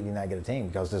completely negative thing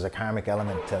because there's a karmic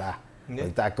element to that. Yeah.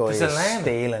 Like that guy is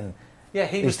stealing. Yeah,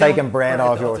 he's taking bread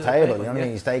off your table. You know what I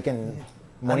mean? He's taking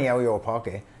money out of your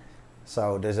pocket.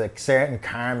 So there's a certain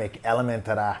karmic element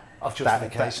to that. Of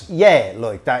justification.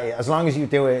 Like that. As long as you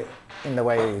do it in the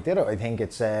way you did it, I think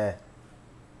it's. Well,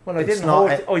 I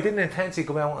didn't intentionally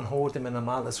go out and hurt him in a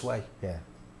malice way. Yeah.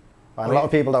 And a lot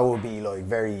of people that would be like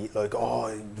very like,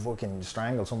 oh, fucking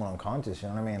strangle someone unconscious. You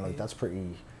know what I mean? Like that's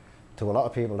pretty. To a lot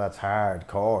of people, that's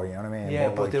hardcore. You know what I mean? Yeah,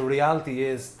 but like, the reality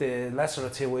is the lesser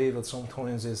of 2 evils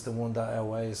sometimes is the one that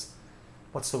outweighs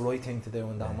what's the right thing to do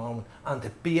in that moment, and to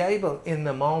be able in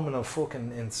the moment of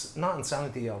fucking not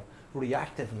insanity, of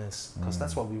reactiveness, because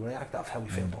that's what we react off, how we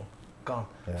feel. Gone,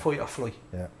 fight or flight.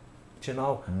 Yeah. Do you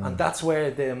know? And that's where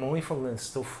the mindfulness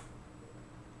stuff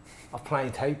of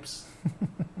playing tapes.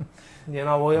 You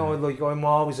know, I'm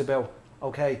always about,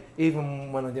 okay,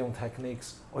 even when I'm doing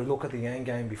techniques, I look at the end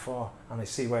game before and I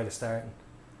see where they're starting,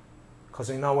 because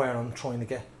I know where I'm trying to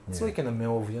get. It's like in a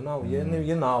move, you know.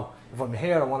 You know, if I'm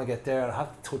here, I want to get there. I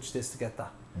have to touch this to get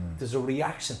that. There's a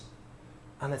reaction,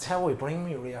 and it's how I bring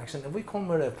me a reaction. If we come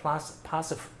with a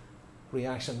passive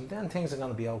reaction, then things are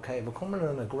going to be okay. If I come with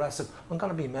an aggressive, I'm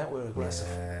going to be met with aggressive.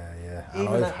 Yeah. And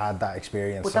I've had that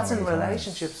experience. But that's in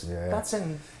relationships. Yeah. That's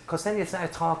in, because then you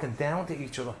start talking down to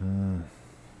each other.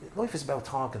 Life is about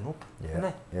talking up, isn't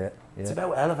it? Yeah. It's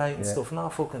about elevating stuff,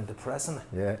 not fucking depressing it.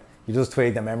 Yeah. You just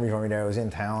tweaked the memory for me there. I was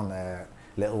in town a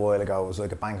little while ago. It was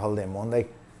like a bank holiday Monday,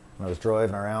 and I was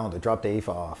driving around. I dropped Aoife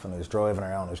off, and I was driving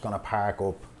around. I was going to park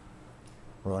up,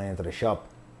 run into the shop.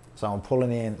 So I'm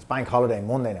pulling in. It's bank holiday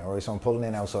Monday now, right? So I'm pulling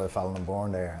in outside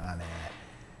Fallinborn there, and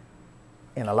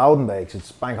in a loading bay, 'cause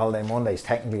it's bank holiday Monday. It's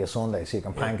technically a Sunday, so you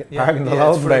can park in the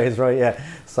loading bays, right? Yeah.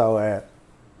 So I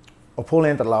pull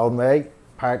into the loading bay,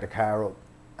 park the car up,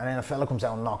 and then a fella comes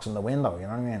out and knocks on the window. You know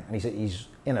what I mean? And he's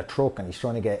in a truck and he's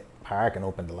trying to get parking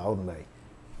up in the loading bay.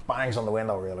 Bangs on the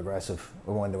window, real aggressive.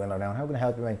 We wind the window down. How can I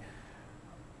help you, mate?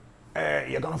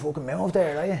 You're gonna fucking move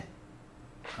there, are you?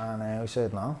 And I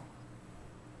said, no.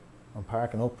 I'm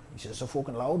parking up. He said, it's a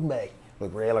fucking loading bay.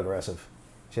 Like, real aggressive.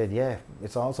 He said, yeah,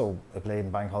 it's also a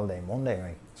playing bank holiday Monday,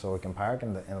 right? So I can park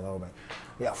in the loading bay.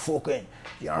 Yeah, fucking,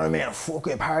 you know what I mean? I'm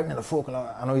fucking parking in the fucking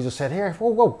loading. And I just said, here,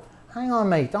 whoa, hang on,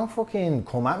 mate, don't fucking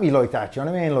come at me like that. Do you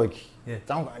know what I mean? Like,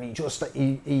 don't. And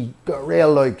he got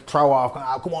real, like, throw off.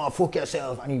 Oh, come on, fuck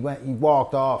yourself. And he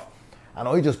walked off. And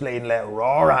I just bleeding let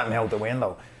roar at him out the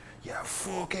window. Yeah,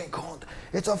 fucking cunt.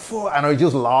 It's a fuck. And I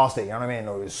just lost it, you know what I mean?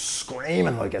 I was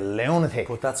screaming like a lunatic.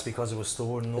 But that's because it was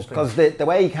stored in nothing. Because the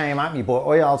way he came at me, but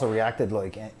I also reacted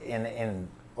like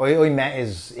I met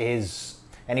his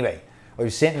anyway, I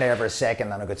was sitting there for a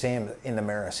second and I could see him in the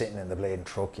mirror sitting in the bleeding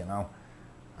truck, you know.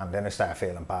 And then I started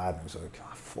feeling bad, and I was like,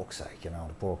 oh, fuck's sake, you know,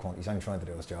 the poor cunt, he's only trying to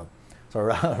do his job. So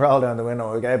I rolled down the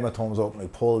window, I gave him a thumbs up, and I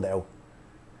pulled out.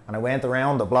 And I went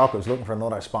around the block, I was looking for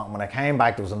another spot, and when I came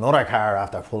back, there was another car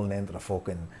after pulling into the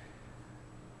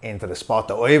spot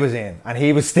that I was in, and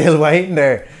he was still waiting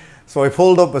there. So I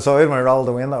pulled up beside him, I rolled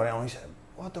the window down, and he said,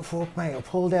 what the fuck, mate, I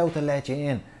pulled out to let you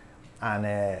in.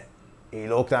 And he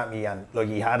looked at me, and like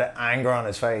he had anger on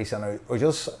his face, and I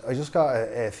just got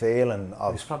a feeling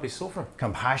of... He's probably suffering.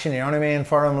 Compassion, you know what I mean,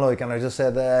 for him, like, and I just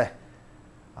said,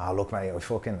 look, mate,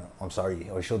 I'm sorry,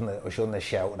 I shouldn't have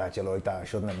shouted at you like that, I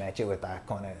shouldn't have met you with that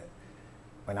kind of...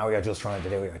 I know you're just trying to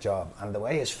do your job. And the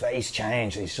way his face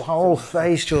changed, his whole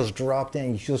face just dropped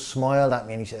in. He just smiled at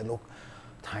me and he said, look,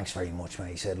 thanks very much,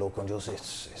 mate. He said, look, it's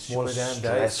just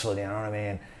stressful, you know what I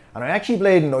mean? And I actually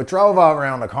I drove out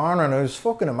around the corner and I was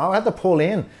fucking I had to pull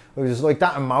in. I was like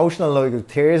that emotional, like with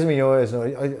tears in my eyes.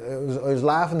 And I was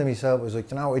laughing to myself. I was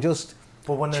like, you know, I just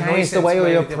changed the way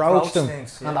I approached him.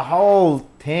 Things, yeah. And the whole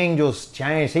thing just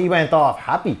changed. He went off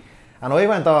happy. And I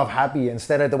went off happy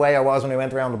instead of the way I was when I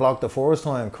went around the block the first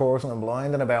time, cursing and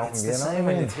blinding about him. It's the same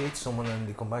when you teach someone and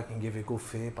they come back and give you good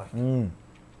feedback.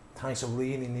 Thanks, I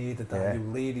really needed that. Yeah. You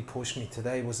really pushed me.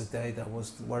 Today was a day that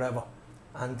was whatever.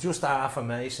 And just that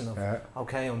affirmation of,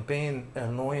 okay, I'm being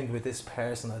aligned with this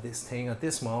person or this thing at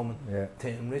this moment to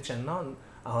enrich and not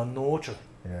nurture.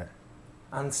 Yeah.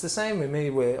 And it's the same with me,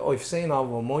 where I've seen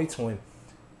over my time,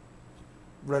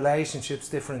 relationships,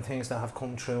 different things that have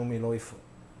come through my life.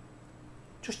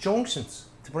 Just junctions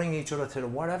to bring each other to the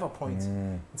whatever point.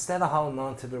 Instead of holding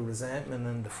on to the resentment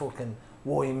and the fucking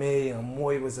why me and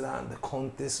why was that and the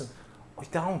cunt this, and I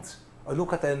don't. I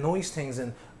look at the nice things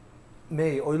and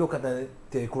I look at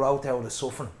the growth out of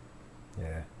suffering.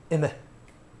 Yeah. In it.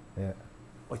 Yeah.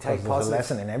 I take positive. There's a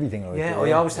lesson in everything. Like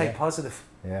I always take positive.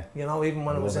 Yeah. You know, even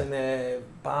when I was in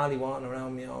Bali walking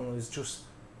around me, and I was just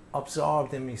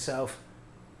absorbed in myself.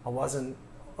 I was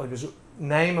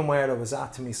naming where I was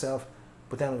at to myself.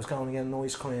 But then I was going to get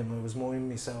noise cream, I was minding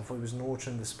myself, I was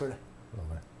nurturing the spirit.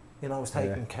 Love it. You know, I was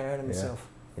taking care of myself.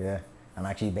 Yeah, and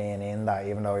actually being in that,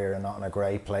 even though you're not in a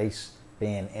great place,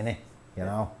 being in it, you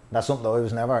know. That's something that I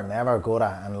was never good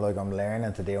at, and like I'm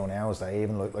learning to do now, is that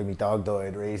even like my dog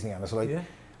died recently, and it's like it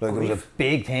was a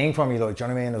big thing for me, like, do you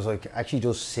know what I mean? It was like actually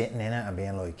just sitting in it and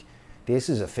being like, this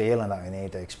is a feeling that I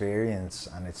need to experience,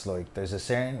 and it's like, there's a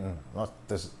certain,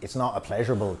 it's not a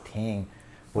pleasurable thing,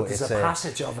 but it's a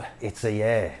passage of it.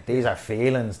 These are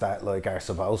feelings that like are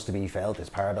supposed to be felt as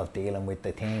part of dealing with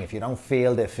the thing. If you don't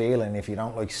feel the feeling, if you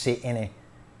don't like sit in it,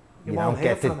 you don't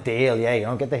get the deal. Yeah, you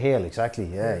don't get the heal. Exactly.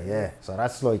 Yeah. So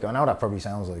that's like, I know that probably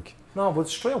sounds like but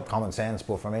it's true. Common sense,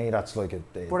 but for me that's like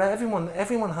but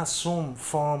everyone has some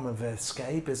form of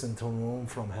escapism to run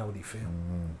from how they feel.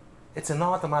 It's an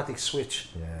automatic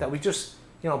switch that we just,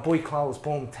 buy clothes,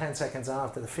 boom, 10 seconds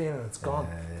after the feeling, it's gone.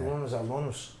 The runners are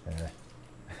runners.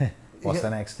 What's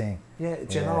the next thing? Yeah,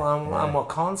 do you know, and we're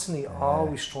constantly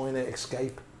always trying to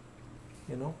escape,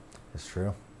 you know? It's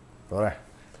true. Brother,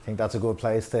 I think that's a good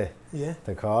place to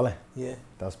call it. Yeah.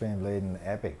 That's been bleeding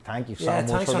epic. Thank you so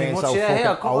much for being so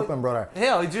fucking open, brother.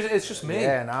 Yeah, it's just me.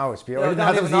 Yeah, no, it's beautiful.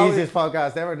 That was the easiest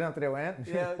podcast ever. Didn't have to do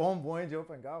anything. Boom, wind you up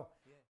and go.